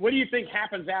 What do you think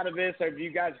happens out of this? Have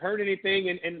you guys heard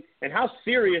anything? And how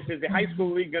serious is the high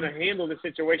school league going to handle the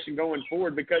situation going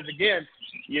forward? Because, again,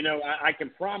 you know, I can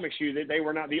promise you that they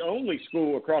were not the only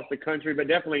school across the country, but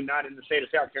definitely not in the state of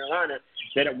South Carolina,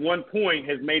 that at one point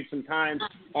has made some time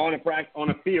on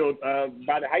a field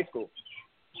by the high school.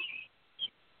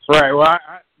 Right. Well,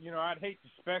 I'd hate to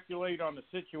speculate on the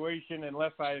situation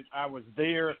unless I was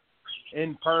there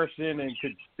in person and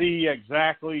could see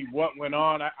exactly what went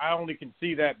on. I only can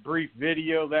see that brief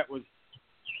video that was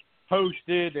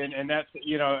posted, and that's,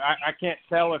 you know, I can't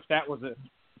tell if that was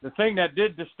the thing that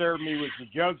did disturb me was the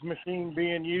jugs machine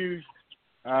being used.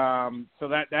 So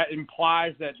that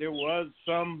implies that there was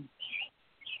some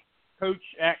coach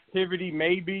activity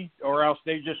maybe, or else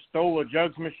they just stole a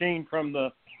jugs machine from the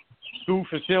school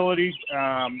facility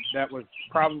that was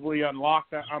probably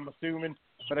unlocked, I'm assuming.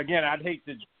 But again, I'd hate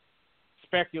to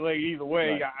speculate either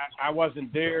way. Right. I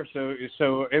wasn't there, so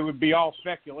it would be all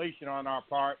speculation on our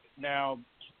part. Now,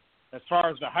 as far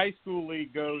as the high school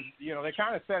league goes, you know, they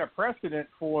kind of set a precedent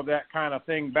for that kind of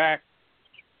thing back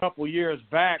a couple years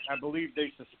back. I believe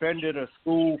they suspended a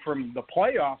school from the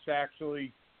playoffs,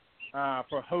 actually,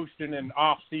 for hosting an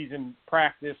off-season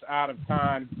practice out of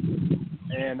time.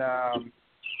 And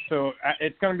so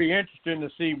it's going to be interesting to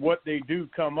see what they do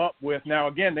come up with. Now,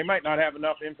 again, they might not have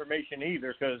enough information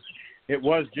either because it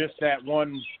was just that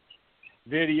one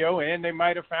video, and they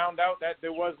might have found out that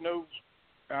there was no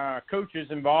coaches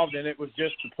involved, and it was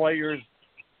just the players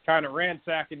kind of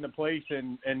ransacking the place.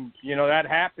 And you know, that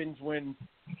happens when,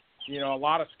 you know, a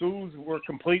lot of schools were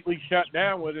completely shut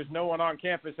down where there's no one on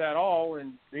campus at all.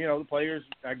 And, you know, the players,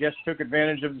 I guess, took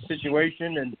advantage of the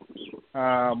situation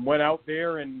and went out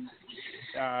there and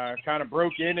kind of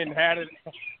broke in and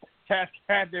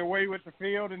had their way with the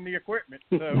field and the equipment.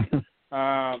 So,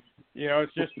 you know,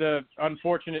 it's just an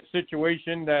unfortunate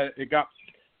situation that it got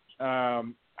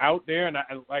out there. And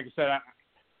like I said,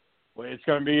 it's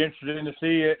going to be interesting to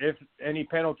see if any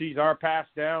penalties are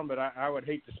passed down, but I would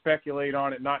hate to speculate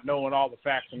on it not knowing all the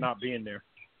facts and not being there.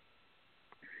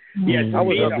 Yeah, to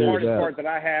me, the hardest part that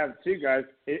I have, too, guys,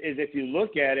 is if you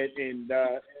look at it and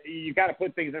you got to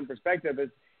put things in perspective.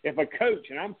 If a coach,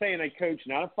 and I'm saying a coach,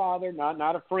 not a father,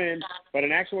 not a friend, but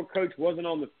an actual coach wasn't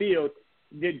on the field,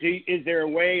 is there a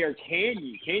way, or can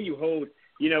you hold,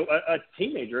 you know, a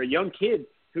teenager, a young kid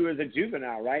who is a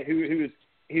juvenile, right? Who is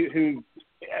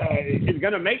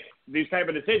going to make these type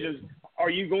of decisions. Are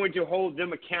you going to hold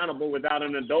them accountable without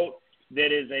an adult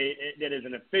that is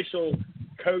an official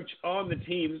coach on the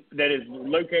team that is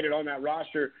located on that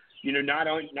roster?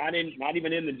 Not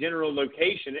even in the general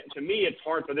location. To me, it's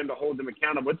hard for them to hold them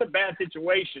accountable. It's a bad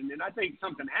situation, and I think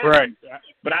something happened. Right.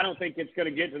 But I don't think it's going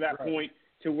to get to that point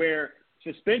to where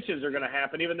suspensions are going to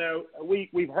happen. Even though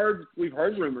we've heard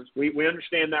rumors, we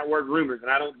understand that word rumors,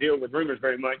 and I don't deal with rumors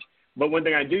very much. But one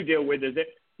thing I do deal with is that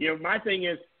my thing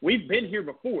is we've been here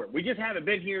before. We just haven't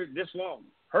been here this long.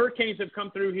 Hurricanes have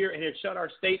come through here and have shut our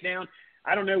state down.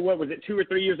 I don't know, what was it, 2 or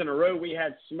 3 years in a row we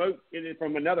had smoke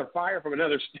from another fire from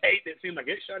another state that seemed like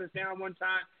it shut us down one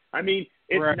time. I mean,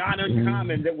 it's not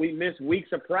uncommon that we miss weeks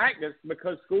of practice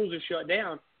because schools are shut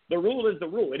down. The rule is the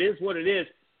rule. It is what it is.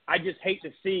 I just hate to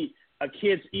see a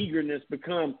kid's eagerness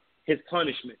become his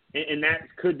punishment, and that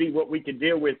could be what we could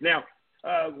deal with. Now,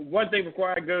 one thing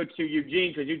before I go to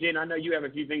Eugene, because Eugene, I know you have a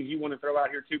few things you want to throw out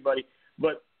here too, buddy,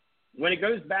 but when it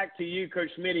goes back to you,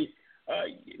 Coach Smitty,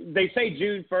 they say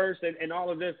June 1st and all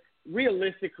of this.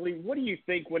 Realistically, what do you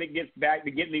think when it gets back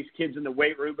to getting these kids in the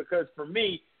weight room? Because for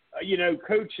me,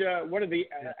 Coach, one of the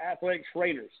athletic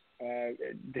trainers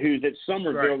who's at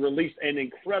Somerville released an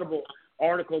incredible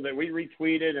article that we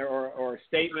retweeted or a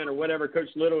statement or whatever. Coach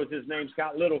Little is his name,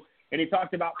 Scott Little. And he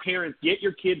talked about parents, get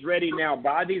your kids ready now.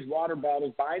 Buy these water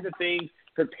bottles. Buy the things.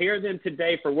 Prepare them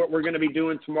today for what we're going to be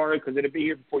doing tomorrow because it'll be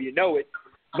here before you know it.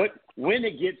 But when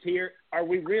it gets here, are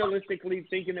we realistically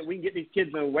thinking that we can get these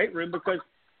kids in the weight room? Because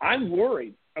I'm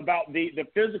worried about the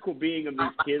physical being of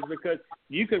these kids because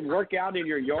you can work out in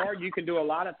your yard. You can do a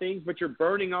lot of things, but you're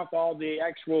burning off all the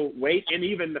actual weight and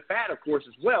even the fat, of course,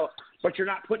 as well. But you're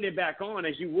not putting it back on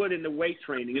as you would in the weight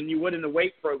training and you would in the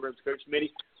weight programs, Coach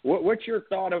Smitty. What's your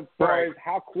thought of far as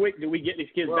how quick do we get these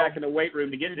kids back in the weight room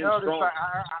to get them strong?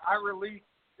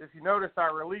 If you notice,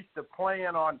 I released a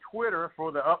plan on Twitter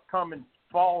for the upcoming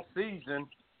fall season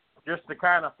just to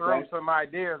kind of throw some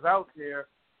ideas out there,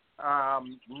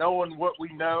 knowing what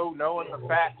we know, knowing the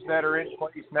facts that are in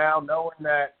place now, knowing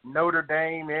that Notre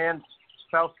Dame and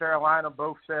South Carolina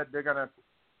both said they're going to,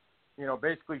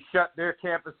 basically shut their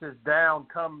campuses down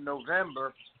come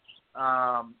November.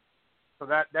 So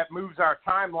that moves our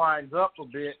timelines up a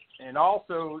bit. And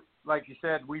also, like you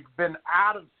said, we've been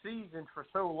out of season for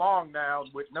so long now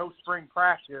with no spring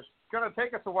practice. It's going to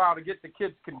take us a while to get the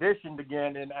kids conditioned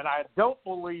again. And I don't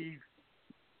believe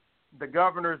the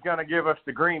governor is going to give us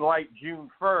the green light June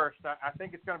 1st. I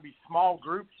think it's going to be small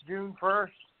groups June 1st.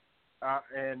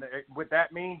 And what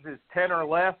that means is 10 or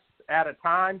less at a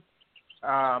time.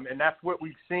 And that's what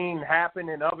we've seen happen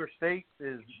in other states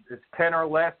is it's 10 or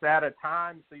less at a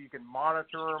time so you can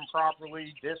monitor them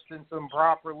properly, distance them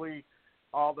properly,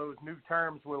 all those new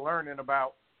terms we're learning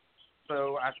about.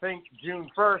 So I think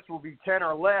June 1st will be 10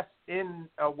 or less in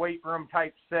a weight room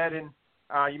type setting.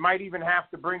 You might even have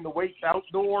to bring the weights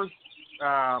outdoors.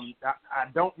 I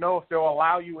don't know if they'll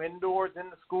allow you indoors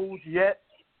in the schools yet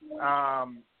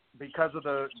because of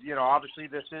the, obviously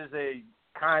this is a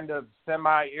kind of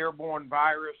semi-airborne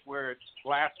virus where it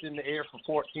lasts in the air for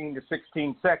 14 to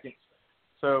 16 seconds.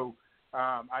 So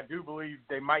I do believe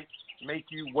they might make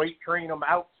you weight train them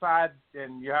outside,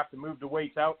 and you have to move the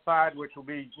weights outside, which will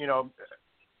be,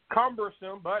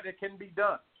 cumbersome, but it can be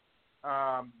done.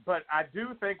 But I do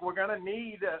think we're going to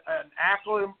need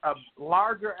a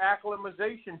larger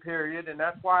acclimatization period, and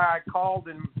that's why I called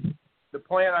in the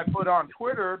plan I put on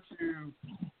Twitter to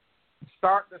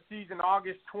start the season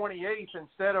August 28th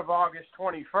instead of August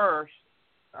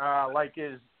 21st, like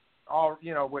is all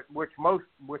which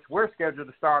we're scheduled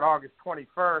to start August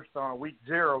 21st on a week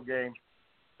 0 game.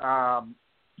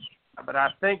 But I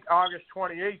think August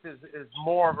 28th is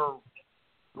more of a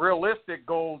realistic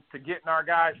goal to getting our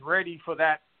guys ready for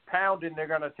that pounding they're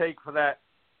going to take for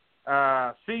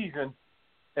that season,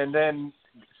 and then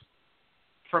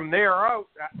from there out,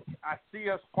 I see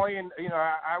us playing.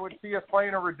 I would see us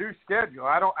playing a reduced schedule.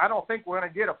 I don't think we're going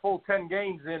to get a full 10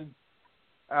 games in.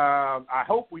 I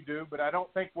hope we do, but I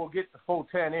don't think we'll get the full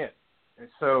 10 in. And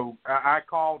so I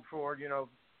called for,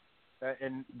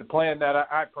 and the plan that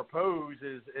I propose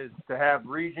is to have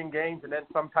region games and then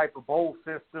some type of bowl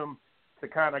system to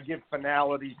kind of give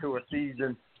finality to a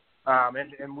season.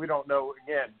 And we don't know.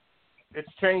 Again, it's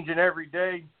changing every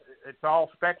day. It's all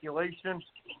speculation.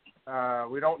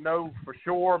 We don't know for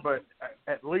sure, but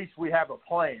at least we have a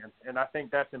plan, and I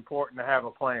think that's important to have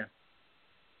a plan.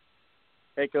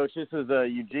 Hey, Coach, this is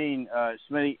Eugene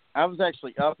Smitty. I was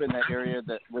actually up in that area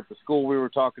with the school we were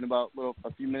talking about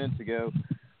a few minutes ago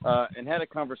and had a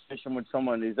conversation with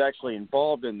someone who's actually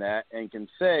involved in that and can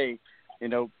say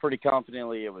pretty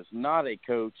confidently it was not a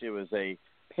coach. It was a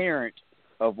parent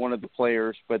of one of the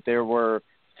players, but there were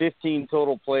 15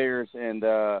 total players, and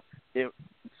the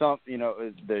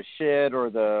shed or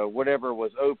the whatever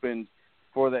was opened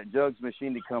for that jugs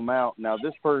machine to come out. Now,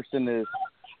 this person is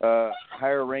a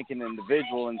higher-ranking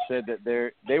individual and said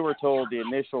that they were told the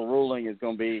initial ruling is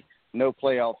going to be no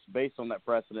playoffs based on that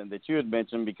precedent that you had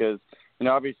mentioned because,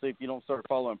 obviously if you don't start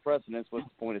following precedents, what's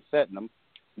the point of setting them?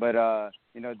 But, right.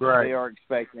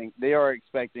 They are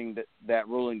expecting that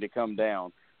ruling to come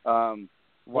down.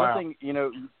 One thing,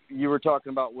 you were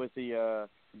talking about with the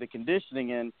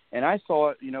conditioning, and I saw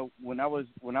it, when I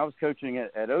was coaching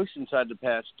at Oceanside the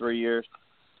past 3 years,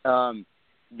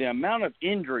 the amount of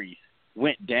injuries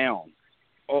went down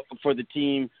for the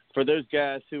team, for those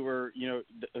guys who were,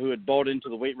 who had bought into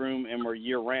the weight room and were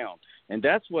year round. And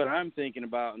that's what I'm thinking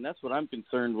about, and that's what I'm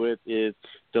concerned with is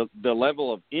the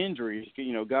level of injuries.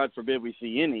 God forbid we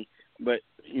see any, but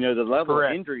the level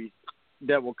Correct. Of injuries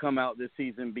that will come out this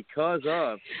season because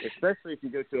of, especially if you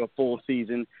go to a full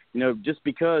season, just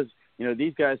because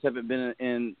these guys haven't been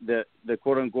in the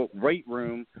quote unquote weight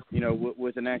room,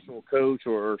 with an actual coach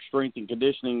or strength and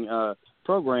conditioning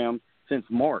program since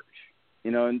March.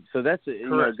 And so that's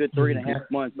a good 3.5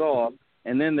 months off,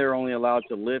 and then they're only allowed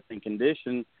to lift and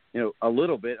condition, a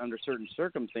little bit under certain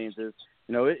circumstances.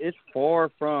 It's far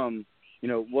from,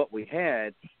 what we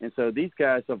had, and so these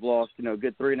guys have lost,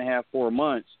 good 3.5, 4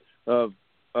 months of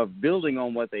building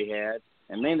on what they had,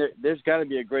 and man, there's got to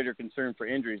be a greater concern for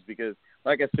injuries because,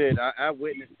 like I said, I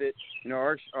witnessed it.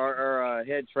 Our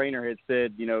head trainer had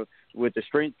said, with the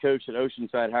strength coach that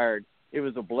Oceanside hired, it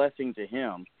was a blessing to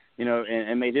him.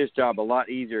 And made his job a lot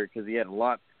easier because he had a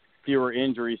lot fewer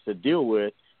injuries to deal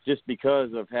with just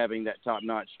because of having that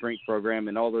top-notch strength program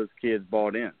and all those kids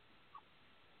bought in.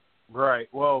 Right.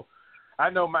 Well,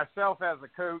 I know myself as a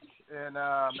coach and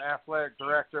athletic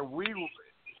director,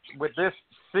 with this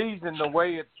season, the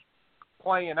way it's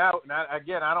playing out, and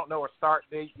I don't know a start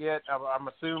date yet. I'm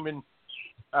assuming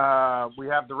we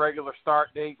have the regular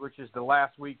start date, which is the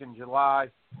last week in July.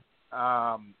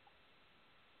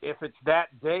 If it's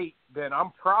that date, then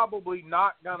I'm probably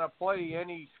not going to play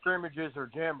any scrimmages or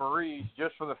jamborees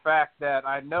just for the fact that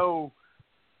I know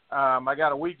I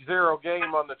got a week 0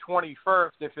 game on the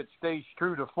 21st if it stays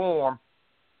true to form.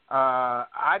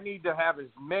 I need to have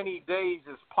as many days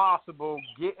as possible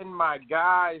getting my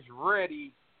guys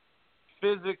ready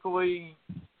physically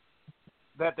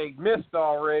that they've missed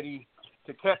already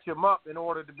to catch them up in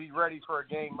order to be ready for a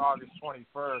game August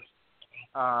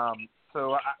 21st.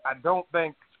 So I don't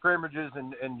think scrimmages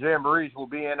and jamborees will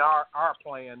be in our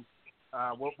plans.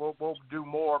 We'll do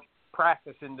more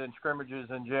practicing than scrimmages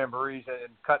and jamborees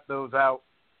and cut those out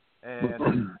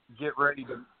and get ready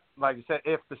to, like I said,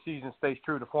 if the season stays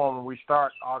true to form and we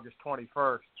start August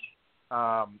 21st.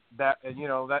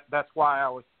 That's why I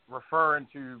was referring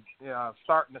to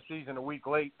starting the season a week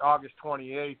late, August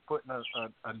 28th, putting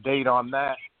a date on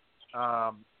that.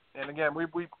 And again,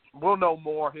 we'll know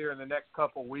more here in the next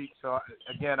couple of weeks. So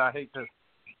again, I hate to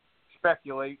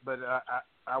speculate, but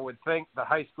I would think the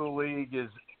high school league is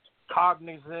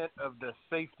cognizant of the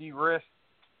safety risk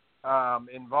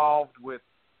involved with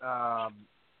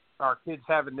our kids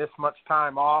having this much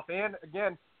time off. And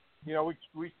again,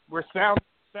 we're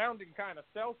sounding kind of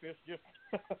selfish just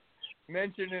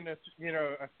mentioning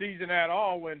a season at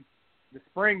all when the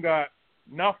spring got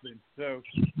nothing. So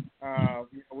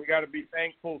we got to be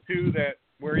thankful too that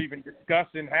we're even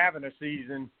discussing having a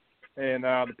season and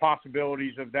the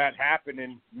possibilities of that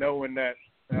happening, knowing that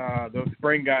those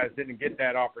spring guys didn't get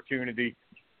that opportunity,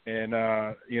 and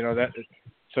that.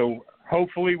 So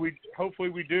hopefully we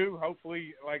do.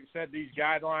 Hopefully, like I said, these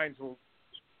guidelines will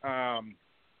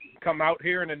come out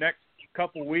here in the next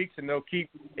couple weeks, and they'll keep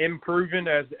improving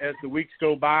as the weeks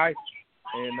go by,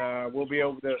 and we'll be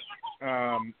able to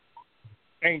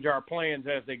change our plans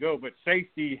as they go. But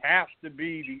safety has to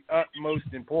be the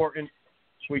utmost important.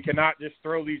 We cannot just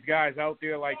throw these guys out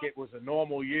there like it was a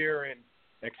normal year and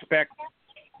expect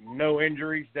no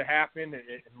injuries to happen.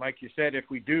 And like you said, if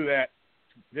we do that,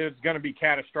 there's going to be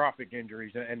catastrophic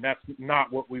injuries, and that's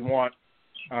not what we want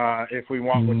if we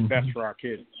want what's best for our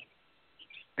kids.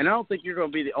 And I don't think you're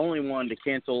going to be the only one to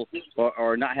cancel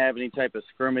or not have any type of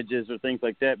scrimmages or things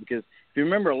like that, because if you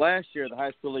remember last year, the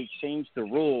high school league changed the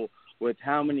rule with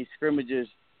how many scrimmages,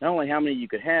 not only how many you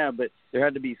could have, but there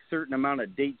had to be a certain amount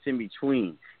of dates in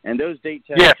between. And those dates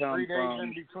had to come 3 days from in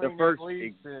between the first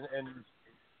leagues,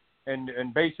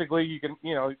 and basically you can,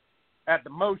 at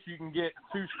the most you can get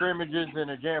 2 scrimmages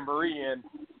and a jamboree in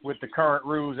with the current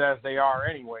rules as they are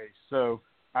anyway. So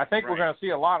I think we're going to see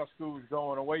a lot of schools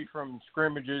going away from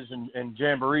scrimmages and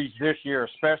jamborees this year,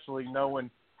 especially knowing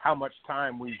how much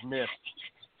time we've missed.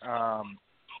 I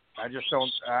just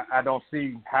don't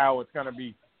see how it's going to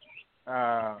be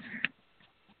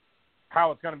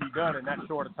done in that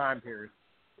short a time period.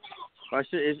 Well,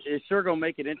 it's sure going to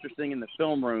make it interesting in the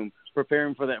film room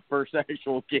preparing for that first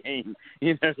actual game,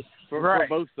 for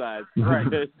both sides. Right.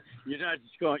 You're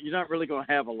not really going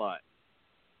to have a lot.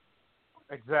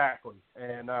 Exactly.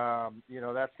 And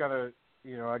that's going to,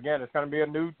 again, it's going to be a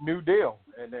new deal.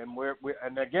 And then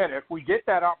and again, if we get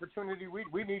that opportunity,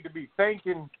 we need to be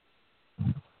thanking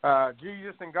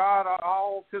Jesus and God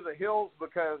all to the hills,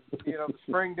 because the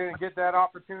spring didn't get that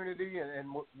opportunity,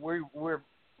 and we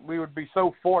would be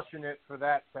so fortunate for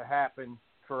that to happen,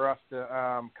 for us to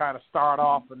kind of start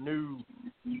off a new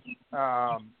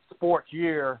sports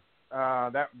year.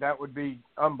 That would be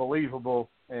unbelievable,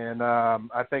 and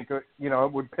I think it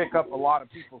would pick up a lot of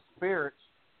people's spirits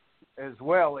as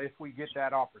well if we get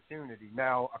that opportunity.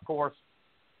 Now, of course,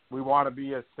 we want to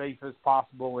be as safe as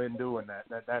possible in doing that.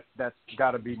 That's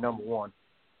got to be number one.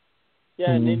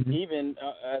 Yeah, and then even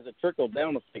as a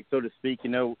trickle-down effect, so to speak,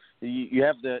 you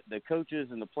have the coaches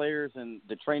and the players and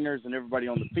the trainers and everybody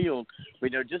on the field.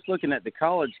 But, just looking at the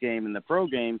college game and the pro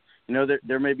game,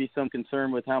 there may be some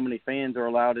concern with how many fans are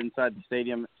allowed inside the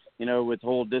stadium, with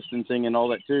whole distancing and all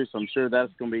that too. So I'm sure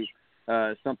that's going to be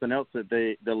something else that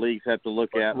the leagues have to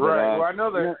look at. Right. Well, I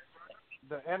know that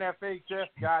the NFHS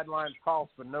guidelines calls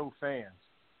for no fans.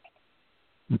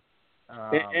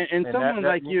 And someone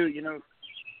like you,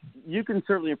 you can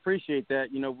certainly appreciate that.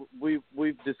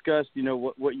 We've discussed,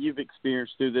 what you've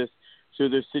experienced through this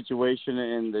situation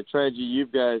and the tragedy you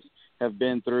guys have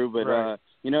been through. But right.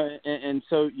 And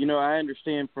so I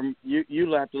understand from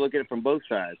you have to look at it from both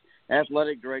sides.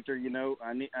 Athletic director,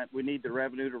 we need the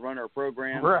revenue to run our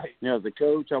program. Right. As a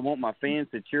coach, I want my fans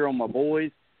to cheer on my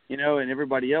boys, and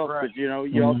everybody else. Right. But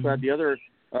you also have the other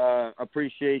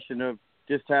appreciation of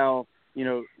just how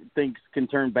things can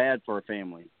turn bad for a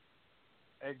family.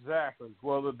 Exactly.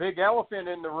 Well, the big elephant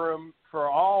in the room for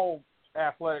all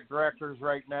athletic directors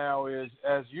right now is,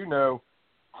 as you know,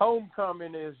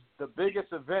 homecoming is the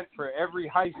biggest event for every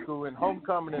high school, and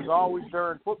homecoming is always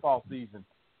during football season.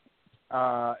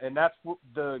 And that's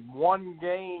the one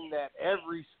game that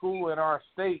every school in our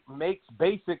state makes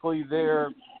basically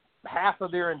half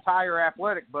of their entire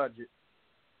athletic budget.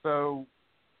 So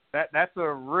that's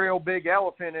a real big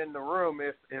elephant in the room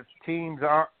if teams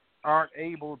aren't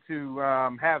able to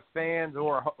have fans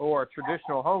or a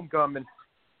traditional homecoming.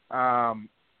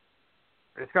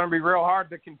 It's going to be real hard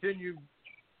to continue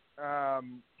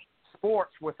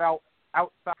sports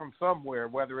outside from somewhere,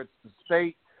 whether it's the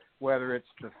state, whether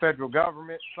it's the federal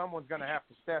government. Someone's going to have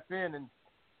to step in and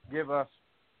give us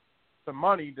some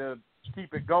money to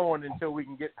keep it going until we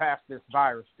can get past this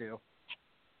virus still.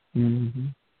 Mm-hmm.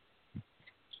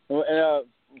 Well,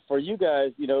 for you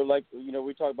guys, we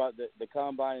talk about the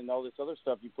combine and all this other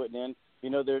stuff you're putting in.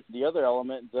 There's the other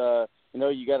element. You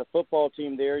got a football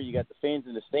team there, you got the fans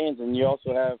in the stands, and you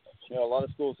also have, a lot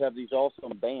of schools have these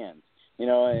awesome bands.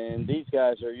 And these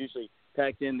guys are usually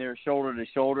packed in there shoulder to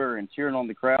shoulder and cheering on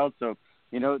the crowd. So,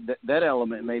 that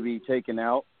element may be taken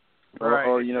out. Right.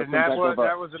 Or and that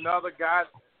was another guy.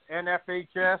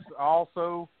 NFHS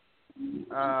also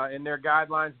in their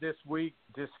guidelines this week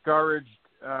discouraged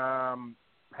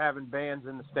having bands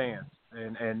in the stands,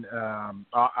 and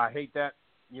I hate that.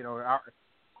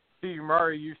 Steve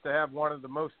Murray used to have one of the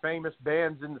most famous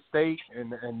bands in the state,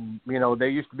 and they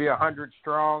used to be 100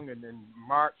 strong, and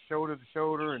march shoulder to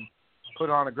shoulder and put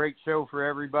on a great show for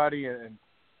everybody. And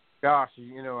gosh,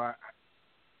 it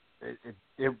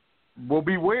will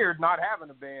be weird not having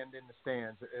a band in the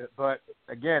stands. But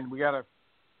again, we got to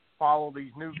follow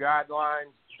these new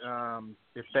guidelines.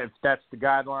 If that's the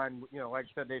guideline, like I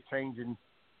said, they're changing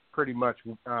pretty much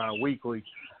weekly.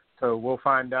 So we'll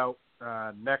find out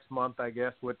next month, I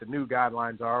guess, what the new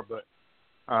guidelines are. But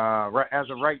as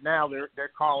of right now,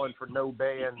 they're calling for no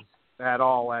bands at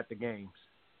all at the games.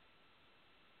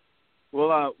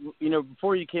 Well,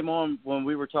 before you came on, when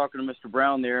we were talking to Mr.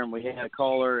 Brown there, and we had a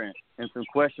caller and some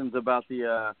questions about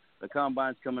the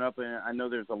combines coming up, and I know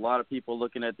there's a lot of people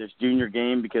looking at this junior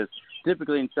game because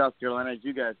typically in South Carolina, as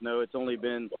you guys know, it's only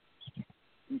been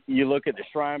you look at the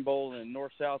Shrine Bowl and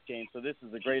North-South game, so this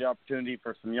is a great opportunity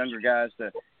for some younger guys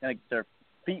to kind of get their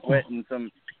feet wet in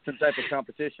some type of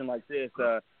competition like this.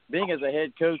 Being as a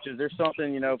head coach, is there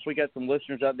something, if we got some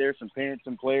listeners out there, some parents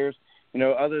and players,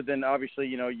 other than obviously,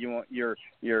 you want your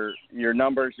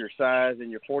numbers, your size, and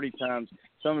your 40 times,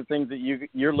 some of the things that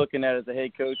you're looking at as a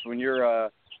head coach when you're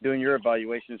doing your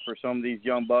evaluations for some of these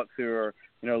young bucks who are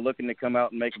looking to come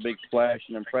out and make a big splash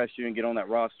and impress you and get on that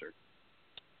roster.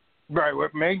 Right.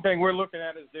 The main thing we're looking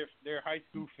at is their high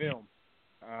school film.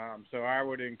 So I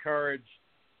would encourage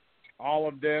all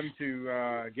of them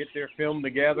to get their film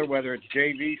together, whether it's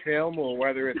JV film or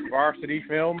whether it's varsity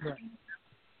film,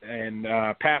 and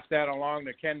pass that along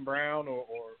to Ken Brown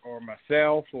or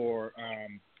myself or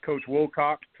Coach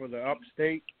Wilcox for the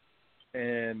upstate,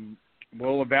 and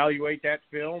we'll evaluate that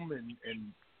film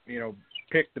and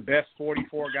pick the best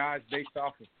 44 guys based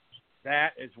off of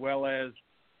that, as well as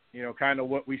kind of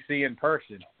what we see in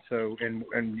person. So and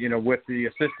with the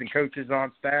assistant coaches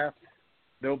on staff,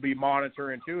 they'll be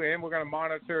monitoring too, and we're going to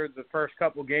monitor the first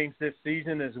couple games this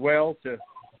season as well to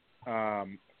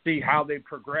see how they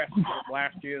progress from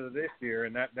last year to this year,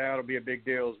 and that'll be a big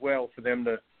deal as well for them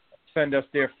to send us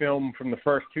their film from the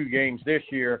first 2 games this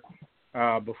year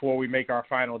before we make our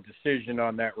final decision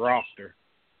on that roster.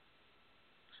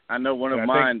 I know one of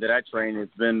mine that I train has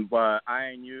been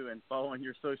eyeing you and following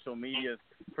your social media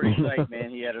pretty tight, man.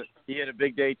 He had a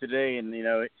big day today, and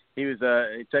he was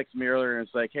he texted me earlier and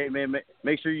it's like, hey man,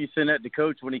 make sure you send that to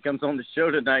Coach when he comes on the show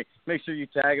tonight. Make sure you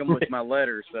tag him with my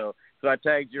letter. So I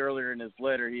tagged you earlier in his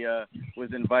letter. He was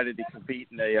invited to compete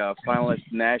in a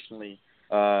finalist nationally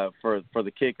for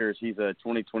the kickers. He's a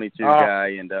 2022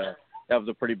 guy, and that was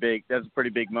a pretty big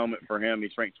moment for him.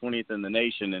 He's ranked 20th in the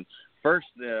nation and first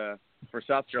for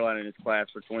South Carolina in his class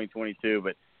for 2022,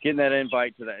 but getting that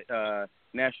invite to that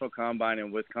national combine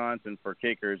in Wisconsin for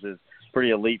kickers is pretty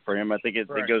elite for him. I think it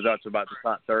goes out to about the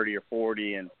top 30 or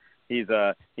 40, and he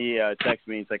texted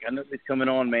me. He's like, I know he's coming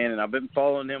on, man, and I've been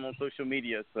following him on social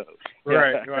media. So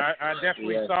right, well, I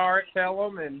definitely saw it. Tell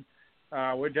him, and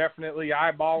we're definitely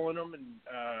eyeballing him, and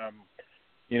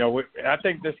I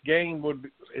think this game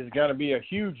is going to be a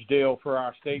huge deal for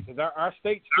our state, because our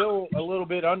state's still a little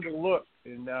bit underlooked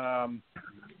and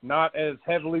not as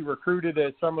heavily recruited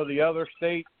as some of the other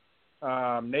states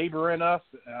neighboring us.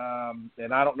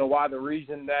 And I don't know why the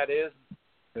reason that is,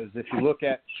 because if you look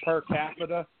at per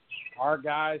capita, our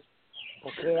guys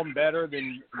perform better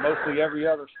than mostly every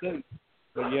other state,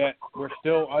 but yet we're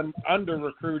still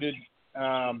under-recruited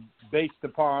based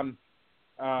upon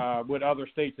what other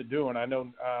states are doing. I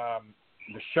know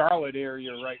the Charlotte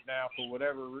area right now, for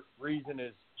whatever reason,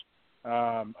 is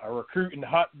a recruiting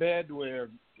hotbed where,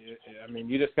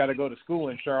 you just got to go to school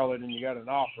in Charlotte and you got an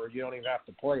offer. You don't even have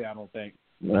to play, I don't think.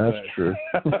 That's true.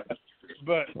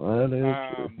 But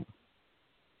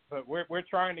we're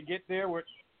trying to get there with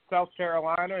South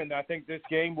Carolina, and I think this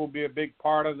game will be a big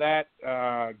part of that,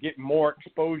 getting more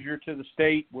exposure to the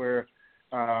state where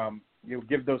you'll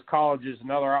give those colleges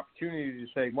another opportunity to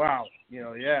say, wow,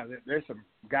 there's some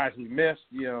guys we missed,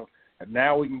 and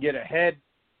now we can get ahead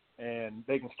and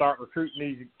they can start recruiting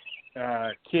these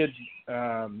kids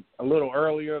a little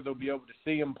earlier. They'll be able to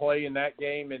see them play in that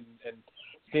game and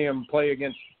see them play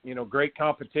against, great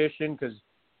competition, because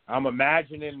I'm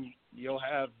imagining you'll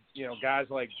have, guys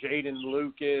like Jaden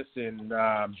Lucas and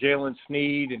Jalen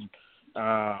Sneed and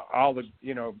all the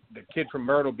the kid from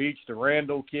Myrtle Beach, the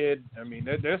Randall kid.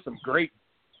 There's some great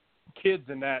kids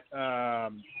in that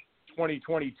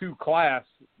 2022 class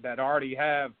that already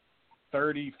have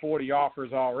 30, 40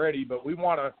 offers already, but we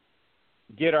want to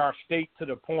get our state to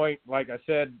the point, like I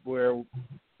said, where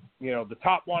the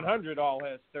top 100 all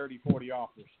has 30, 40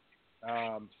 offers.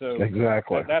 So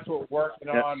exactly. That's what we're working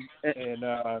on, and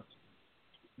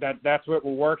that's what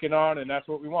we're working on, and that's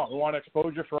what we want. We want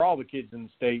exposure for all the kids in the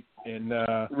state, and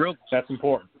that's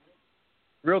important.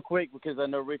 Real quick, because I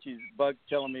know Richie's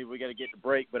telling me we got to get to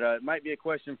break, but it might be a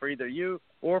question for either you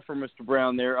or for Mr.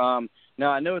 Brown there. Now,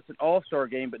 I know it's an all-star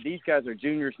game, but these guys are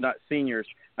juniors, not seniors.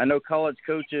 I know college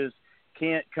coaches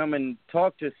can't come and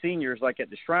talk to seniors like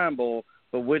at the Shrine Bowl,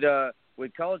 but would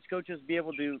college coaches be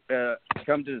able to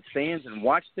come to the stands and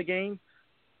watch the game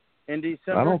in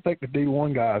December? I don't think the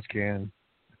D1 guys can.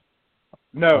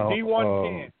 No, D1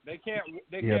 can't. They can't.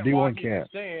 They can't D1 watch can't. in the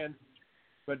stands,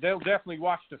 but they'll definitely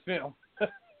watch the film.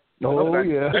 Oh, okay.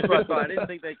 yeah. That's what I thought. I didn't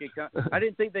think they could I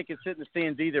didn't think they could sit in the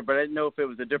stands either, but I didn't know if it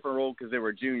was a different role because they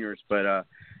were juniors. But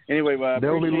anyway,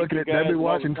 they'll be looking at. They'll be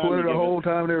watching Twitter the whole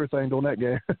time and everything during that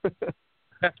game.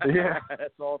 Yeah,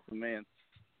 that's awesome, man.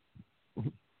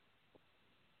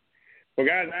 Well,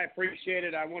 guys, I appreciate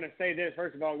it. I want to say this.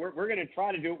 First of all, we're going to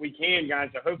try to do what we can, guys,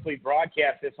 to hopefully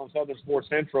broadcast this on Southern Sports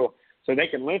Central so they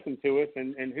can listen to us.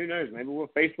 And who knows, maybe we'll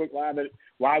Facebook Live it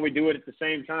while we do it at the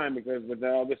same time, because with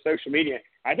all the social media,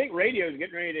 I think radio is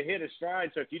getting ready to hit a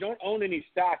stride. So if you don't own any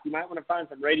stock, you might want to find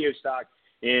some radio stock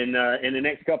in the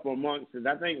next couple of months, because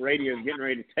I think radio is getting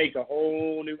ready to take a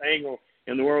whole new angle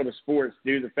in the world of sports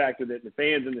due to the fact that the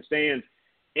fans in the stands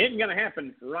isn't going to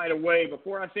happen right away.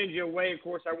 Before I send you away, of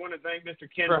course, I want to thank Mr.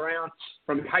 Ken Brown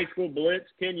from High School Blitz.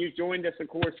 Ken, you joined us, of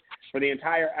course, for the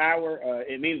entire hour.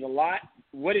 It means a lot.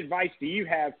 What advice do you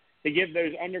have to give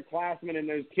those underclassmen and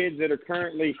those kids that are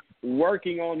currently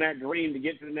working on that dream to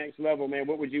get to the next level, man?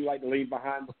 What would you like to leave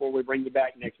behind before we bring you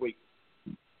back next week?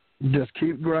 Just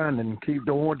keep grinding, keep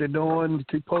doing what they're doing,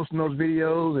 keep posting those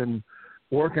videos and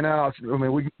working out. I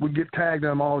mean, we get tagged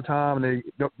them all the time, and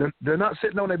they're not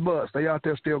sitting on their butts. They out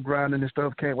there still grinding and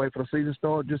stuff. Can't wait for the season to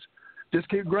start. Just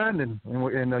keep grinding,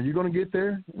 and you're going to get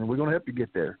there, and we're going to help you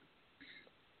get there.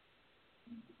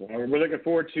 Well, we're looking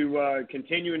forward to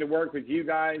continuing to work with you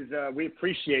guys. We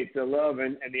appreciate the love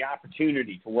and the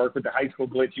opportunity to work with the High School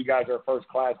Blitz. You guys are a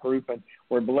first-class group, and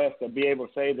we're blessed to be able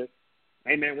to say that,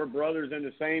 hey, man, we're brothers in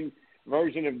the same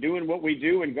version of doing what we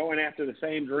do and going after the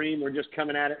same dream. We're just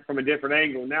coming at it from a different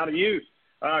angle. Now to you,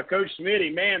 Coach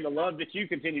Smitty, man, the love that you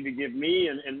continue to give me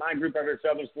and my group over at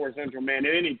Southern Sports Central, man,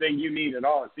 anything you need at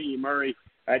all at C.E. Murray,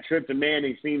 that trip to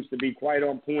Manning seems to be quite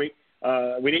on point.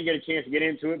 We didn't get a chance to get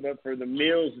into it, but for the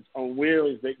Meals on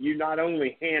Wheels that you not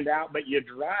only hand out, but you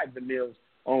drive the Meals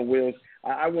on Wheels,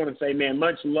 I want to say, man,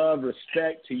 much love,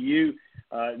 respect to you.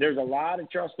 There's a lot of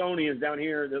Charlestonians down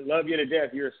here that love you to death.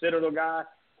 You're a Citadel guy.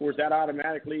 Of course, that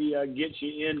automatically gets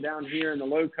you in down here in the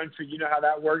Low Country. You know how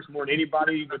that works more than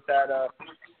anybody with that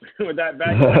with that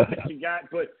background that you got.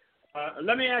 But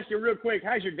let me ask you real quick,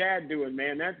 how's your dad doing,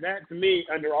 man? That to me,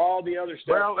 under all the other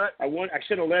stuff, Well, I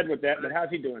should have led with that, but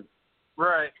how's he doing?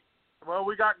 Right. Well,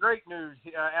 we got great news.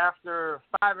 After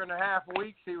 5.5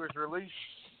 weeks, he was released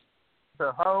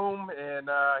to home, and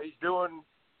he's doing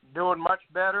much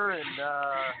better, and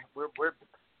we're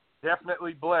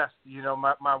definitely blessed. You know,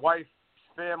 my wife's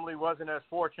family wasn't as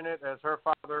fortunate as her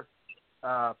father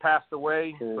passed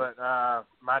away, but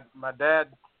my dad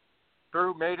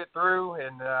made it through,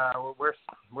 and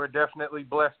we're definitely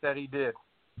blessed that he did.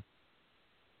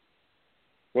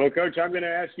 Well, Coach, I'm going to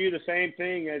ask you the same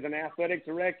thing as an athletic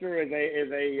director, as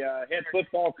a head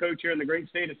football coach here in the great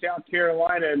state of South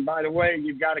Carolina. And by the way,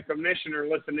 you've got a commissioner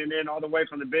listening in all the way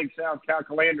from the Big South, Kyle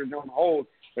Kallander, on hold.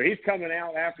 So he's coming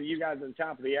out after you guys at the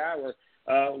top of the hour.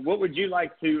 What would you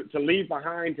like to leave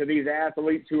behind to these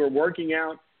athletes who are working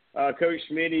out? Coach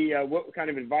Smitty, what kind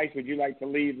of advice would you like to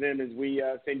leave them as we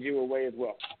send you away as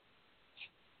well?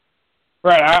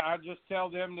 Right. I just tell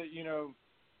them that, you know,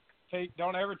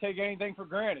 don't ever take anything for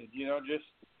granted. You know, just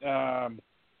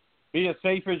be as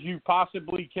safe as you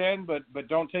possibly can, but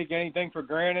don't take anything for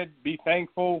granted. Be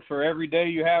thankful for every day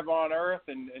you have on earth,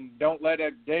 and don't let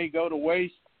a day go to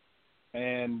waste.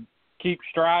 And keep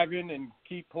striving and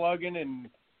keep plugging and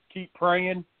keep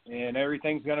praying, and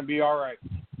everything's going to be all right.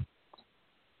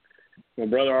 Well,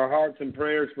 brother, our hearts and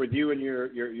prayers with you and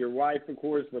your wife, of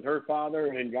course, with her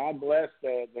father, and God bless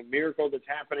the miracle that's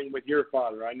happening with your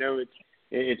father. I know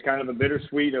it's kind of a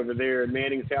bittersweet over there in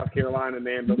Manning, South Carolina,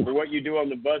 man, but for what you do on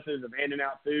the buses of handing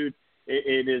out food,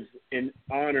 it is an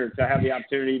honor to have the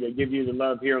opportunity to give you the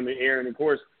love here on the air. And, of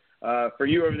course, for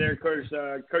you over there,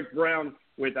 Coach Brown,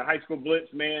 with the High School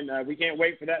Blitz, man, we can't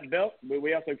wait for that belt, but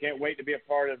we also can't wait to be a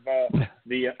part of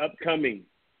the upcoming,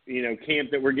 camp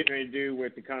that we're getting ready to do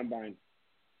with the Combine.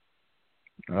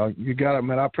 You got it,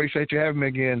 man. I appreciate you having me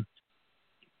again.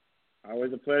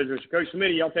 Always a pleasure. Coach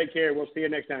Smitty, y'all take care. We'll see you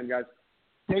next time, guys.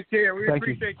 Take care. We Thank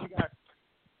appreciate you guys.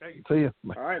 Thank you. See you.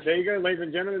 All right, there you go, ladies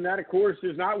and gentlemen. That, of course,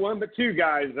 is not one but two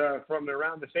guys from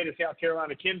around the state of South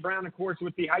Carolina. Ken Brown, of course,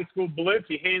 with the High School Blitz.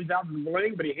 He hands out the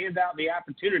bling, but he hands out the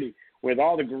opportunity with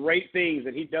all the great things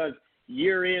that he does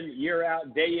year in, year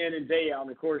out, day in and day out.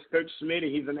 And, of course, Coach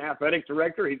Smitty, he's an athletic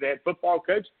director. He's a head football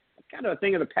coach. It's kind of a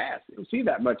thing of the past. You don't see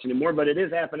that much anymore, but it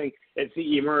is happening at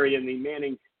C.E. Murray in the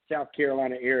Manning, South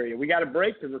Carolina area. We got a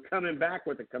break because we're coming back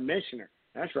with the commissioner.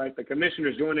 That's right. The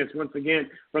commissioner's joining us once again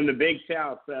from the Big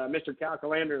South, Mr. Kyle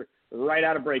Kallander, right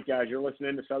out of break, guys. You're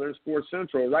listening to Southern Sports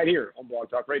Central right here on Blog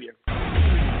Talk Radio.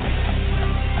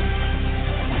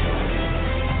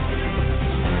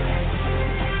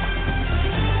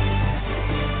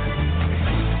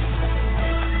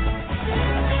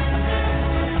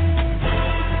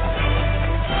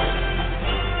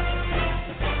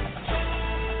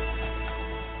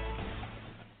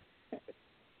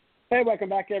 Hey, welcome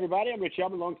back, everybody. I'm Rich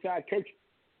Elman alongside Coach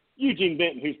Eugene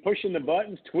Benton, who's pushing the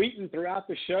buttons, tweeting throughout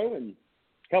the show, and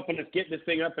helping us get this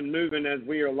thing up and moving as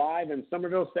we are live in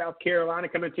Summerville, South Carolina,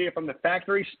 coming to you from the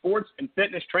Factory Sports and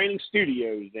Fitness Training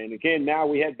Studios. And, again, now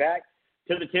we head back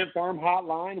to the Tent Farm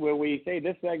Hotline, where we say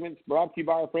this segment's brought to you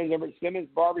by our friends over at Simmons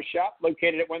Barbershop,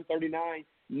 located at 139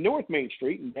 North Main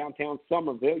Street in downtown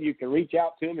Summerville. You can reach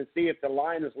out to them and see if the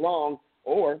line is long,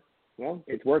 or well,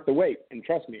 it's worth the wait. And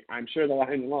trust me, I'm sure the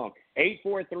line's long.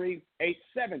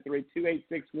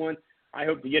 843-873-2861. I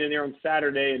hope to get in there on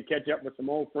Saturday and catch up with some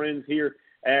old friends here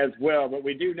as well. But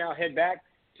we do now head back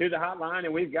to the hotline,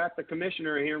 and we've got the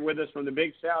commissioner here with us from the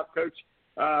Big South, Coach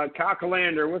Kyle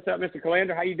Kallander. What's up, Mr.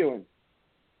 Kallander? How you doing?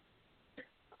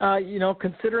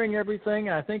 Considering everything,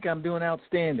 I think I'm doing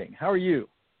outstanding. How are you?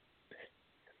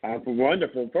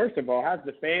 Wonderful. First of all, how's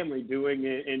the family doing?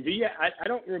 And do you? I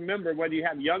don't remember whether you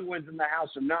have young ones in the house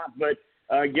or not, but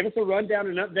give us a rundown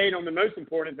and update on the most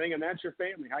important thing, and that's your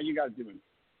family. How you guys doing?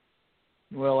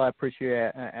 Well, I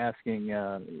appreciate asking.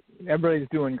 Everybody's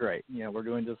doing great. We're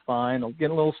doing just fine.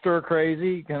 Getting a little stir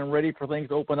crazy, kind of ready for things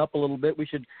to open up a little bit. We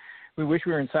wish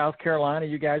we were in South Carolina.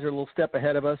 You guys are a little step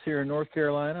ahead of us here in North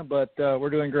Carolina, but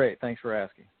we're doing great. Thanks for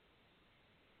asking.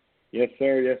 Yes,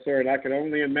 sir. Yes, sir. And I can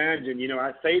only imagine,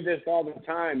 I say this all the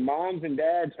time. Moms and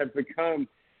dads have become,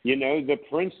 the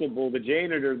principal, the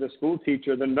janitor, the school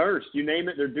teacher, the nurse, you name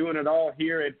it. They're doing it all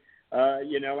here. And,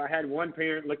 I had one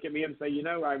parent look at me and say,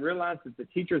 I realized that the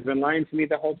teacher's been lying to me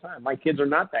the whole time. My kids are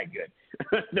not that good.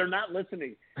 They're not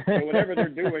listening. So whatever they're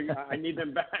doing, I need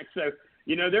them back. So,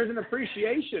 there's an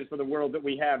appreciation for the world that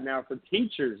we have now for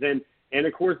teachers. And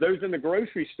of course, those in the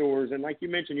grocery stores. And like you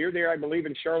mentioned, you're there, I believe,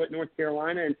 in Charlotte, North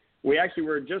Carolina. And we actually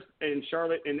were just in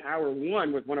Charlotte in hour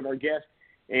one with one of our guests.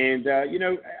 And,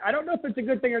 I don't know if it's a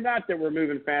good thing or not that we're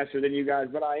moving faster than you guys,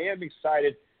 but I am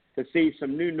excited to see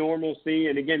some new normalcy.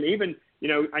 And, again, even,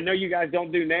 I know you guys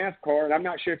don't do NASCAR, and I'm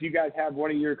not sure if you guys have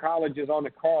one of your colleges on the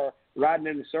car riding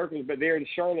in the circles, but there in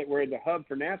Charlotte where the hub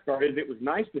for NASCAR is, it was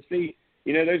nice to see,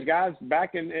 those guys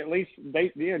back in at least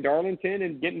Darlington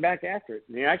and getting back after it.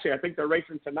 Actually, I think they're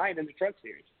racing tonight in the Truck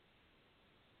Series.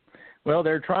 Well,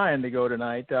 they're trying to go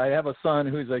tonight. I have a son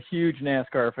who's a huge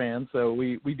NASCAR fan, so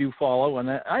we do follow. And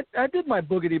I did my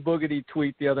boogity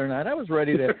tweet the other night. I was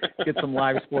ready to get some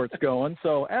live sports going.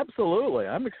 So, absolutely,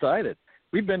 I'm excited.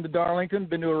 We've been to Darlington,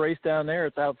 been to a race down there.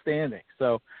 It's outstanding.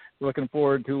 So, looking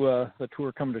forward to the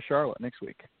tour coming to Charlotte next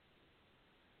week.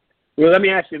 Well, let me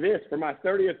ask you this. For my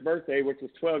 30th birthday, which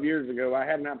was 12 years ago, I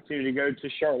had an opportunity to go to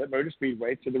Charlotte Motor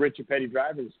Speedway to the Richard Petty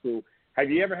Driving School. Have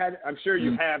you ever had – I'm sure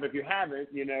you have. If you haven't,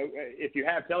 if you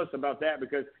have, tell us about that,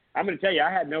 because I'm going to tell you,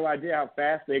 I had no idea how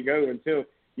fast they go until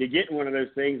you get in one of those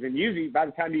things. And usually by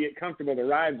the time you get comfortable, the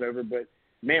ride's over. But,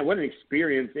 man, what an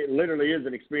experience. It literally is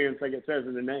an experience like it says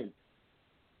in the name.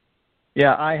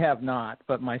 Yeah, I have not,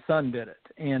 but my son did it.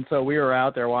 And so we were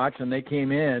out there watching. They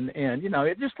came in, and,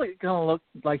 it just kind of looked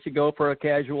like you go for a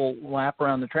casual lap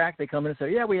around the track. They come in and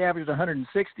say, yeah, we averaged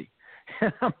 160.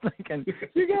 And I'm thinking,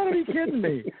 you got to be kidding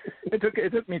me. It took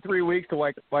me 3 weeks to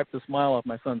wipe the smile off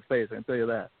my son's face, I can tell you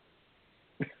that.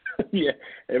 Yeah,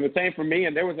 it was same for me.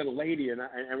 And there was a lady, and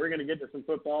we're going to get to some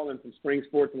football and some spring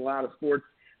sports and a lot of sports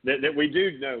that we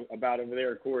do know about over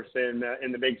there, of course, in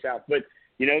the Big South. But,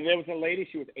 there was a lady,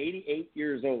 she was 88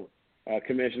 years old,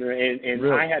 Commissioner, and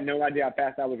really? I had no idea how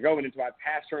fast I was going until I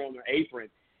passed her on her apron,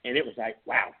 and it was like,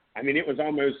 wow. I mean, it was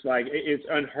almost like it's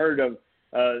unheard of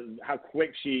how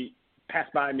quick she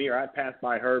passed by me or I passed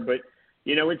by her. But,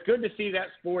 it's good to see that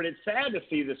sport. It's sad to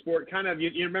see the sport kind of,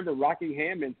 you remember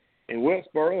Rockingham and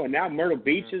Wilkesboro, and now Myrtle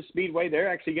Beach's Speedway, they're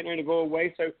actually getting ready to go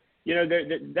away. So,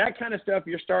 that kind of stuff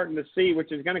you're starting to see,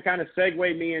 which is going to kind of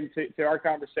segue me into our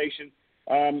conversation.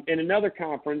 In another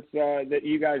conference that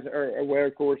you guys are aware,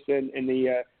 of course, in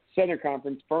the Southern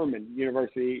Conference, Furman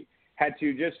University had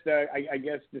to just, I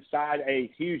guess, decide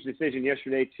a huge decision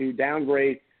yesterday to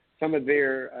downgrade some of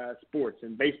their sports.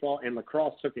 And baseball and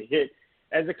lacrosse took a hit.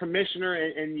 As a commissioner,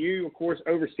 and you, of course,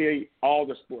 oversee all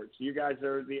the sports. You guys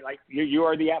are you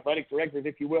are the athletic directors,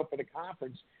 if you will, for the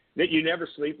conference, that you never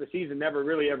sleep. The season never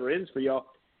really ever ends for y'all.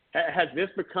 Has this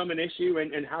become an issue,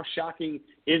 and how shocking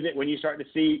is it when you start to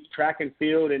see track and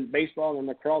field and baseball and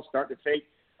lacrosse start to take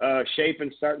shape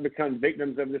and start to become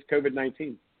victims of this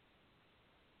COVID-19?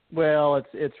 Well,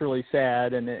 it's really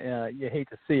sad, and you hate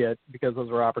to see it because those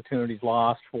are opportunities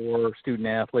lost for student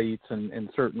athletes, and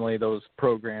certainly those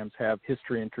programs have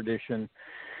history and tradition.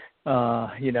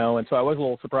 And so I was a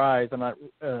little surprised. I'm not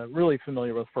really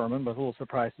familiar with Furman, but I was a little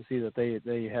surprised to see that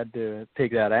they had to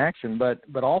take that action.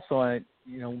 But also,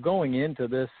 going into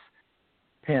this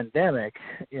pandemic,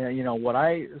 what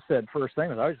I said first thing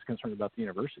was I was just concerned about the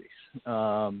universities,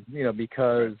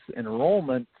 because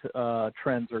enrollment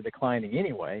trends are declining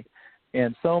anyway,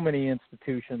 and so many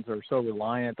institutions are so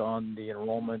reliant on the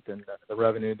enrollment and the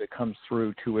revenue that comes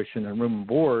through tuition and room and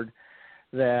board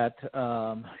that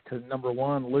to, number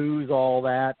one, lose all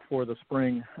that for the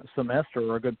spring semester,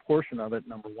 or a good portion of it,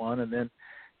 number one, and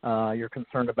then you're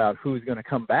concerned about who's going to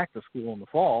come back to school in the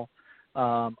fall.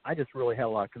 I just really had a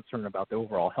lot of concern about the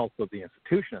overall health of the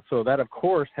institution. So that, of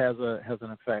course, has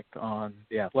an effect on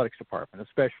the athletics department,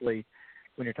 especially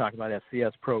when you're talking about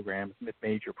FCS programs,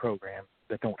 mid-major programs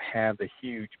that don't have the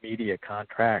huge media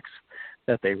contracts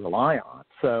that they rely on.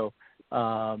 So,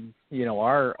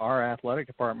 our athletic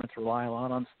departments rely a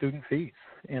lot on student fees.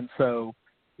 And so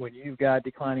when you've got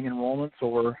declining enrollments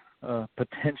or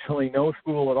potentially no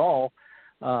school at all,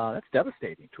 that's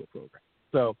devastating to a program.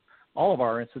 So all of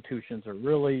our institutions are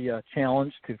really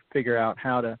challenged to figure out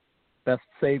how to best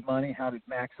save money, how to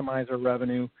maximize our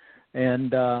revenue.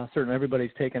 And certainly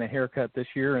everybody's taken a haircut this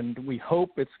year, and we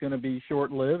hope it's going to be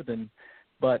short-lived.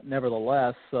 But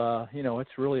nevertheless, it's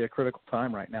really a critical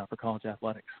time right now for college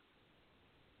athletics.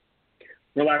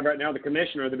 We're live right now. The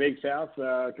commissioner of the Big South,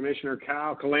 Commissioner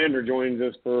Kyle Kallander, joins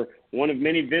us for one of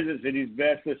many visits that he's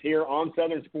blessed us here on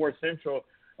Southern Sports Central.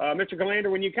 Mr. Kallander,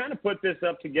 when you kind of put this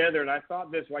up together, and I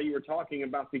thought this while you were talking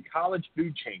about the college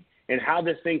food chain and how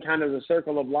this thing kind of is a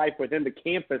circle of life within the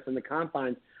campus and the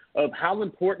confines of how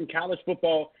important college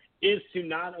football is to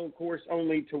not, of course,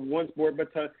 only to one sport,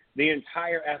 but to the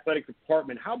entire athletic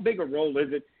department. How big a role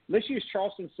is it? Let's use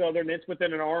Charleston Southern. It's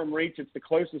within an arm reach. It's the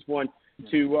closest one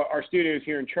to our studios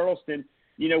here in Charleston.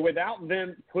 Without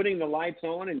them putting the lights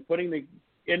on and putting the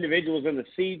individuals in the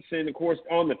seats and, of course,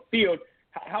 on the field,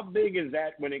 how big is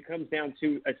that when it comes down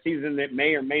to a season that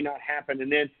may or may not happen?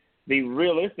 And then the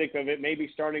realistic of it maybe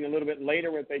starting a little bit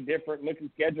later with a different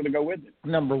looking schedule to go with it.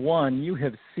 Number one, you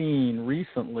have seen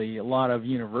recently a lot of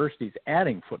universities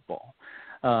adding football.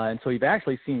 And so you've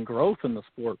actually seen growth in the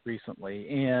sport recently.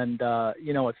 And,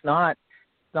 it's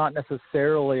not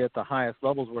necessarily at the highest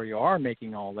levels where you are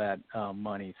making all that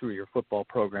money through your football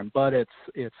program, but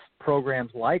it's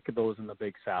programs like those in the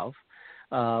Big South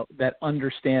that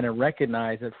understand and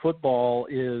recognize that football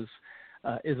is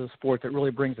a sport that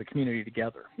really brings the community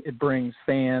together. It brings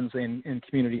fans and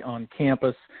community on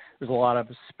campus. There's a lot of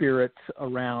spirit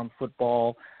around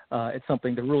football. It's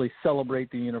something to really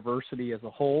celebrate the university as a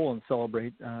whole and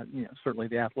celebrate, certainly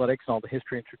the athletics and all the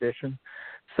history and tradition.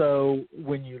 So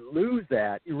when you lose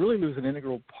that, you really lose an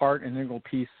integral part, an integral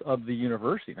piece of the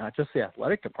university, not just the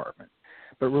athletic department,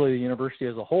 but really the university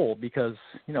as a whole, because,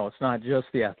 it's not just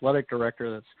the athletic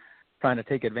director that's trying to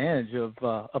take advantage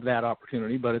of that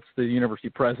opportunity, but it's the university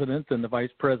president and the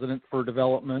vice president for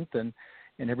development and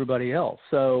everybody else.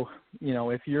 So,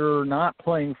 if you're not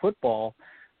playing football,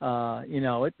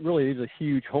 it really is a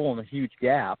huge hole and a huge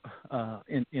gap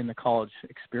in the college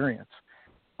experience.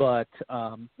 But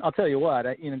I'll tell you what,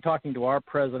 talking to our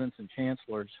presidents and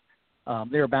chancellors,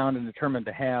 they're bound and determined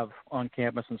to have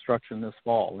on-campus instruction this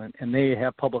fall, and they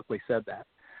have publicly said that.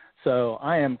 So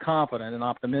I am confident and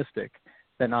optimistic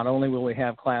that not only will we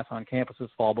have class on campus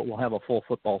this fall, but we'll have a full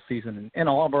football season and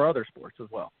all of our other sports as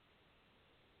well.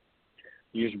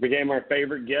 You became our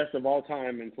favorite guest of all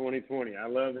time in 2020. I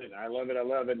love it.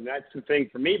 And that's the thing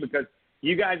for me, because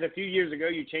you guys, a few years ago,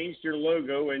 you changed your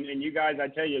logo, and you guys, I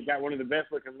tell you, got one of the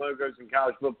best-looking logos in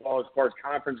college football as far as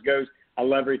conference goes. I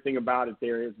love everything about it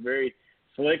there. It's very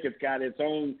slick. It's got its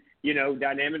own,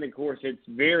 dynamic. Of course, it's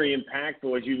very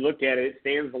impactful. As you look at it, it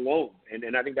stands alone.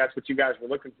 And I think that's what you guys were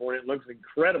looking for, and it looks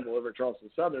incredible over at Charleston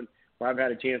Southern, where I've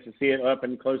had a chance to see it up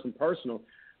and close and personal.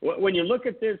 When you look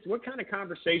at this, what kind of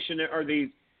conversation are these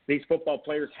football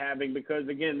players having? Because,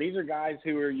 again, these are guys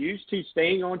who are used to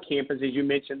staying on campus, as you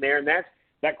mentioned there, and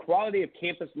that quality of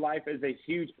campus life is a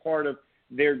huge part of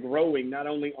their growing, not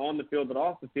only on the field but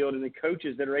off the field, and the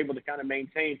coaches that are able to kind of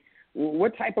maintain.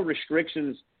 What type of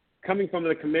restrictions coming from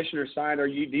the commissioner's side do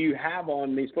you have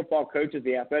on these football coaches,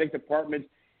 the athletic departments?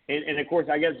 And, of course,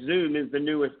 I guess Zoom is the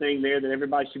newest thing there that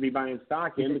everybody should be buying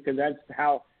stock in, because that's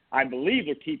how I believe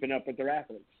they're keeping up with their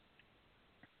athletes.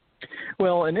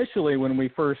 Well, initially when we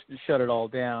first shut it all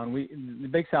down, the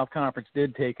Big South Conference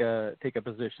did take a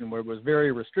position where it was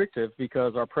very restrictive,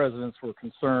 because our presidents were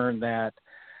concerned that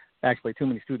actually too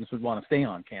many students would want to stay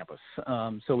on campus.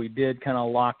 So we did kind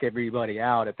of lock everybody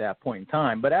out at that point in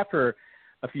time. But after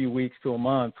a few weeks to a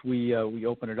month, we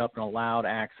opened it up and allowed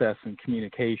access and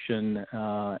communication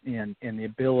and the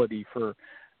ability for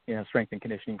strength and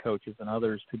conditioning coaches and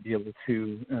others to be able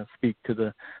to speak to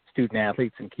the student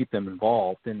athletes and keep them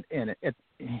involved. And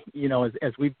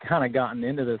as we've kind of gotten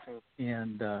into this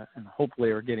and hopefully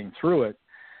are getting through it,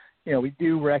 we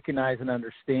do recognize and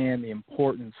understand the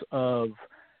importance of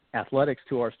athletics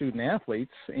to our student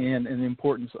athletes and the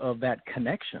importance of that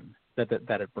connection that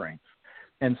it brings.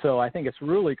 And so I think it's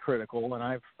really critical, and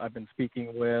I've been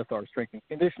speaking with our strength and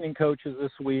conditioning coaches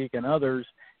this week and others,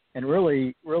 and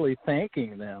really, really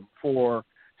thanking them for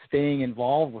staying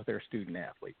involved with their student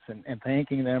athletes and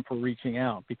thanking them for reaching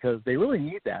out, because they really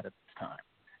need that at this time.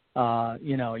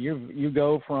 You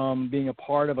go from being a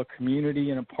part of a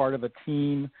community and a part of a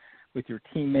team with your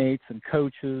teammates and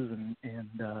coaches and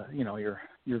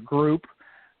your group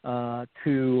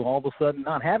to all of a sudden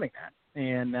not having that.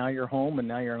 And now you're home, and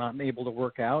now you're not able to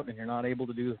work out, and you're not able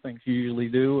to do the things you usually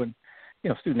do. And,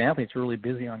 student athletes are really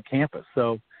busy on campus.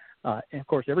 So, and of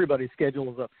course, everybody's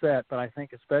schedule is upset, but I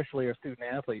think especially our student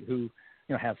athlete who,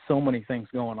 have so many things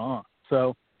going on.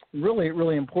 So really,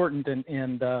 really important,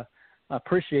 and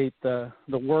appreciate the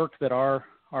work that our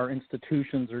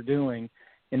institutions are doing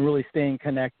in really staying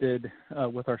connected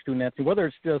with our student athletes, whether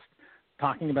it's just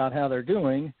talking about how they're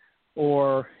doing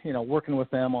or, working with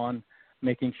them on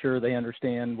making sure they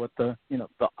understand what the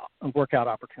workout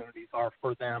opportunities are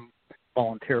for them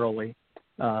voluntarily.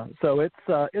 So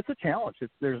it's a challenge.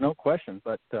 There's no question,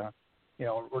 but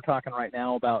we're talking right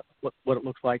now about what it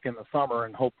looks like in the summer,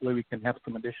 and hopefully we can have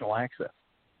some additional access.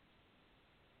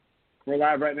 We're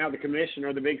live right now. The commissioner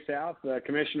of the Big South,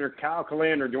 Commissioner Kyle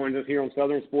Kallander, joins us here on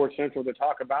Southern Sports Central to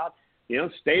talk about,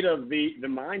 state of the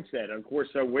mindset. Of course,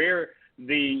 where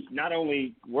the not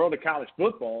only world of college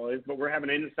football is, but we're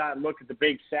having an inside look at the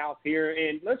Big South here.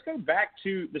 And let's go back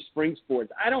to the spring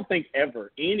sports. I don't think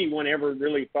anyone ever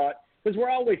really thought, because we're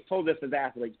always told this as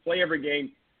athletes, play every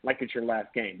game like it's your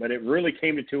last game. But it really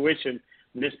came to tuition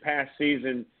this past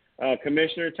season.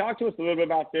 Commissioner, talk to us a little bit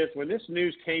about this. When this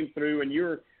news came through, and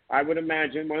you're, I would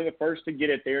imagine, one of the first to get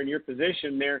it there in your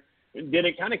position there, did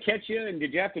it kind of catch you, and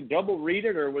did you have to double read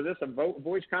it, or was this a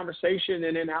voice conversation?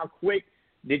 And then how quick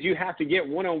did you have to get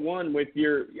one-on-one with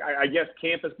your, I guess,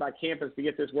 campus by campus to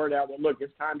get this word out that, look,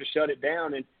 it's time to shut it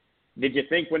down? And did you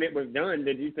think when it was done,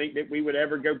 did you think that we would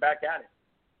ever go back at it?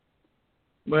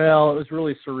 Well, it was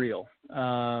really surreal.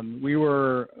 We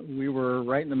were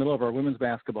right in the middle of our women's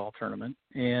basketball tournament,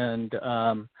 and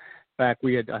in fact,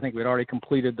 I think we had already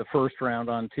completed the first round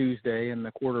on Tuesday, and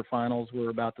the quarterfinals were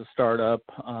about to start up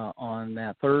on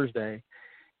that Thursday,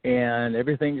 and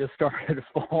everything just started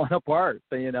falling apart.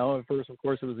 At first, of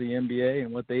course, it was the NBA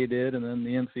and what they did, and then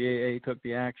the NCAA took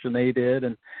the action they did,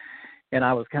 and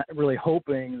I was really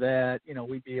hoping that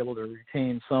we'd be able to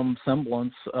retain some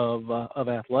semblance of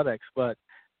athletics, but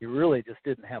you really just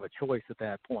didn't have a choice at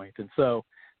that point. And so,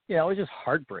 it was just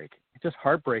heartbreaking. It's just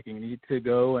heartbreaking. You need to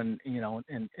go and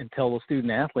tell the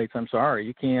student athletes, I'm sorry,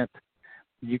 you can't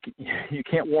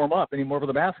warm up anymore for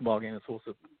the basketball game that's supposed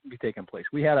to be taking place.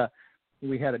 We had a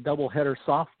doubleheader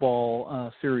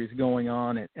softball series going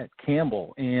on at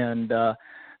Campbell, and the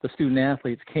student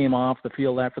athletes came off the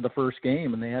field after the first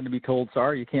game, and they had to be told,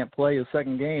 sorry, you can't play the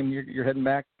second game. You're heading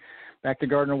back to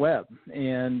Gardner-Webb.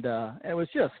 And it was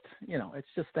just, it's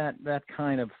just that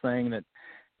kind of thing that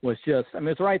was just,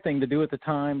 it's the right thing to do at the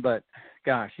time, but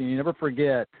gosh, you never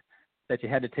forget that you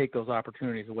had to take those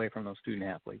opportunities away from those student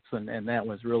athletes. And that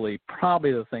was really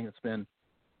probably the thing that's been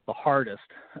the hardest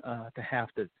to have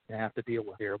to deal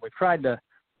with here. We've tried to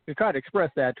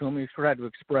express that to them. We've tried to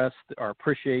express our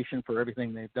appreciation for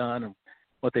everything they've done and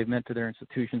what they've meant to their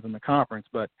institutions in the conference,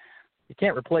 but you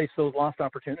can't replace those lost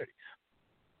opportunities.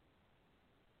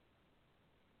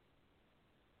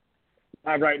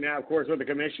 Right now, of course, with the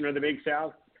commissioner of the Big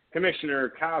South,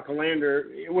 Commissioner Kyle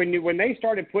Kallander, when they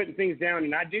started putting things down,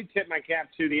 and I do tip my cap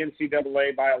to the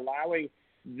NCAA by allowing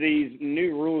these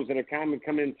new rules that have kind of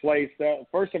come in place.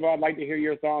 First of all, I'd like to hear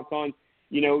your thoughts on,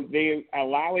 they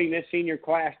allowing this senior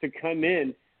class to come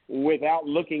in without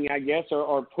looking, I guess,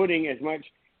 or putting as much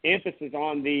emphasis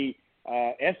on the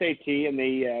SAT and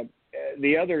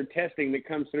the other testing that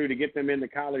comes through to get them in the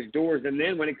college doors. And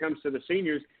then when it comes to the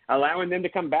seniors, allowing them to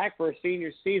come back for a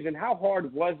senior season. How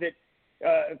hard was it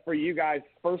for you guys,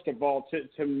 first of all,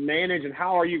 to manage, and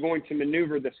how are you going to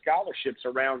maneuver the scholarships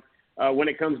around when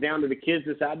it comes down to the kids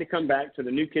that decide to come back, to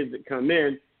the new kids that come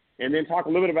in? And then talk a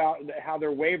little bit about how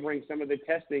they're wavering some of the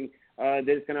testing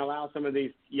that's going to allow some of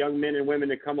these young men and women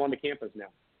to come onto campus now.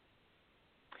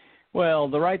 Well,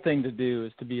 the right thing to do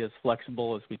is to be as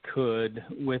flexible as we could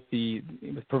with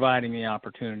providing the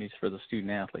opportunities for the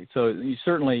student athletes. So you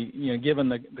certainly, given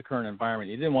the current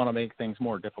environment, you didn't want to make things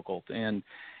more difficult. And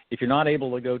if you're not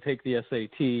able to go take the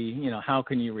SAT, how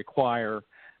can you require,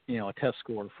 a test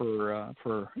score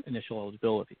for initial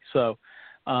eligibility? So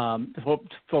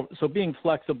being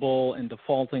flexible and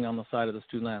defaulting on the side of the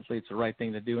student athletes is the right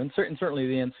thing to do. And certainly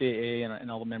the NCAA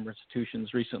and all the member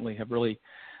institutions recently have really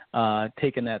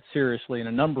taken that seriously in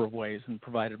a number of ways and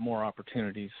provided more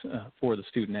opportunities for the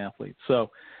student athletes. So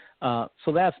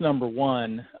that's number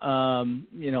one.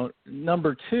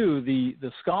 Number two,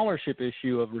 the scholarship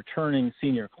issue of returning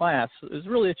senior class is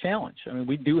really a challenge.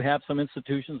 We do have some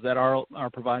institutions that are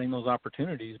providing those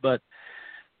opportunities, but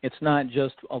it's not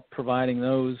just providing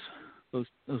those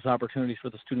those opportunities for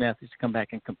the student athletes to come back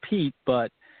and compete.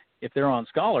 But if they're on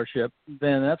scholarship,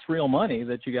 then that's real money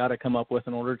that you got to come up with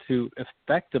in order to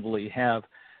effectively have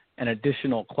an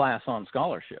additional class on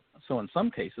scholarship. So in some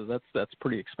cases, that's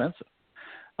pretty expensive.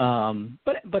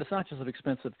 But it's not just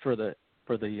expensive for the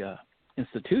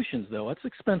institutions, though. It's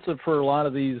expensive for a lot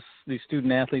of these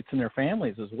student athletes and their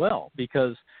families as well,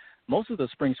 because most of the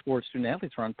spring sports student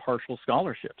athletes are on partial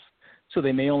scholarships. So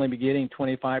they may only be getting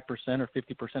 25% or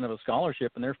 50% of a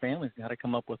scholarship, and their families got to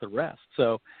come up with the rest.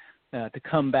 So to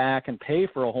come back and pay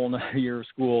for a whole nother year of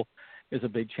school is a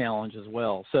big challenge as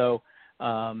well. So,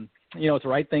 it's the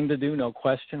right thing to do, no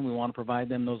question. We want to provide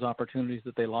them those opportunities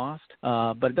that they lost,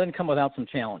 but it doesn't come without some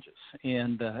challenges.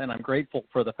 And I'm grateful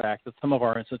for the fact that some of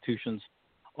our institutions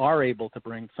are able to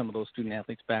bring some of those student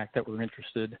athletes back that were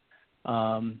interested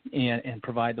and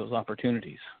provide those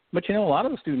opportunities. But, a lot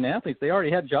of the student athletes, they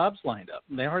already had jobs lined up.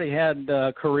 They already had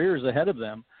careers ahead of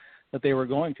them that they were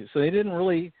going to. So they didn't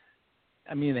really,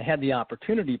 they had the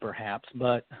opportunity perhaps,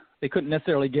 but they couldn't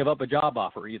necessarily give up a job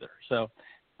offer either. So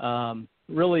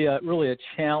really a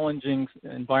challenging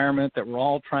environment that we're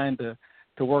all trying to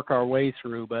work our way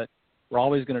through, but we're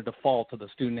always going to default to the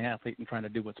student athlete and trying to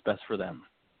do what's best for them.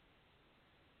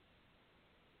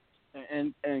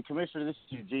 And Commissioner, this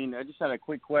is Eugene. I just had a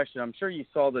quick question. I'm sure you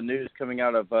saw the news coming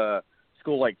out of a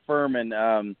school like Furman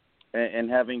and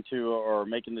having to or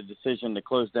making the decision to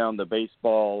close down the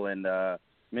baseball and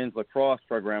men's lacrosse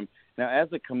program. Now, as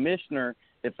a commissioner,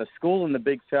 if a school in the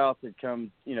Big South had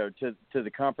come, to the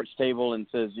conference table and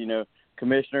says,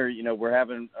 Commissioner, we're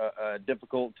having a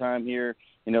difficult time here.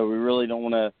 We really don't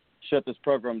want to shut this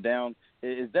program down.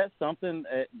 Is that something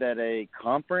that a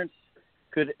conference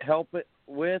could help it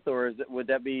with, or would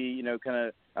that be,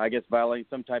 violating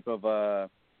some type of,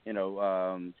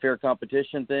 fair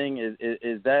competition thing?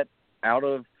 Is that out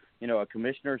of, a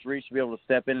commissioner's reach to be able to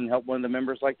step in and help one of the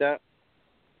members like that?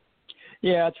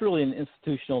 Yeah, it's really an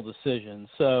institutional decision.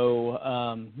 So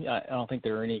I don't think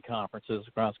there are any conferences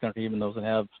across the country, even those that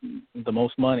have the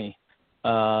most money,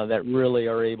 that really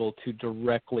are able to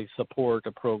directly support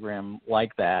a program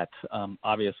like that.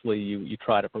 Obviously, you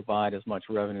try to provide as much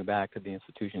revenue back to the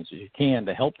institutions as you can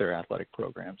to help their athletic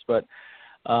programs. But,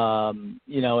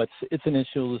 it's an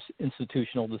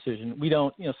institutional decision. We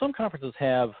don't, some conferences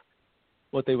have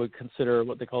what they would consider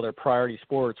what they call their priority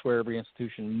sports, where every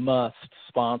institution must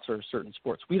sponsor certain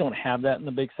sports. We don't have that in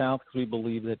the Big South because we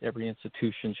believe that every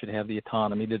institution should have the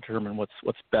autonomy to determine what's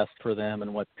best for them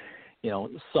and what,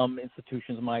 some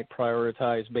institutions might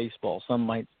prioritize baseball, some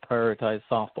might prioritize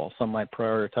softball, some might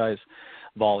prioritize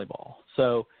volleyball.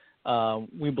 So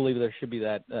we believe there should be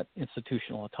that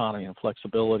institutional autonomy and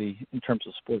flexibility in terms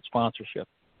of sports sponsorship.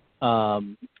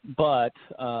 But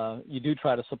you do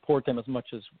try to support them as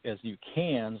much as you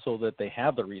can so that they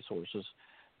have the resources.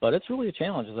 But it's really a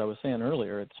challenge, as I was saying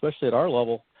earlier, especially at our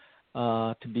level,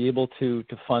 to be able to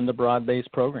fund a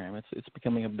broad-based program. It's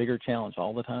becoming a bigger challenge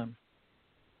all the time.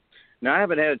 Now, I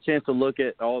haven't had a chance to look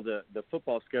at all the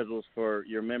football schedules for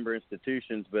your member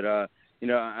institutions, but,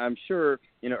 I'm sure,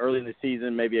 early in the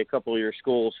season, maybe a couple of your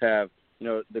schools have,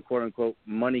 the quote-unquote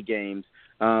money games.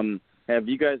 Have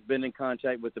you guys been in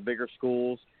contact with the bigger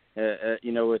schools,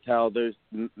 with how those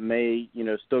may,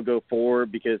 still go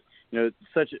forward? Because,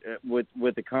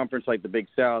 with a conference like the Big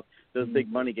South, those big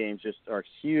money games just are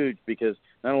huge because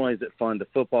not only is it fun to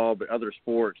football, but other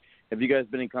sports. Have you guys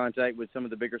been in contact with some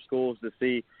of the bigger schools to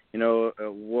see,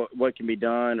 what can be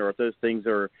done, or if those things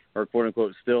are quote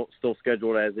unquote still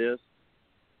scheduled as is?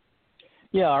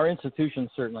 Yeah, our institutions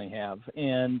certainly have,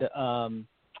 and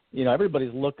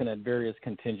everybody's looking at various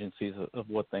contingencies of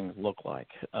what things look like.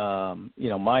 As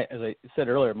I said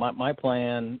earlier, my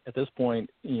plan at this point,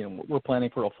 we're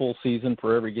planning for a full season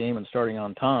for every game and starting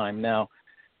on time. Now,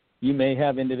 you may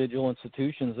have individual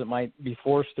institutions that might be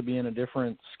forced to be in a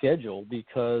different schedule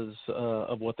because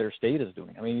of what their state is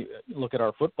doing. Look at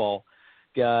our football,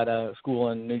 got a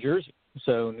school in New Jersey.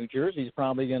 So New Jersey's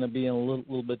probably going to be in a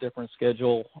little bit different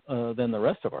schedule than the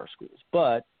rest of our schools.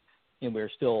 But we're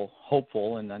still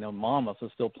hopeful, and I know Monmouth is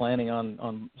still planning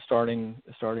on starting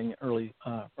early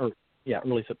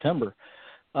September.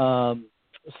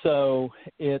 So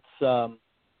it's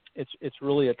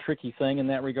really a tricky thing in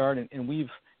that regard,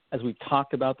 and as we've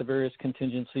talked about the various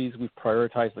contingencies, we've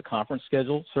prioritized the conference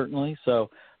schedule certainly. So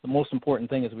the most important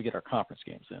thing is we get our conference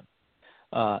games in.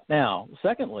 Now,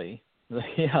 secondly,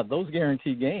 those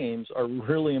guaranteed games are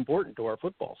really important to our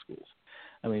football schools.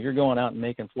 You're going out and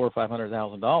making $400,000 or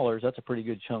 $500,000. That's a pretty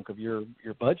good chunk of your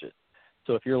budget.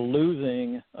 So if you're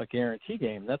losing a guarantee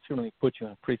game, that's going to put you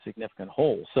in a pretty significant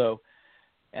hole. So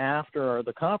after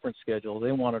the conference schedule,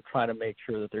 they want to try to make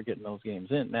sure that they're getting those games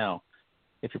in. Now,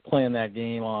 if you're playing that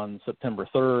game on September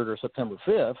 3rd or September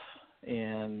 5th,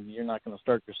 and you're not going to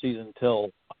start your season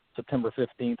until September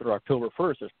 15th or October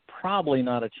 1st, there's probably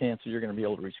not a chance that you're going to be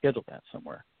able to reschedule that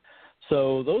somewhere.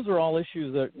 So those are all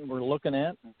issues that we're looking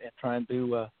at and trying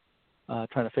to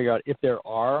figure out if there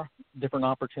are different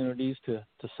opportunities to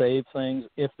save things,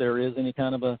 if there is any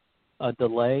kind of a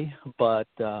delay, but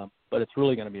it's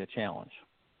really going to be a challenge.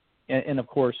 And of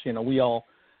course, we all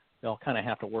kind of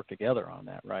have to work together on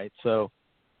that, right? So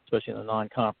especially in the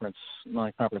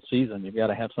non-conference season, you've got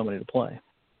to have somebody to play.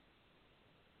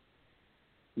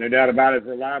 No doubt about it.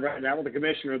 We're live right now with the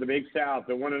commissioner of the Big South,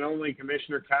 the one and only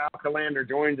Commissioner Kyle Kallander,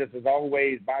 joins us as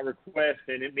always by request,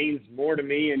 and it means more to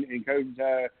me and Coach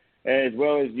as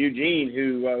well as Eugene,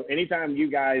 who anytime you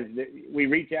guys we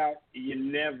reach out, you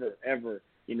never ever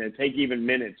take even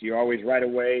minutes. You're always right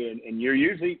away, and you're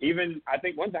usually even. I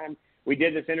think one time we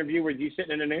did this interview with you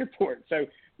sitting in an airport. So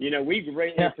we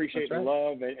greatly appreciate the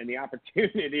love and the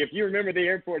opportunity. If you remember the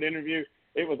airport interview,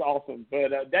 it was awesome.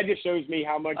 But that just shows me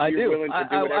how much you're willing to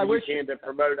do whatever you can to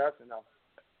promote us and all.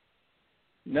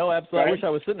 No, absolutely. Right? I wish I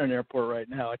was sitting in an airport right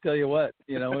now. I tell you what,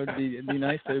 it'd be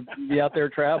nice to be out there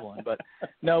traveling. But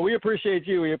no, we appreciate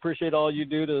you. We appreciate all you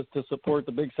do to support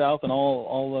the Big South and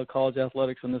all the college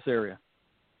athletics in this area.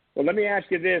 Well, let me ask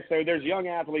you this. So there's young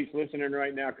athletes listening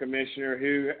right now, Commissioner,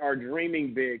 who are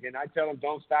dreaming big. And I tell them,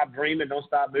 don't stop dreaming, don't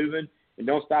stop moving, and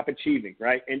don't stop achieving,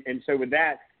 right? And so with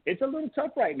that, it's a little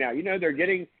tough right now. They're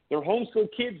homeschool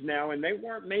kids now, and they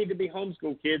weren't made to be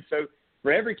homeschool kids. So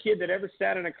for every kid that ever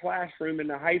sat in a classroom in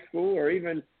the high school or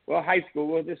even, high school,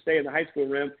 we'll just stay in the high school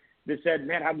realm, that said,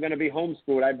 man, I'm going to be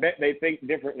homeschooled, I bet they think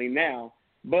differently now.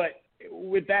 But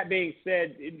with that being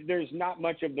said, there's not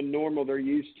much of the normal they're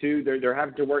used to. They're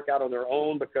having to work out on their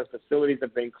own because facilities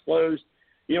have been closed.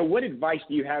 What advice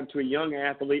do you have to a young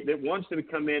athlete that wants to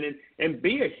come in and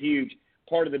be a huge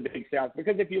part of the Big South?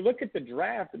 Because if you look at the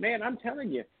draft, man, I'm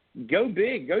telling you, go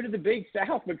big, go to the Big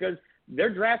South, because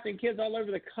they're drafting kids all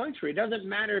over the country. It doesn't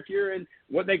matter if you're in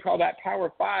what they call that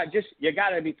Power 5. Just you got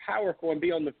to be powerful and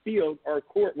be on the field or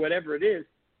court, whatever it is.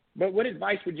 But what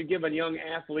advice would you give a young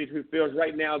athlete who feels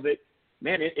right now that,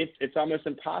 man, it's almost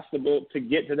impossible to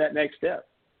get to that next step?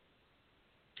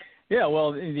 Yeah,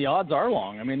 well, the odds are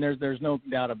long. I mean, there's no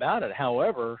doubt about it.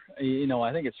 However,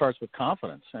 I think it starts with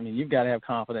confidence. I mean, you've got to have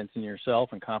confidence in yourself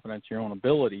and confidence in your own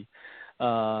ability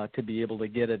to be able to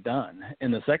get it done.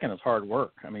 And the second is hard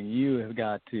work. I mean, you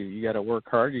got to work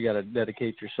hard. You got to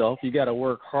dedicate yourself. You got to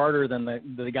work harder than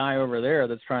the guy over there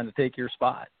that's trying to take your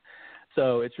spot.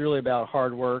 So it's really about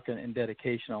hard work and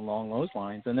dedication along those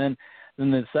lines. And then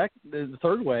the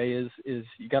third way is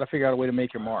you got to figure out a way to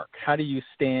make your mark. How do you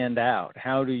stand out?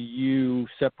 How do you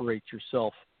separate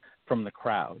yourself from the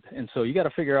crowd? And so you got to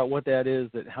figure out what that is,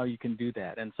 how you can do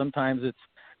that. And sometimes it's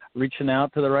reaching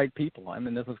out to the right people. I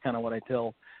mean, this is kind of what I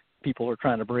tell people who are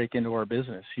trying to break into our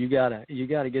business. You got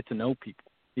to get to know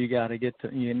people.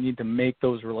 You need to make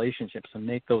those relationships and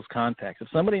make those contacts. If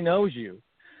somebody knows you,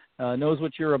 knows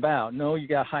what you're about, know you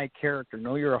got high character,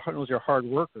 knows you're a hard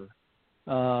worker,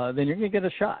 then you're going to get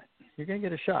a shot. You're going to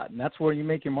get a shot, and that's where you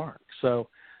make your mark. So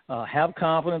have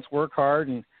confidence, work hard,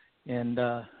 and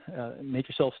make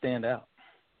yourself stand out.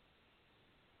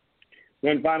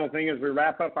 One final thing as we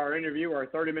wrap up our interview, our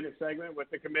 30-minute segment with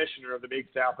the commissioner of the Big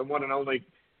South, the one and only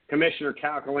Commissioner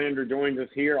Kyle Kallander joins us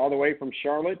here all the way from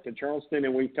Charlotte to Charleston,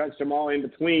 and we've touched them all in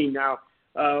between. Now,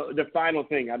 the final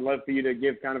thing, I'd love for you to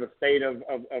give kind of a state of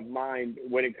mind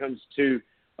when it comes to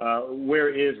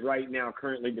where is right now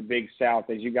currently the Big South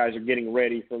as you guys are getting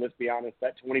ready for, let's be honest,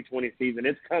 that 2020 season.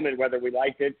 It's coming whether we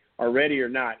like it already or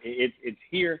not. It's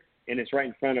here, and it's right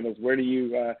in front of us. Where do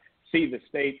you see the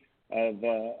state of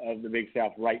the Big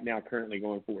South right now currently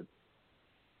going forward?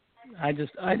 I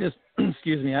just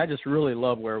excuse me, I just really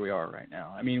love where we are right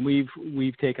now. I mean,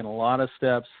 we've taken a lot of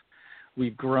steps.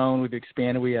 We've grown, we've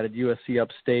expanded. We added USC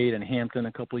Upstate and Hampton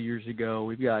a couple of years ago.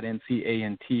 We've got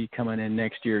NC-A&T coming in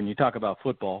next year. And you talk about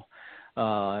football,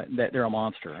 that they're a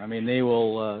monster. I mean, they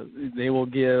will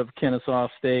give Kennesaw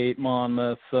State,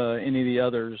 Monmouth, any of the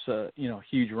others,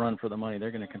 huge run for the money.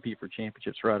 They're going to compete for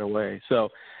championships right away. So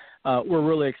we're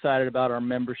really excited about our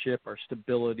membership, our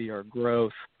stability, our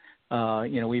growth.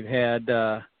 We've had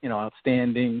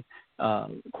outstanding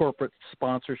corporate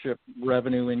sponsorship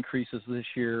revenue increases this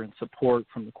year and support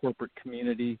from the corporate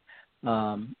community.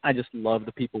 I just love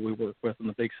the people we work with in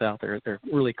the Big South. They're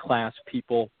really class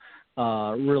people,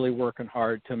 really working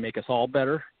hard to make us all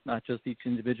better, not just each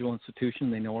individual institution.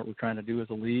 They know what we're trying to do as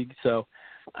a league. So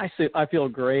I feel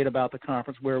great about the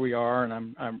conference where we are,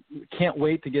 and I can't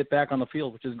wait to get back on the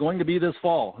field, which is going to be this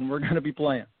fall, and we're going to be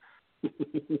playing.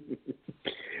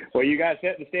 Well, you guys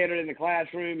set the standard in the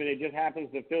classroom, and it just happens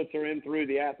to filter in through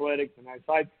the athletics. And it's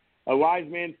like a wise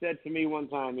man said to me one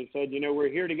time. He said, we're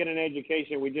here to get an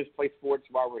education. We just play sports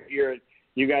while we're here.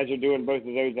 You guys are doing both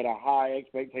of those at a high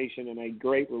expectation and a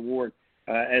great reward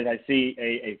as I see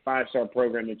a 5-star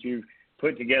program that you've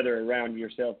put together around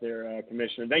yourself there,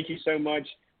 Commissioner. Thank you so much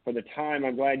for the time.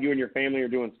 I'm glad you and your family are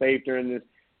doing safe during this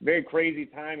very crazy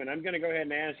time. And I'm going to go ahead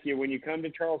and ask you, when you come to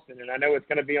Charleston, and I know it's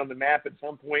going to be on the map at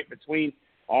some point between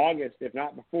August, if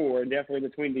not before, and definitely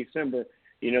between December,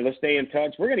 let's stay in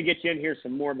touch. We're going to get you in here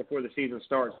some more before the season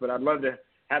starts, but I'd love to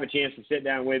have a chance to sit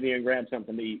down with you and grab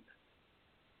something to eat.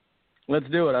 Let's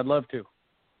do it. I'd love to.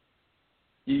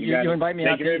 You invite me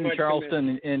out to eat in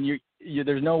Charleston, and you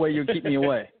there's no way you'll keep me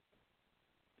away.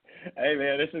 Hey,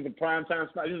 man, this is a prime time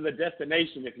spot. This is a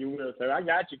destination, if you will. So I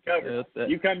got you covered.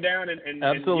 You come down, and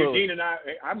Eugene and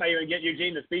I may even get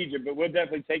Eugene to feed you, but we'll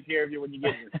definitely take care of you when you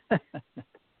get here.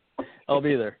 I'll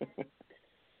be there.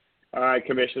 All right,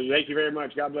 Commissioner. Thank you very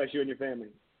much. God bless you and your family.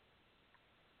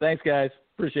 Thanks, guys.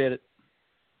 Appreciate it.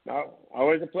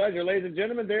 Always a pleasure. Ladies and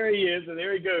gentlemen, there he is, and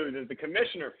there he goes. As the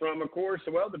commissioner from, of course,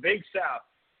 the Big South.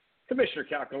 Commissioner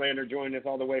Kyle Kallander joined us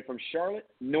all the way from Charlotte,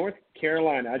 North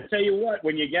Carolina. I tell you what,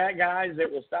 when you got guys that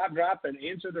will stop, drop, and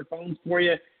answer their phones for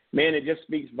you, man, it just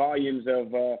speaks volumes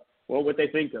of, what they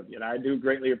think of you. And I do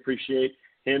greatly appreciate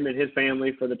him and his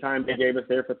family for the time they gave us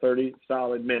there for 30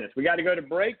 solid minutes. We got to go to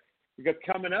break because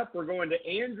coming up, we're going to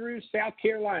Andrews, South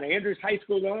Carolina. Andrews High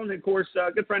School owned, and of course,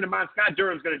 a good friend of mine, Scott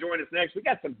Durham's going to join us next. We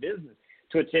got some business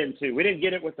to attend to. We didn't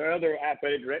get it with the other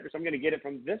athletic director, so I'm going to get it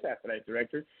from this athletic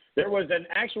director. There was an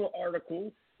actual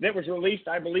article that was released,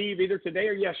 I believe, either today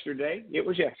or yesterday. It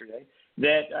was yesterday.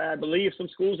 That I believe some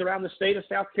schools around the state of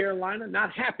South Carolina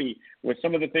not happy with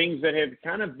some of the things that have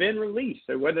kind of been released.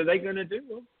 So what are they going to do?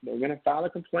 Well, they're going to file a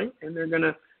complaint, and they're going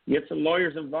to get some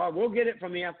lawyers involved. We'll get it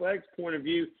from the athletics point of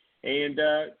view and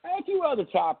a few other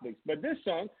topics. But this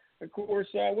song, of course,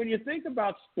 when you think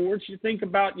about sports, you think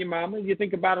about your mama, you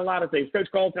think about a lot of things. Coach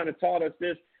Cole kind of taught us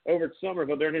this over at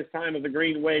Somerville during his time as a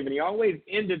Green Wave, and he always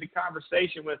ended the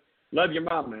conversation with love your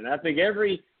mama. And I think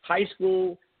every high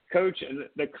school coach in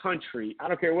the country, I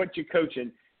don't care what you're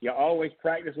coaching, you always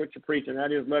practice what you're preaching.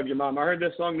 That is love your mama. I heard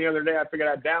this song the other day. I figured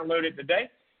I'd download it today,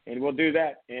 and we'll do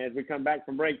that. And as we come back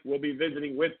from break, we'll be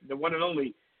visiting with the one and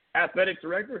only athletic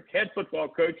director, head football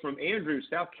coach from Andrews,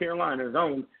 South Carolina's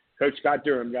own Coach Scott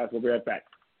Durham. Guys, we'll be right back.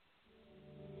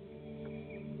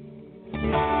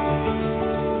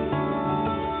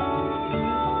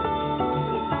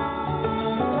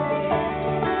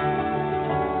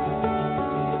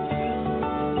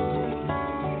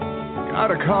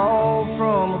 Got a call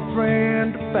from a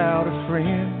friend about a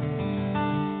friend.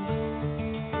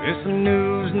 It's the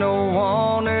news no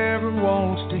one ever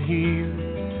wants to hear.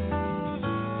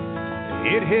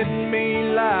 It hit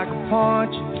me like a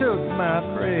punch, it took my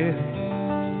breath.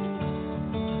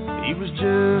 He was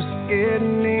just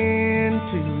getting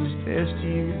into his best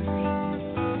years.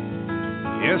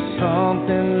 Yes,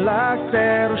 something like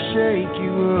that'll shake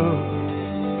you up,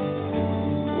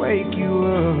 wake you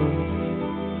up.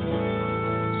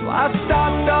 So I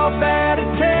stopped off at a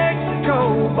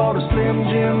Texaco, bought a Slim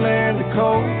Jim and a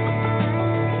Coke.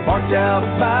 Parked out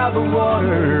by the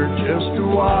water just to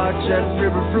watch that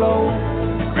river flow.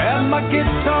 Grabbed my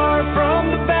guitar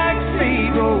from the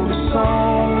backseat, wrote a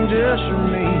song just for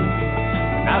me.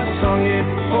 I sung it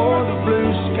for the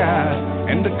blue sky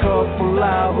and a couple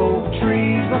live oak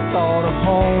trees. I thought of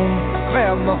home,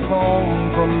 grabbed my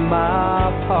phone from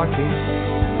my pocket,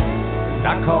 and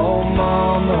I called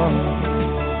Mama.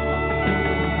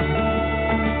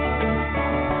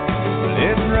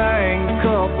 It rang a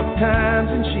couple times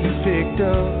and she picked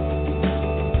up.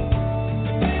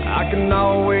 I can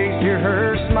always hear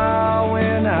her smile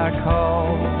when I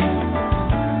call.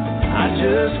 I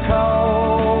just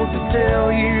called to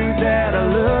tell you that I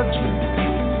loved you.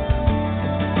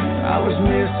 I was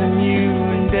missing you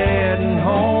and Dad and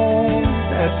home,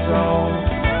 that's all.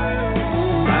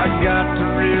 I got to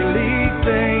really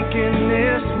thinking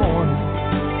this morning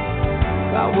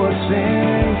about what's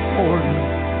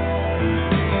important.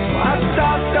 I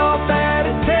stopped off at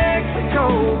a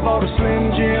Texaco, bought a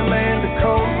Slim Jim and a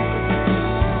Coke.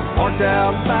 Parked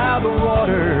out by the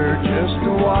water just to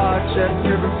watch that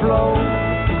river flow.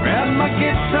 Grabbed my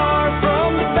guitar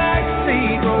from the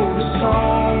backseat, wrote a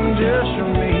song just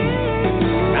for me.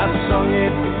 I sung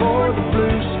it for the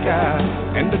blue sky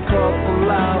and a couple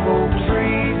live oak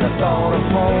trees. I thought of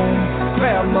home,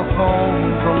 grabbed my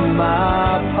phone from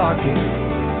my pocket,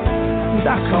 and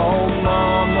I called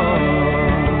Mama.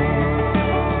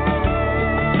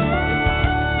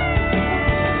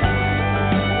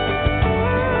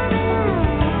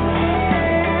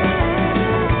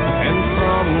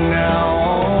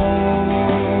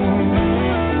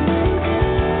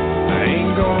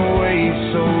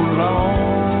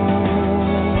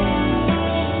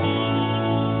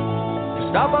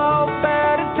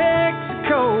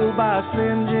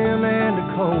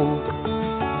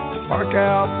 Park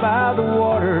out by the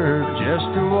water just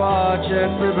to watch that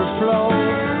river flow.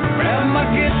 Grab my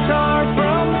guitar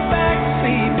from the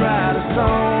backseat, write a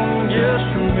song just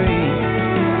for me.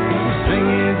 Sing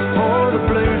it for the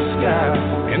blue sky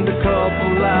and a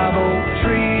couple live oak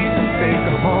trees and take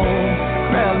them home.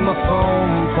 Grab my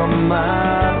phone from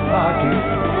my pocket.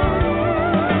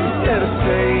 Instead of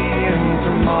saying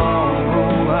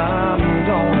tomorrow I'm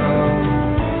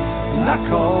gonna, I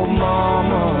call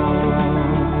mama.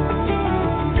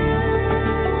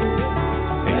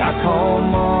 I call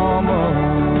mama.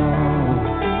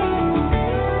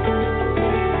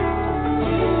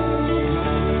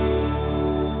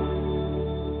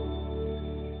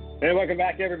 Hey, welcome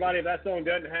back, everybody. That song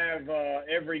doesn't have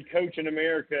every coach in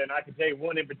America, and I can tell you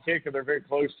one in particular very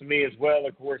close to me as well,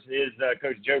 of course, is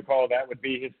Coach Joe Call. That would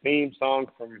be his theme song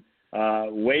from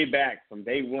way back, from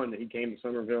day one that he came to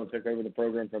Summerville and took over the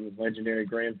program from his legendary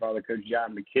grandfather, Coach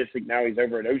John McKissick. Now he's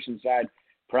over at Oceanside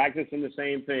practicing the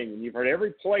same thing. And you've heard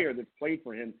every player that's played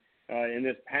for him in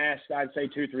this past, I'd say,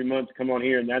 2-3 months come on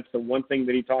here, and that's the one thing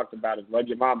that he talked about is love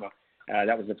your mama.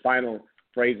 That was the final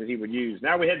phrase that he would use.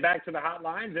 Now we head back to the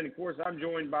hotlines, and, of course, I'm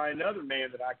joined by another man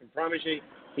that I can promise you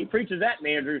he preaches that in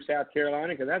Andrew, South Carolina,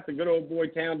 because that's a good old boy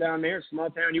town down there, small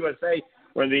town USA,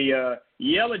 where the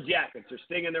Yellow Jackets are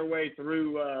stinging their way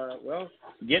through,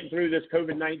 getting through this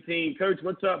COVID-19. Coach,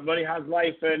 what's up, buddy? How's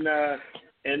life?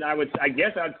 And I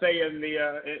guess I'd say in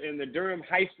the Durham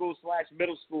high school /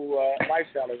 middle school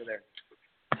lifestyle over there.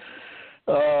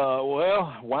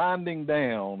 Well, winding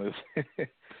down is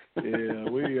yeah,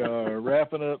 we are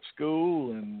wrapping up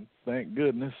school, and thank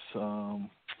goodness, and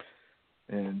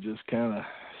just kind of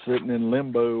sitting in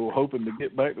limbo, hoping to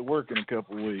get back to work in a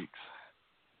couple of weeks.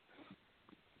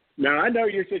 Now, I know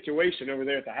your situation over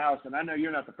there at the house, and I know you're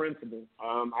not the principal.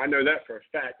 I know that for a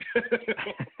fact.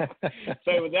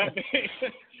 So with that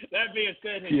being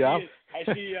said,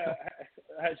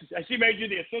 has she made you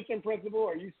the assistant principal?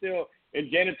 Or are you still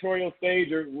in janitorial stage,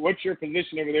 or what's your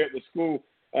position over there at the school?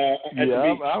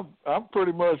 I'm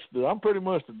pretty much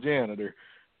the janitor.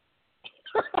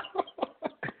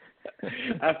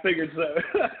 I figured so.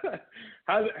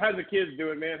 How's the kids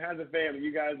doing, man? How's the family?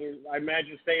 You guys are, I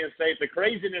imagine, staying safe. The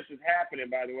craziness is happening,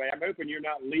 by the way. I'm hoping you're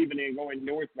not leaving and going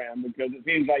northbound, because it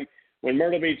seems like when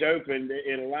Myrtle Beach opened,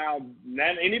 it allowed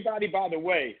not anybody, by the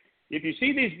way. If you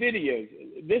see these videos,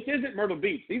 this isn't Myrtle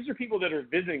Beach. These are people that are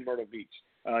visiting Myrtle Beach.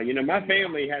 My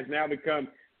family has now become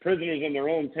prisoners in their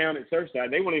own town at Surfside.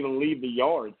 They won't even leave the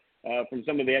yard from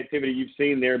some of the activity you've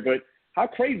seen there. But how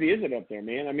crazy is it up there,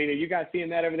 man? I mean, are you guys seeing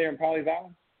that over there in Pawleys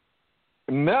Island?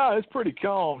 No, it's pretty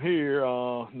calm here.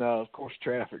 Now, of course,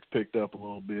 traffic's picked up a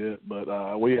little bit, but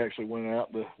we actually went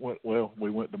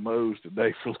to Moe's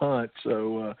today for lunch,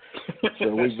 so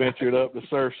we ventured up to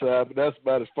Surfside, but that's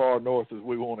about as far north as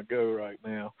we want to go right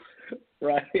now.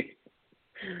 Right.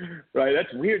 Right,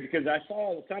 that's weird, because I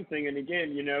saw something, and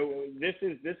again, this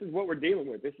is what we're dealing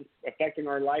with. This is affecting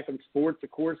our life in sports,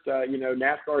 of course.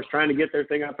 NASCAR is trying to get their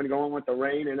thing up and going with the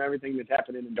rain and everything that's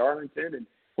happening in Darlington, and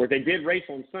where they did race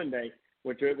on Sunday,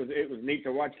 which it was neat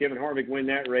to watch Kevin Harvick win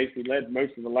that race. He led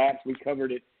most of the laps. We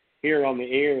covered it here on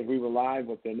the air as we were live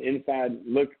with an inside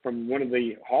look from one of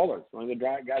the haulers, one of the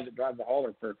guys that drive the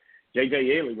hauler for J.J.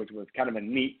 Yaley, which was kind of a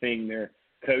neat thing there,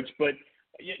 Coach. But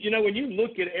when you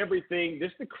look at everything,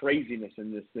 just the craziness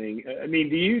in this thing, I mean,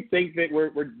 do you think that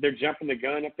they're jumping the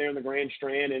gun up there in the Grand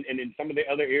Strand and in some of the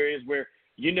other areas where,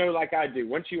 like I do,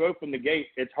 once you open the gate,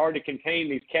 it's hard to contain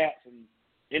these cats and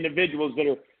individuals that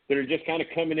are just kind of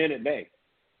coming in at bay?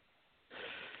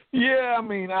 Yeah, I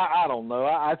mean, I don't know.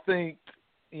 I think,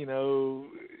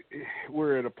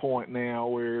 we're at a point now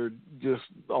where just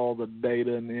all the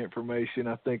data and the information,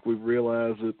 I think we've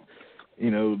realized that,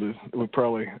 we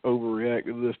probably overreacted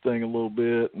to this thing a little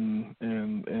bit, and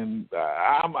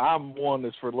I'm one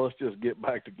that's for let's just get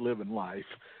back to living life.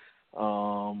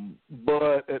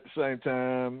 But at the same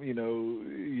time,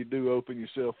 you do open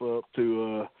yourself up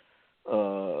to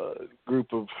a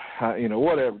group of,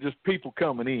 whatever, just people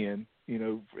coming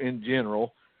in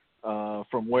general,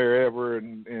 from wherever,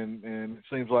 and it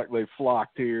seems like they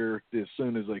flocked here as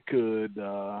soon as they could.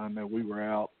 I know we were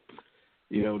out,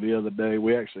 the other day.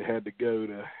 We actually had to go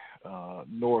to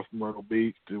North Myrtle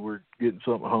Beach. We're getting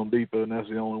something at Home Depot, and that's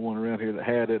the only one around here that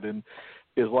had it. And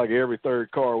it's like every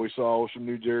third car we saw was from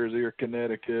New Jersey or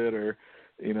Connecticut or,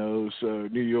 so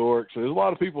New York. So there's a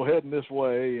lot of people heading this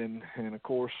way, and of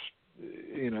course,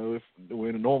 if we're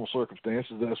in normal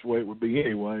circumstances, that's the way it would be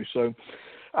anyway. So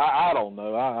I don't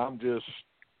know. I'm just,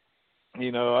 I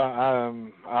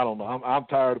don't know. I'm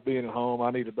tired of being at home.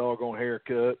 I need a doggone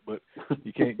haircut, but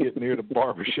you can't get near the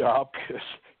barbershop because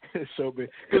So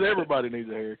because everybody needs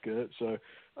a haircut. So,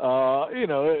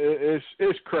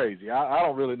 it's crazy. I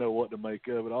don't really know what to make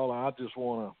of it all. I just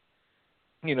want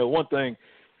to, one thing,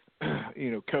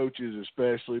 coaches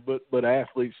especially, but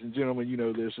athletes in general,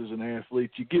 this as an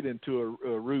athlete, you get into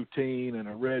a routine and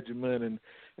a regimen,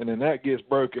 and then that gets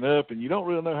broken up, and you don't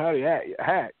really know how to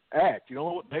act. You don't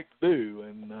know what the heck to do,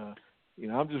 and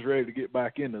I'm just ready to get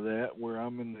back into that, where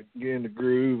I'm in the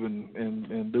groove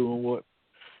and doing what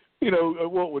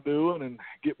we're doing, and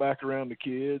get back around the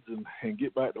kids and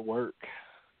get back to work.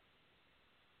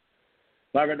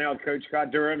 Live right now, Coach Scott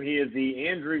Durham. He is the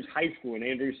Andrews High School in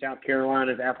Andrews, South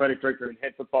Carolina's athletic director and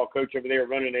head football coach over there,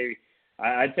 running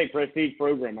I'd say prestige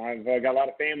program. I've got a lot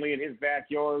of family in his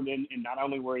backyard, and not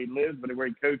only where he lives, but where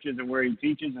he coaches and where he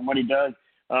teaches and what he does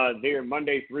there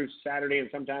Monday through Saturday and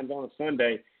sometimes on a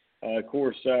Sunday. Of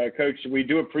course, Coach, we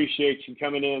do appreciate you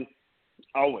coming in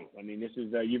always. I mean, this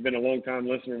is you've been a long-time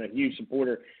listener and a huge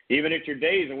supporter, even at your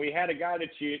days. And we had a guy that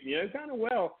you know kind of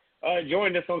well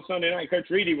joined us on Sunday night. Coach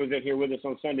Reedy was in here with us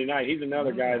on Sunday night. He's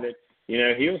another guy that,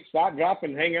 he'll stop, drop,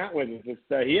 and hang out with us.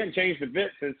 He hasn't changed a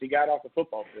bit since he got off the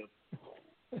football field.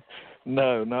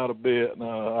 No, not a bit.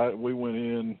 No, we went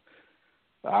in,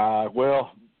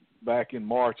 back in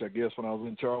March, I guess, when I was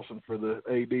in Charleston for the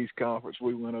AD's conference.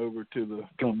 We went over to the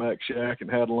comeback shack and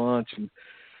had lunch,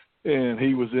 and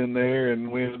he was in there,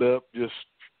 and we ended up just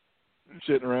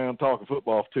sitting around talking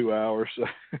football for 2 hours. So,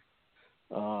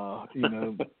 a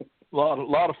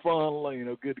lot of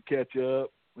fun, good to catch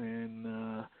up, and,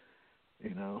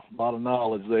 a lot of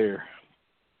knowledge there.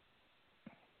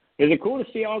 Is it cool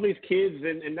to see all these kids,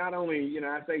 and not only,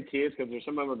 I say kids because there's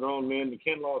some of them are grown men, the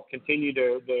Kinlaws continue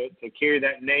to carry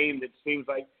that name that seems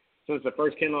like since the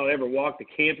first Kinlaw that ever walked the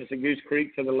campus at Goose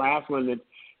Creek to the last one that's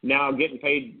now getting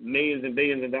paid millions and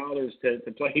billions of dollars to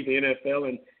play the NFL.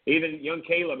 And even young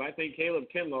Caleb, I think Caleb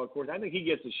Kinlaw, of course, I think he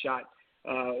gets a shot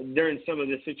during some of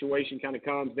this situation kind of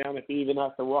calms down if he even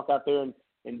has to walk out there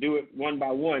and do it one by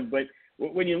one. But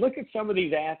when you look at some of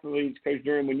these athletes, Coach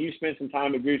Durham, when you spent some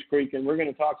time at Goose Creek, and we're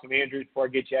going to talk some Andrews before I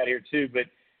get you out here too, but,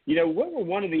 what were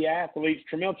one of the athletes,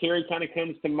 Tremel Terry kind of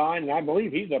comes to mind, and I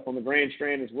believe he's up on the Grand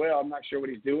Strand as well. I'm not sure what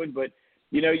he's doing, but,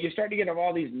 you start to get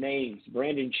all these names,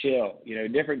 Brandon Shell,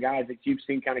 different guys that you've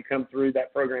seen kind of come through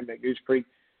that program at Goose Creek.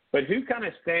 But who kind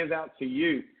of stands out to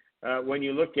you when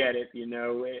you look at it,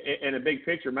 in a big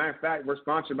picture? Matter of fact, we're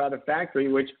sponsored by the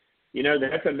Factory, which,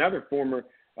 that's another former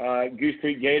Goose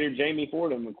Creek Gator, Jamie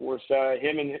Fordham, of course,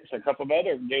 him and a couple of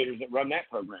other Gators that run that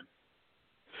program.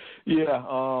 Yeah,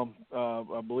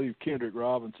 I believe Kendrick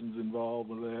Robinson's involved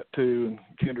with that too, and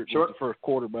Kendrick was the first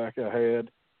quarterback I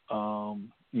had,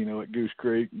 at Goose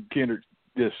Creek. Kendrick,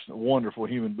 just a wonderful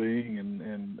human being, and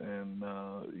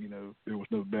there was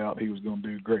no doubt he was going to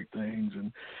do great things.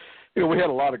 And we had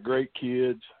a lot of great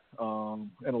kids and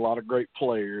a lot of great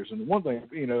players. And one thing,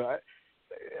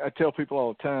 I tell people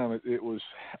all the time,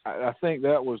 I think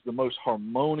that was the most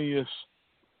harmonious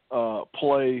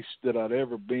place that I'd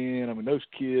ever been. I mean, those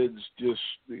kids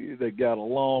they got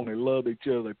along, they loved each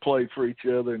other, they played for each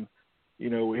other, and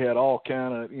we had all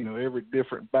kind of every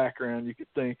different background you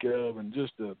could think of, and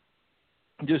just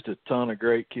a ton of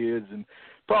great kids, and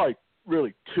probably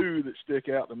really two that stick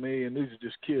out to me, and these are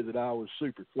just kids that I was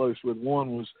super close with.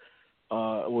 One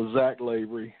was Zach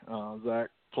Lavery. Zach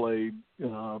played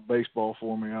baseball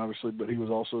for me, obviously, but he was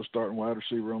also a starting wide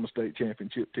receiver on the state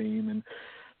championship team, and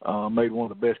made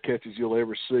one of the best catches you'll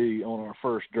ever see on our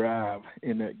first drive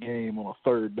in that game on a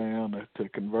third down to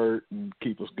convert and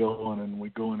keep us going, and we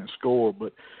go in and score.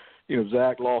 But,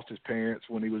 Zach lost his parents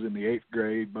when he was in the 8th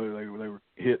grade. But they were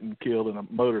hit and killed in a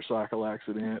motorcycle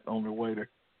accident on their way to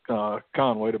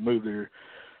Conway to move their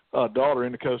daughter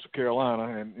into Coastal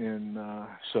Carolina, and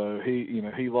so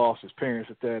he lost his parents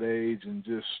at that age and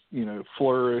just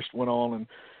flourished, went on and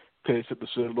pitched at the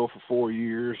Citadel for 4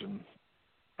 years and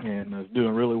is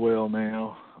doing really well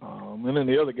now. And then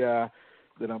the other guy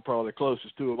that I'm probably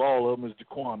closest to of all of them is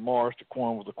Jaquan Marsh.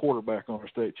 Jaquan was the quarterback on our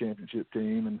state championship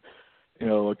team, and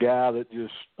a guy that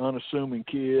just unassuming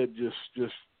kid, just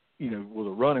was a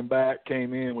running back,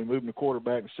 came in. We moved him to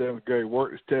quarterback in 7th grade,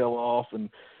 worked his tail off, and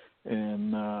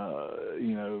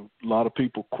a lot of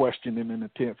people questioned him in the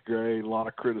 10th grade, a lot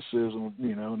of criticism,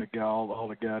 and the guy, all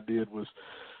the guy did was,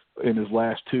 in his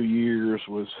last 2 years,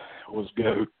 was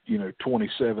go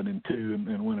 27-2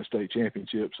 and win a state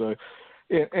championship. So,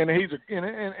 and he's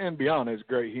and beyond that, he's a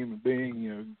great human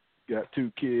being. Got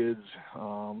 2 kids.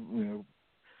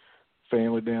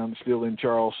 Family down still in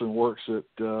Charleston, works at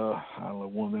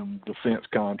one of them defense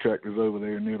contractors over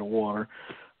there near the water.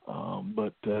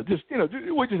 But just we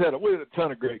had a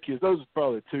ton of great kids. Those are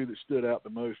probably the two that stood out the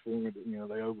most for me. That,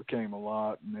 they overcame a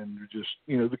lot, and then they're just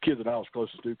the kids that I was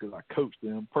closest to because I coached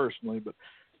them personally. But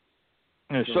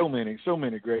so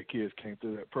many great kids came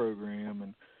through that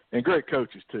program, and great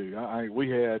coaches too. We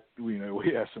had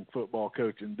some football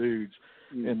coaching dudes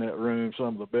in that room, some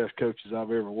of the best coaches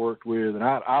I've ever worked with, and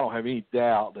I don't have any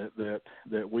doubt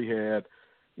that we had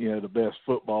the best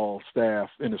football staff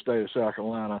in the state of South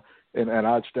Carolina, and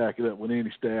I'd stack it up with any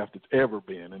staff that's ever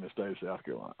been in the state of South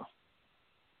Carolina.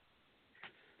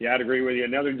 Yeah, I'd agree with you.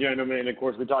 Another gentleman, and of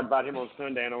course we talked about him on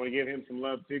Sunday, and I want to give him some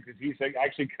love too because he's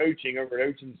actually coaching over at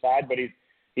Oceanside, but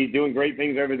he's doing great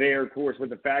things over there, of course, with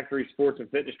the Factory Sports and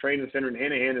Fitness Training Center in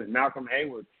Hanahan is Malcolm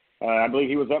Hayward. I believe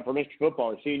he was up for Mr.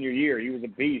 Football his senior year. He was a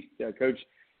beast. Coach,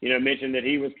 mentioned that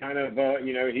he was kind of,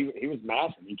 he was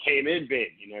massive. He came in big,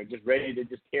 just ready to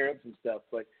just tear up some stuff.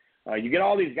 But you get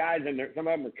all these guys in there. Some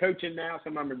of them are coaching now.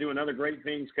 Some of them are doing other great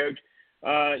things, Coach.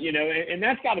 And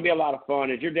that's got to be a lot of fun.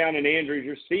 As you're down in Andrews,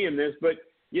 you're seeing this. But,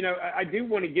 I do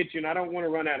want to get you, and I don't want to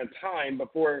run out of time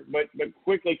but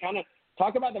quickly kind of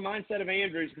talk about the mindset of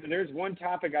Andrews. There's one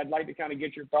topic I'd like to kind of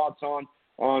get your thoughts on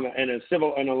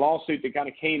a lawsuit that kind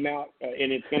of came out,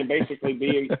 and it's going to basically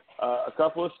be a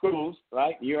couple of schools,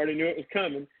 right? You already knew it was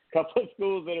coming. A couple of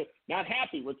schools that are not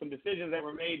happy with some decisions that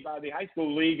were made by the high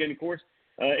school league, and of course,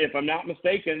 if I'm not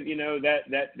mistaken,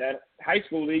 that high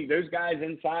school league, those guys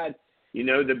inside,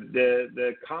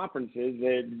 the conferences,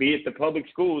 be it the public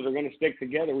schools, are going to stick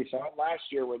together. We saw it last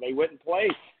year where they wouldn't play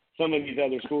some of these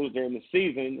other schools during the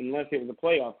season unless it was a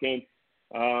playoff game.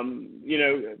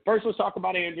 First let's talk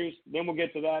about Andrews, then we'll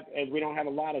get to that as we don't have a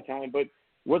lot of time. But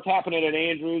what's happening at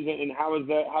Andrews, and how's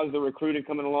the recruiting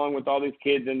coming along with all these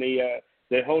kids in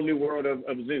the whole new world of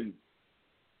Zoom?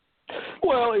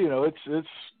 Well, it's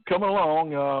coming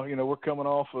along. We're coming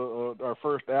off our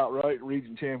first outright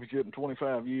region championship in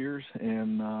 25 years,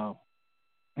 and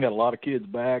we got a lot of kids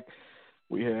back.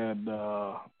 We had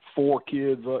 4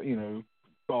 kids,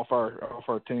 off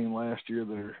our team last year.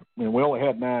 We only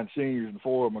had 9 seniors, and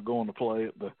 4 of them are going to play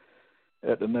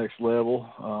at the next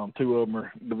level. 2 of them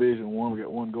are Division I. We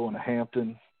got one going to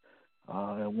Hampton,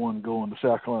 and one going to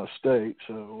South Carolina State.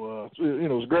 So it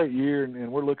was a great year,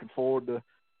 and we're looking forward to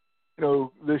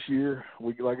this year.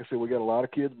 Like I said, we got a lot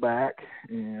of kids back,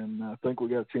 and I think we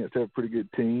got a chance to have a pretty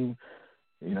good team.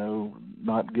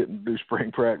 Not getting to do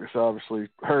spring practice obviously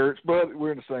hurts, but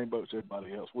we're in the same boat as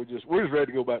everybody else. We're just ready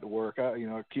to go back to work.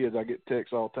 Our kids, I get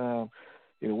texts all the time.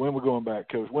 When we're going back,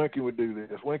 Coach, when can we do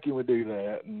this? When can we do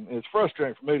that? And it's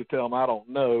frustrating for me to tell them I don't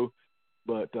know,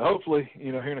 but hopefully,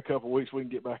 here in a couple of weeks we can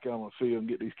get back out on the field and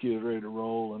get these kids ready to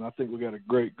roll. And I think we got a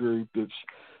great group that's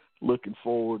looking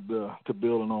forward to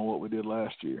building on what we did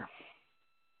last year.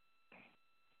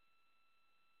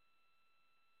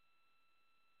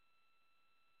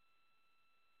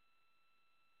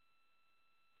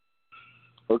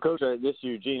 Well, Coach, this is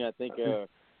Eugene. I think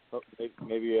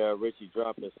maybe Richie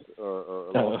dropped us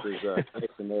or lost his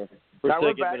connection there.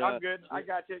 We're back. I'm good. I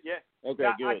got you. Yeah. Okay,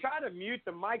 good. I try to mute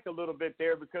the mic a little bit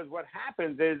there because what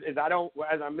happens is I don't,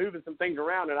 as I'm moving some things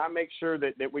around, and I make sure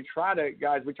that we try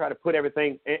to put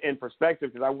everything in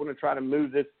perspective because I want to try to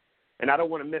move this, and I don't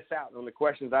want to miss out on the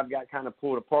questions I've got kind of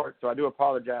pulled apart. So I do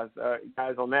apologize,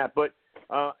 guys, on that. But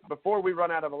before we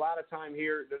run out of a lot of time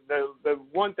here, the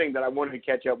one thing that I wanted to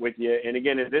catch up with you, and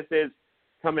again, this is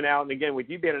coming out, and again, with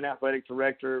you being an athletic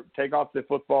director, take off the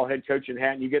football head coaching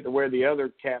hat, and you get to wear the other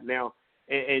cap now,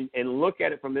 and look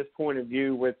at it from this point of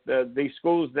view with these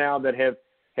schools now that have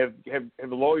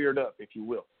lawyered up, if you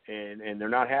will, and they're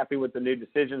not happy with the new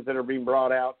decisions that are being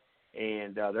brought out,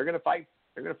 and they're going to fight.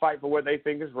 They're going to fight for what they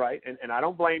think is right, and I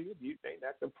don't blame you. You think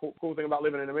that's the cool thing about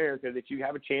living in America, that you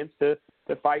have a chance to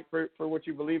fight for what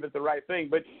you believe is the right thing.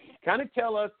 But kind of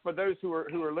tell us, for those who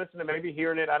are listening, maybe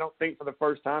hearing it, I don't think for the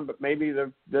first time, but maybe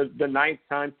the 9th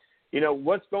time,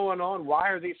 what's going on? Why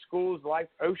are these schools like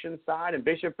Oceanside and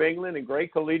Bishop England and Gray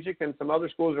Collegiate and some other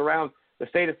schools around the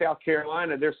state of South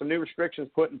Carolina, there's some new restrictions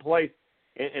put in place,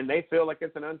 and they feel like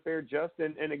it's an unfair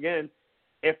justice. And again,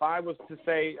 if I was to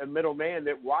say a middleman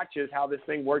that watches how this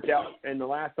thing worked out in the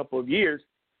last couple of years,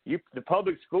 the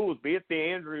public schools, be it the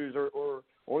Andrews or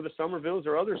the Somervilles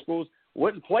or other schools,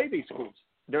 wouldn't play these schools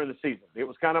during the season. It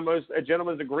was kind of a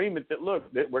gentleman's agreement that,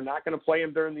 look, that we're not going to play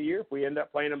them during the year. If we end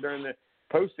up playing them during the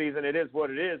postseason, it is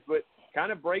what it is. But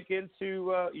kind of break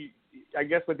into, I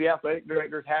guess, with the athletic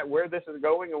director's hat, where this is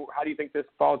going, and how do you think this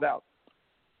falls out?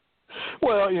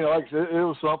 Well, like I said, it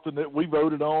was something that we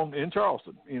voted on in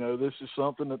Charleston. This is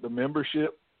something that the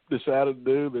membership decided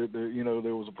to do.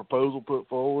 There was a proposal put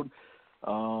forward.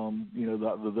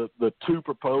 The two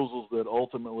proposals that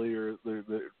ultimately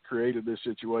that created this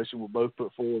situation were both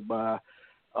put forward by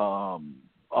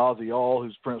Ozzie All,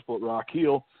 who's principal at Rock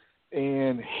Hill,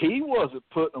 and he wasn't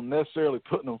necessarily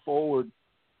putting them forward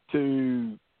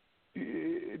to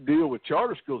deal with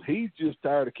charter schools. He's just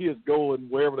tired of kids going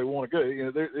wherever they want to go.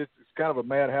 It's kind of a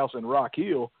madhouse in Rock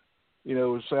Hill,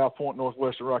 South Point,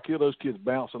 northwestern Rock Hill. Those kids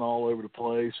bouncing all over the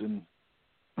place, and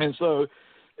so.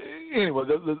 Anyway,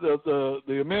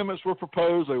 the amendments were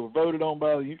proposed. They were voted on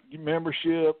by the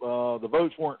membership. The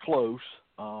votes weren't close.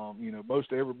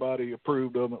 Most everybody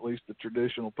approved of them, at least the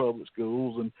traditional public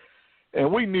schools.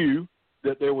 And we knew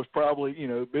that there was probably,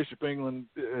 Bishop England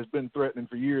has been threatening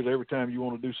for years. Every time you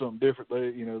want to do something different,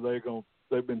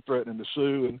 they've been threatening to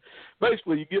sue. And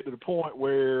basically, you get to the point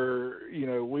where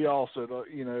we all said,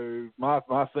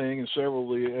 my thing and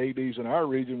several of the ADs in our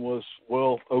region was,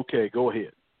 well, okay, go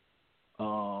ahead.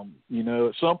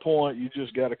 At some point you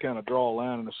just got to kind of draw a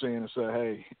line in the sand and say,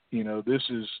 hey, this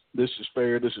is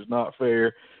fair. This is not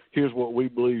fair. Here's what we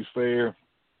believe is fair.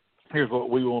 Here's what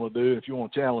we want to do. If you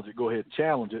want to challenge it, go ahead and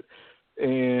challenge it.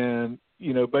 And,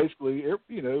 basically,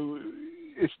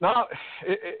 it's not,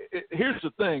 here's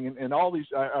the thing. And all these,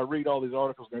 I read all these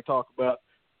articles and they talk about,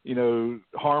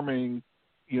 harming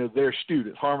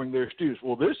harming their students.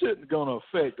 Well, this isn't going to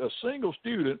affect a single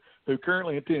student who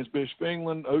currently attends Bishop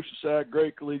England, Oceanside,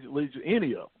 Great Collegiate, Legion,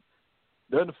 any of them.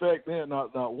 Doesn't affect them,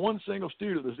 not one single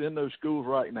student that's in those schools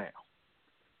right now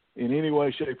in any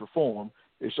way, shape, or form.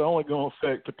 It's only going to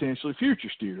affect potentially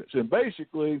future students. And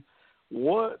basically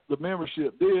what the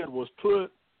membership did was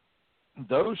put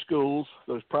those schools,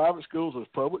 those private schools, those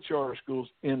public charter schools,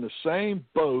 in the same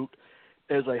boat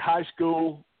as a high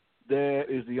school that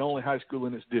is the only high school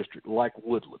in its district, like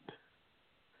Woodland.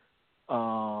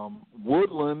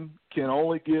 Woodland can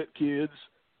only get kids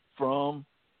from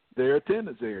their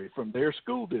attendance area, from their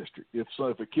school district. If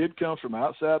a kid comes from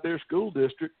outside their school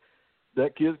district,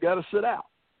 that kid's got to sit out.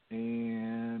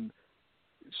 And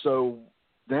so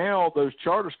now those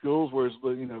charter schools, whereas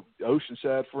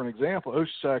Oceanside, for an example,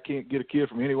 Oceanside can't get a kid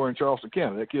from anywhere in Charleston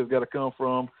County. That kid's got to come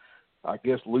from, I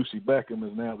guess, Lucy Beckham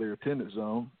is now their attendance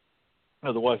zone.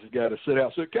 Otherwise, he's got to sit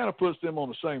out. So it kind of puts them on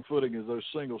the same footing as those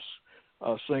single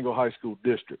high school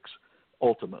districts.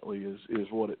 Ultimately, is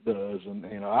what it does.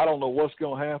 And I don't know what's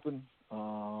going to happen.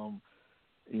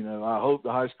 I hope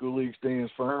the high school league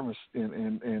stands firm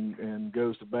and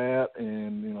goes to bat.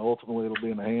 And ultimately, it'll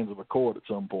be in the hands of a court at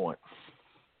some point.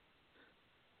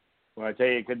 Well, I tell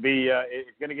you, it could be. It's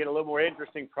going to get a little more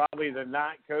interesting probably than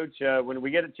not, Coach. When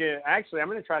we get to actually, I'm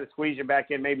going to try to squeeze you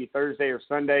back in maybe Thursday or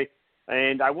Sunday.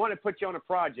 And I want to put you on a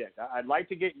project. I'd like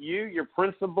to get you, your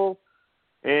principal,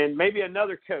 and maybe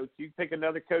another coach. You pick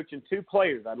another coach and two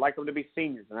players. I'd like them to be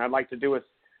seniors. And I'd like to do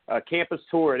a campus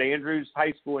tour at Andrews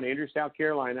High School in Andrews, South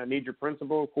Carolina. I need your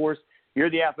principal, of course.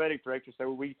 You're the athletic director,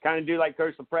 so we kind of do like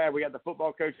Coach LaPrade. We got the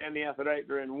football coach and the athletic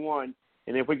director in one.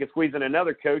 And if we could squeeze in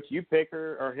another coach, you pick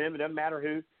her or him, it doesn't matter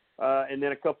who, and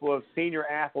then a couple of senior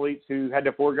athletes who had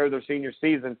to forego their senior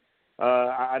season.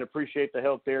 I'd appreciate the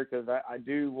help there because I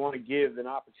do want to give an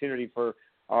opportunity for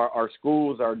our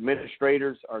schools, our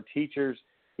administrators, our teachers,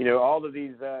 all of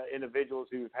these individuals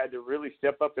who've had to really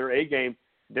step up their A game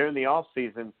during the off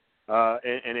season.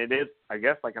 And it is, I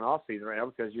guess, like an off season right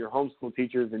now because you're homeschool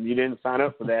teachers and you didn't sign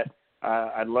up for that.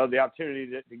 I'd love the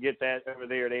opportunity to get that over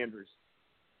there at Andrews.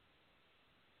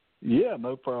 Yeah,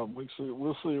 no problem.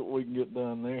 We'll see what we can get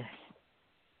done there.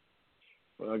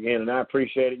 Well, again, and I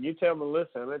appreciate it. You tell Melissa,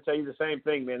 I'm going to tell you the same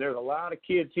thing, man. There's a lot of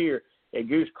kids here at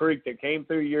Goose Creek that came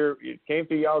through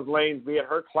y'all's lanes, be it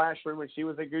her classroom when she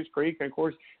was at Goose Creek, and of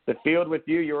course the field with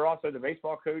you. You were also the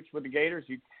baseball coach with the Gators.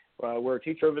 You were a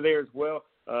teacher over there as well.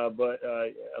 But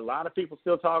a lot of people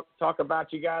still talk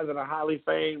about you guys in a highly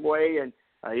famed way, and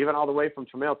even all the way from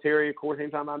Tremel Terry. Of course,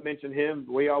 anytime I mention him,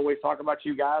 we always talk about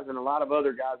you guys and a lot of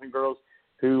other guys and girls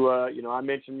who, I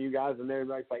mention you guys, and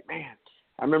everybody's like, man,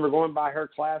 I remember going by her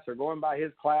class or going by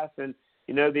his class, and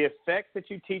the effects that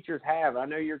you teachers have. I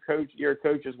know you're a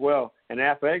coach as well, an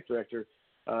athletic director.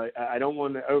 I don't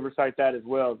want to oversight that as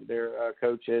well, there,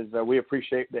 Coach. We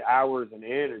appreciate the hours and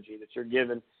energy that you're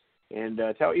giving, and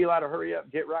tell Eli to hurry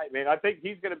up, get right, man. I think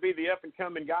he's going to be the up and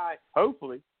coming guy,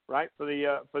 hopefully, right, for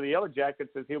the Yellow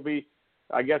Jackets, as he'll be,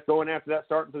 I guess, going after that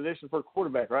starting position for a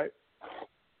quarterback, right?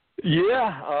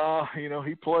 Yeah,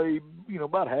 he played,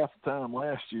 about half the time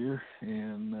last year,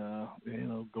 and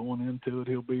going into it,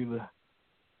 he'll be the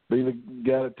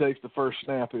guy that takes the first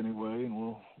snap anyway, and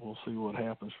we'll see what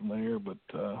happens from there. But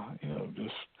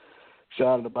just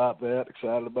excited about that,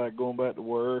 excited about going back to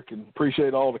work, and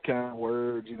appreciate all the kind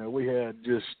words. We had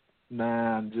just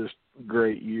 9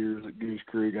 great years at Goose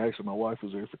Creek. Actually, my wife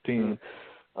was there for 10.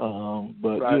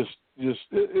 But right.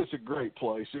 It's a great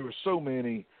place. There were so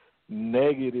many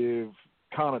negative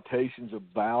connotations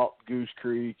about Goose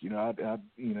Creek.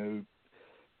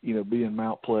 Being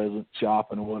Mount Pleasant,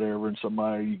 shopping or whatever, and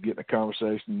somebody, you get in a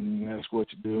conversation and you ask what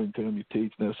you're doing, tell them you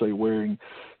teach, and they say where, and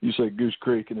you say Goose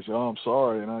Creek, and they say, oh, I'm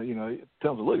sorry. And it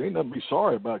tells them, look, ain't nothing to be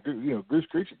sorry about. Goose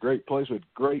Creek's a great place with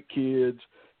great kids.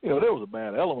 There was a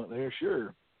bad element there,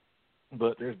 sure,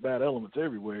 but there's bad elements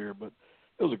everywhere. But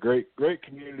it was a great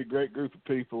community, great group of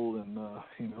people, and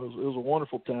it was a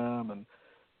wonderful time, and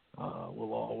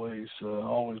will always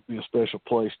be a special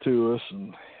place to us,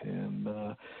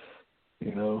 and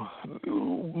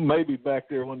maybe back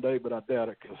there one day, but I doubt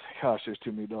it because, gosh, there's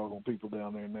too many doggone people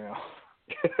down there now.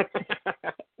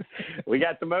 We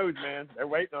got the modes, man. They're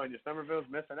waiting on you. Somerville's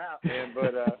missing out, man.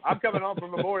 But I'm coming home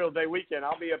from Memorial Day weekend.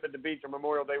 I'll be up at the beach on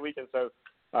Memorial Day weekend, so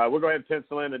we'll go ahead and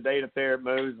pencil in a date up there at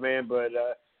Modes, man. But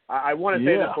I want to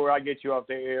say this before I get you off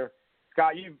the air.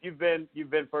 Scott, you've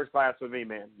been first class with me,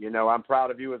 man. I'm proud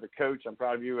of you as a coach. I'm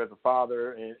proud of you as a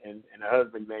father and a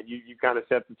husband, man. You kind of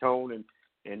set the tone,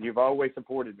 and you've always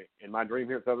supported me in my dream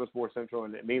here at Southern Sports Central,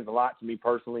 and it means a lot to me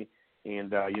personally.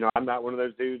 And, I'm not one of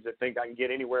those dudes that think I can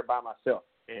get anywhere by myself.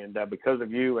 And because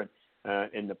of you and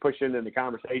the pushing and the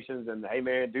conversations and the, hey,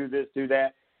 man, do this, do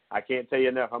that, I can't tell you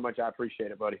enough how much I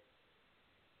appreciate it, buddy.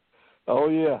 Oh,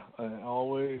 yeah.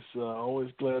 Always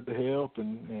glad to help.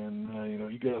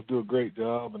 And you guys do a great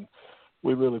job. And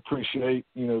we really appreciate,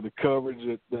 the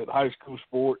coverage that high school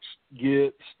sports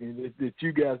gets and that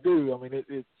you guys do. I mean,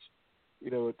 it's,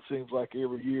 it seems like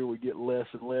every year we get less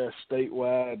and less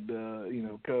statewide,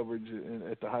 coverage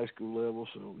at the high school level.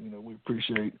 So, we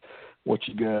appreciate what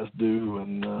you guys do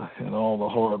and all the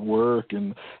hard work.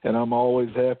 And I'm always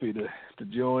happy to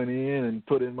join in and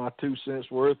put in my 2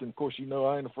 cents worth. And, of course, I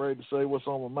ain't afraid to say what's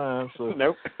on my mind. So,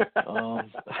 nope.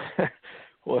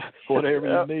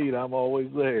 Whatever you need, I'm always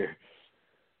there.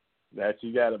 That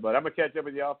you got it, but I'm going to catch up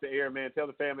with you off the air, man. Tell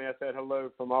the family I said hello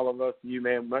from all of us to you,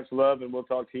 man. Much love, and we'll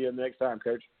talk to you next time,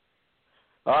 Coach.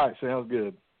 All right, sounds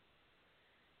good.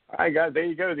 All right, guys, there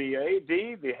you go. The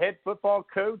AD, the head football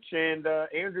coach, and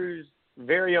Andrew's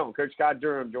very own, Coach Scott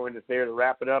Durham, joined us there to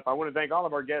wrap it up. I want to thank all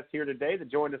of our guests here today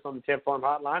that joined us on the Tent Farm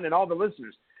Hotline and all the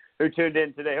listeners who tuned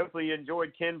in today. Hopefully you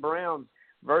enjoyed Ken Brown's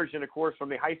version, of course, from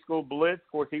the High School Blitz.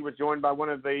 Of course, he was joined by one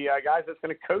of the guys that's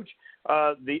going to coach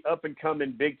the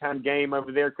up-and-coming big-time game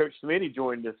over there. Coach Smitty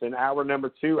joined us in hour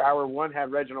number 2. Hour 1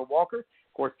 had Reginald Walker,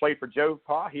 of course, played for Joe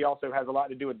Pa. He also has a lot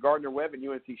to do with Gardner Webb and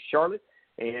UNC Charlotte.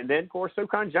 And then, of course,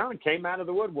 SoCon John came out of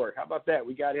the woodwork. How about that?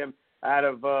 We got him out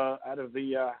of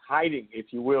the hiding, if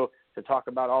you will, to talk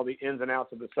about all the ins and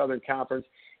outs of the Southern Conference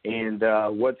and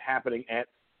what's happening at,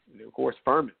 of course,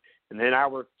 Furman. And then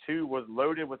hour 2 was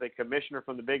loaded with a commissioner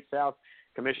from the Big South,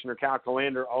 Commissioner Kyle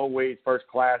Kallander, always first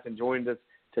class, and joined us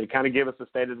to kind of give us a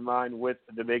state of the mind with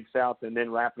the Big South, and then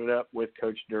wrapping it up with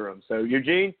Coach Durham. So,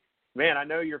 Eugene, man, I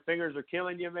know your fingers are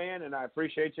killing you, man, and I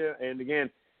appreciate you. And, again,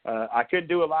 I couldn't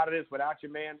do a lot of this without you,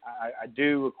 man. I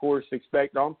do, of course,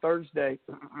 expect on Thursday,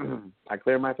 I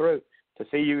clear my throat, to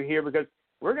see you here because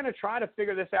we're going to try to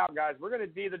figure this out, guys. We're going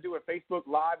to either do a Facebook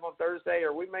Live on Thursday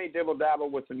or we may dibble-dabble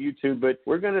with some YouTube, but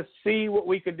we're going to see what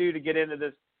we can do to get into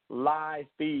this live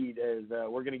feed as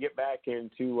we're going to get back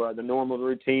into the normal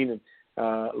routine. And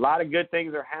a lot of good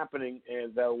things are happening as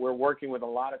we're working with a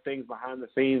lot of things behind the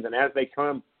scenes. And as they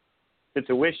come to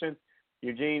tuition,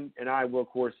 Eugene and I will, of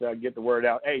course, get the word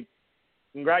out. Hey,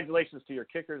 congratulations to your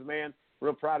kickers, man.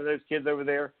 Real proud of those kids over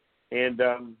there. And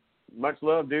much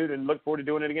love, dude, and look forward to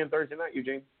doing it again Thursday night,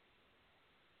 Eugene.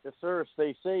 Yes, sir.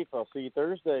 Stay safe. I'll see you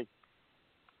Thursday.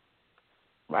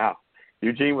 Wow.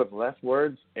 Eugene with less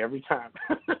words every time.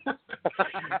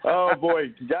 Oh,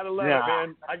 boy. You got to love it,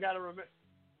 man. I got to remember.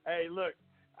 Hey, look,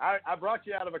 I brought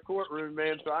you out of a courtroom,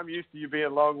 man, so I'm used to you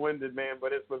being long-winded, man,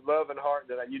 but it's with love and heart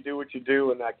that you do what you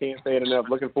do, and I can't say it enough.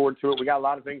 Looking forward to it. We got a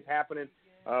lot of things happening.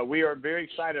 We are very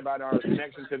excited about our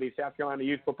connection to the South Carolina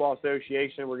Youth Football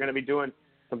Association. We're going to be doing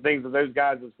some things with those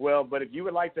guys as well. But if you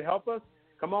would like to help us,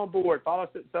 come on board. Follow us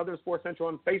at Southern Sports Central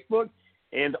on Facebook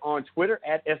and on Twitter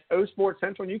at SO Sports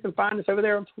Central. And you can find us over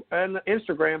there on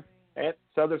Instagram at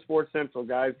Southern Sports Central,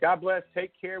 guys. God bless.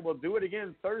 Take care. We'll do it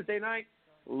again Thursday night.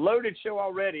 Loaded show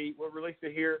already. We'll release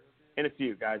it here in a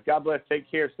few, guys. God bless.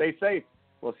 Take care. Stay safe.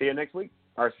 We'll see you next week.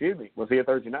 Or excuse me, we'll see you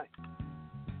Thursday night.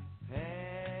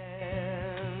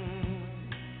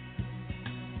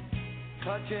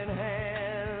 Touching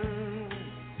hands,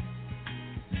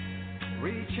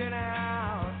 reaching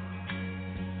out,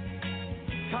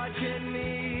 touching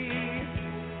me.